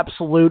the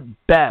absolute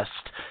best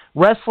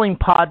wrestling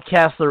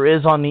podcast there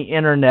is on the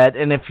internet.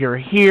 And if you're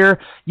here,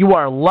 you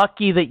are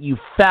lucky that you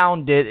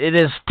found it. It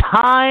is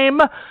time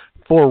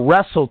for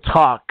Wrestle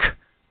Talk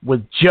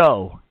with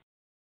Joe.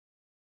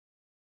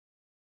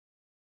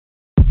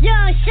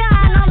 Young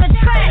Shine on the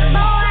track, boy.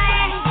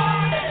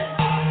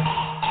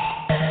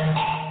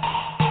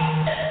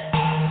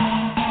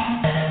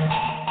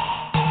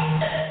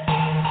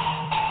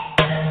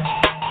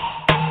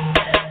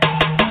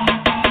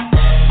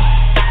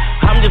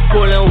 I'm just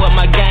coolin' with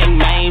my gang,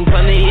 man.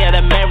 Plenty of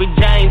the Mary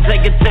Jane,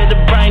 take it to the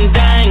brain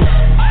dang.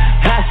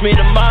 Ask me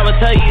tomorrow,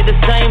 tell you the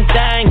same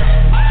thing.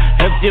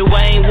 If you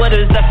ain't with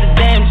us, that's a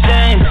damn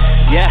shame.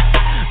 Yeah,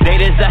 they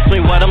just ask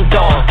me what I'm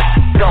doing.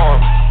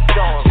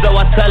 So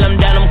I tell them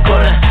that I'm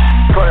coolin'.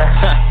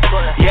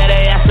 Yeah,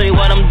 they ask me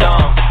what I'm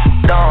doing.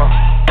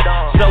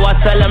 So I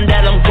tell them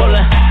that I'm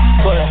coolin'.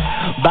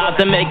 About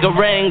to make a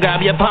ring,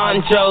 grab your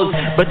ponchos.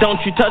 But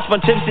don't you touch my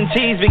chips and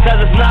cheese because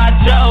it's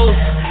nachos.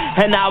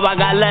 And now I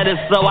got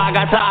lettuce, so I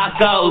got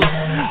tacos.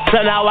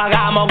 So now I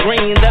got more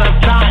greens than a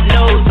snot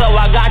nose.